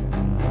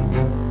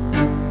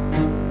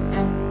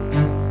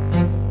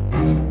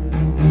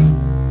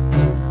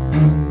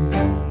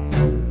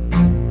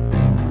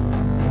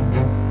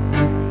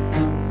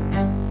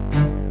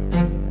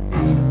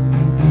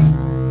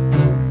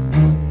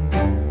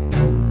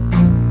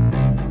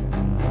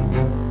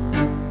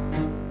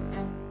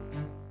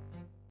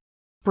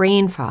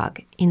 brain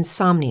fog,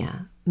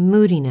 insomnia,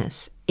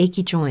 moodiness,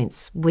 achy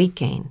joints, weight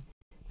gain.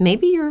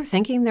 Maybe you're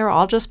thinking they're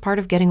all just part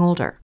of getting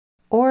older,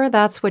 or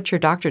that's what your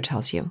doctor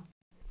tells you.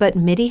 But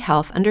MIDI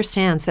Health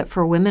understands that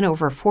for women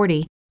over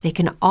 40, they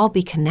can all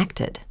be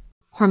connected.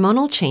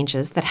 Hormonal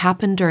changes that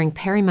happen during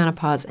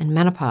perimenopause and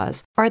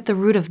menopause are at the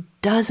root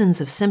of dozens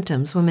of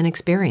symptoms women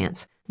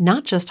experience,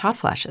 not just hot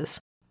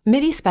flashes.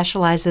 MIDI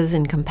specializes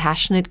in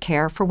compassionate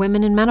care for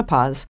women in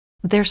menopause.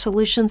 Their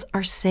solutions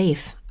are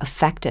safe,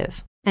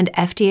 effective, and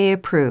FDA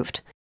approved.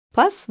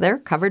 Plus, they're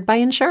covered by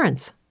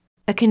insurance.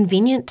 A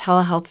convenient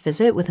telehealth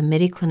visit with a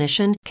MIDI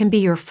clinician can be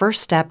your first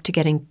step to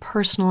getting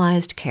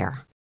personalized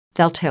care.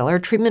 They'll tailor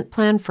a treatment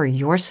plan for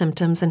your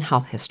symptoms and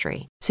health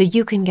history, so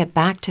you can get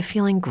back to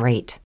feeling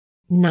great.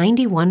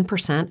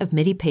 91% of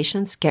MIDI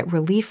patients get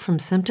relief from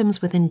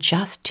symptoms within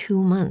just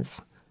 2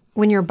 months.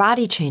 When your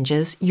body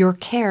changes, your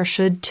care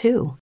should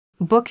too.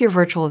 Book your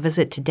virtual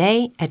visit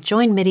today at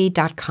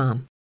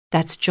joinmidi.com.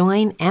 That's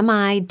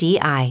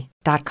joinmidi.com.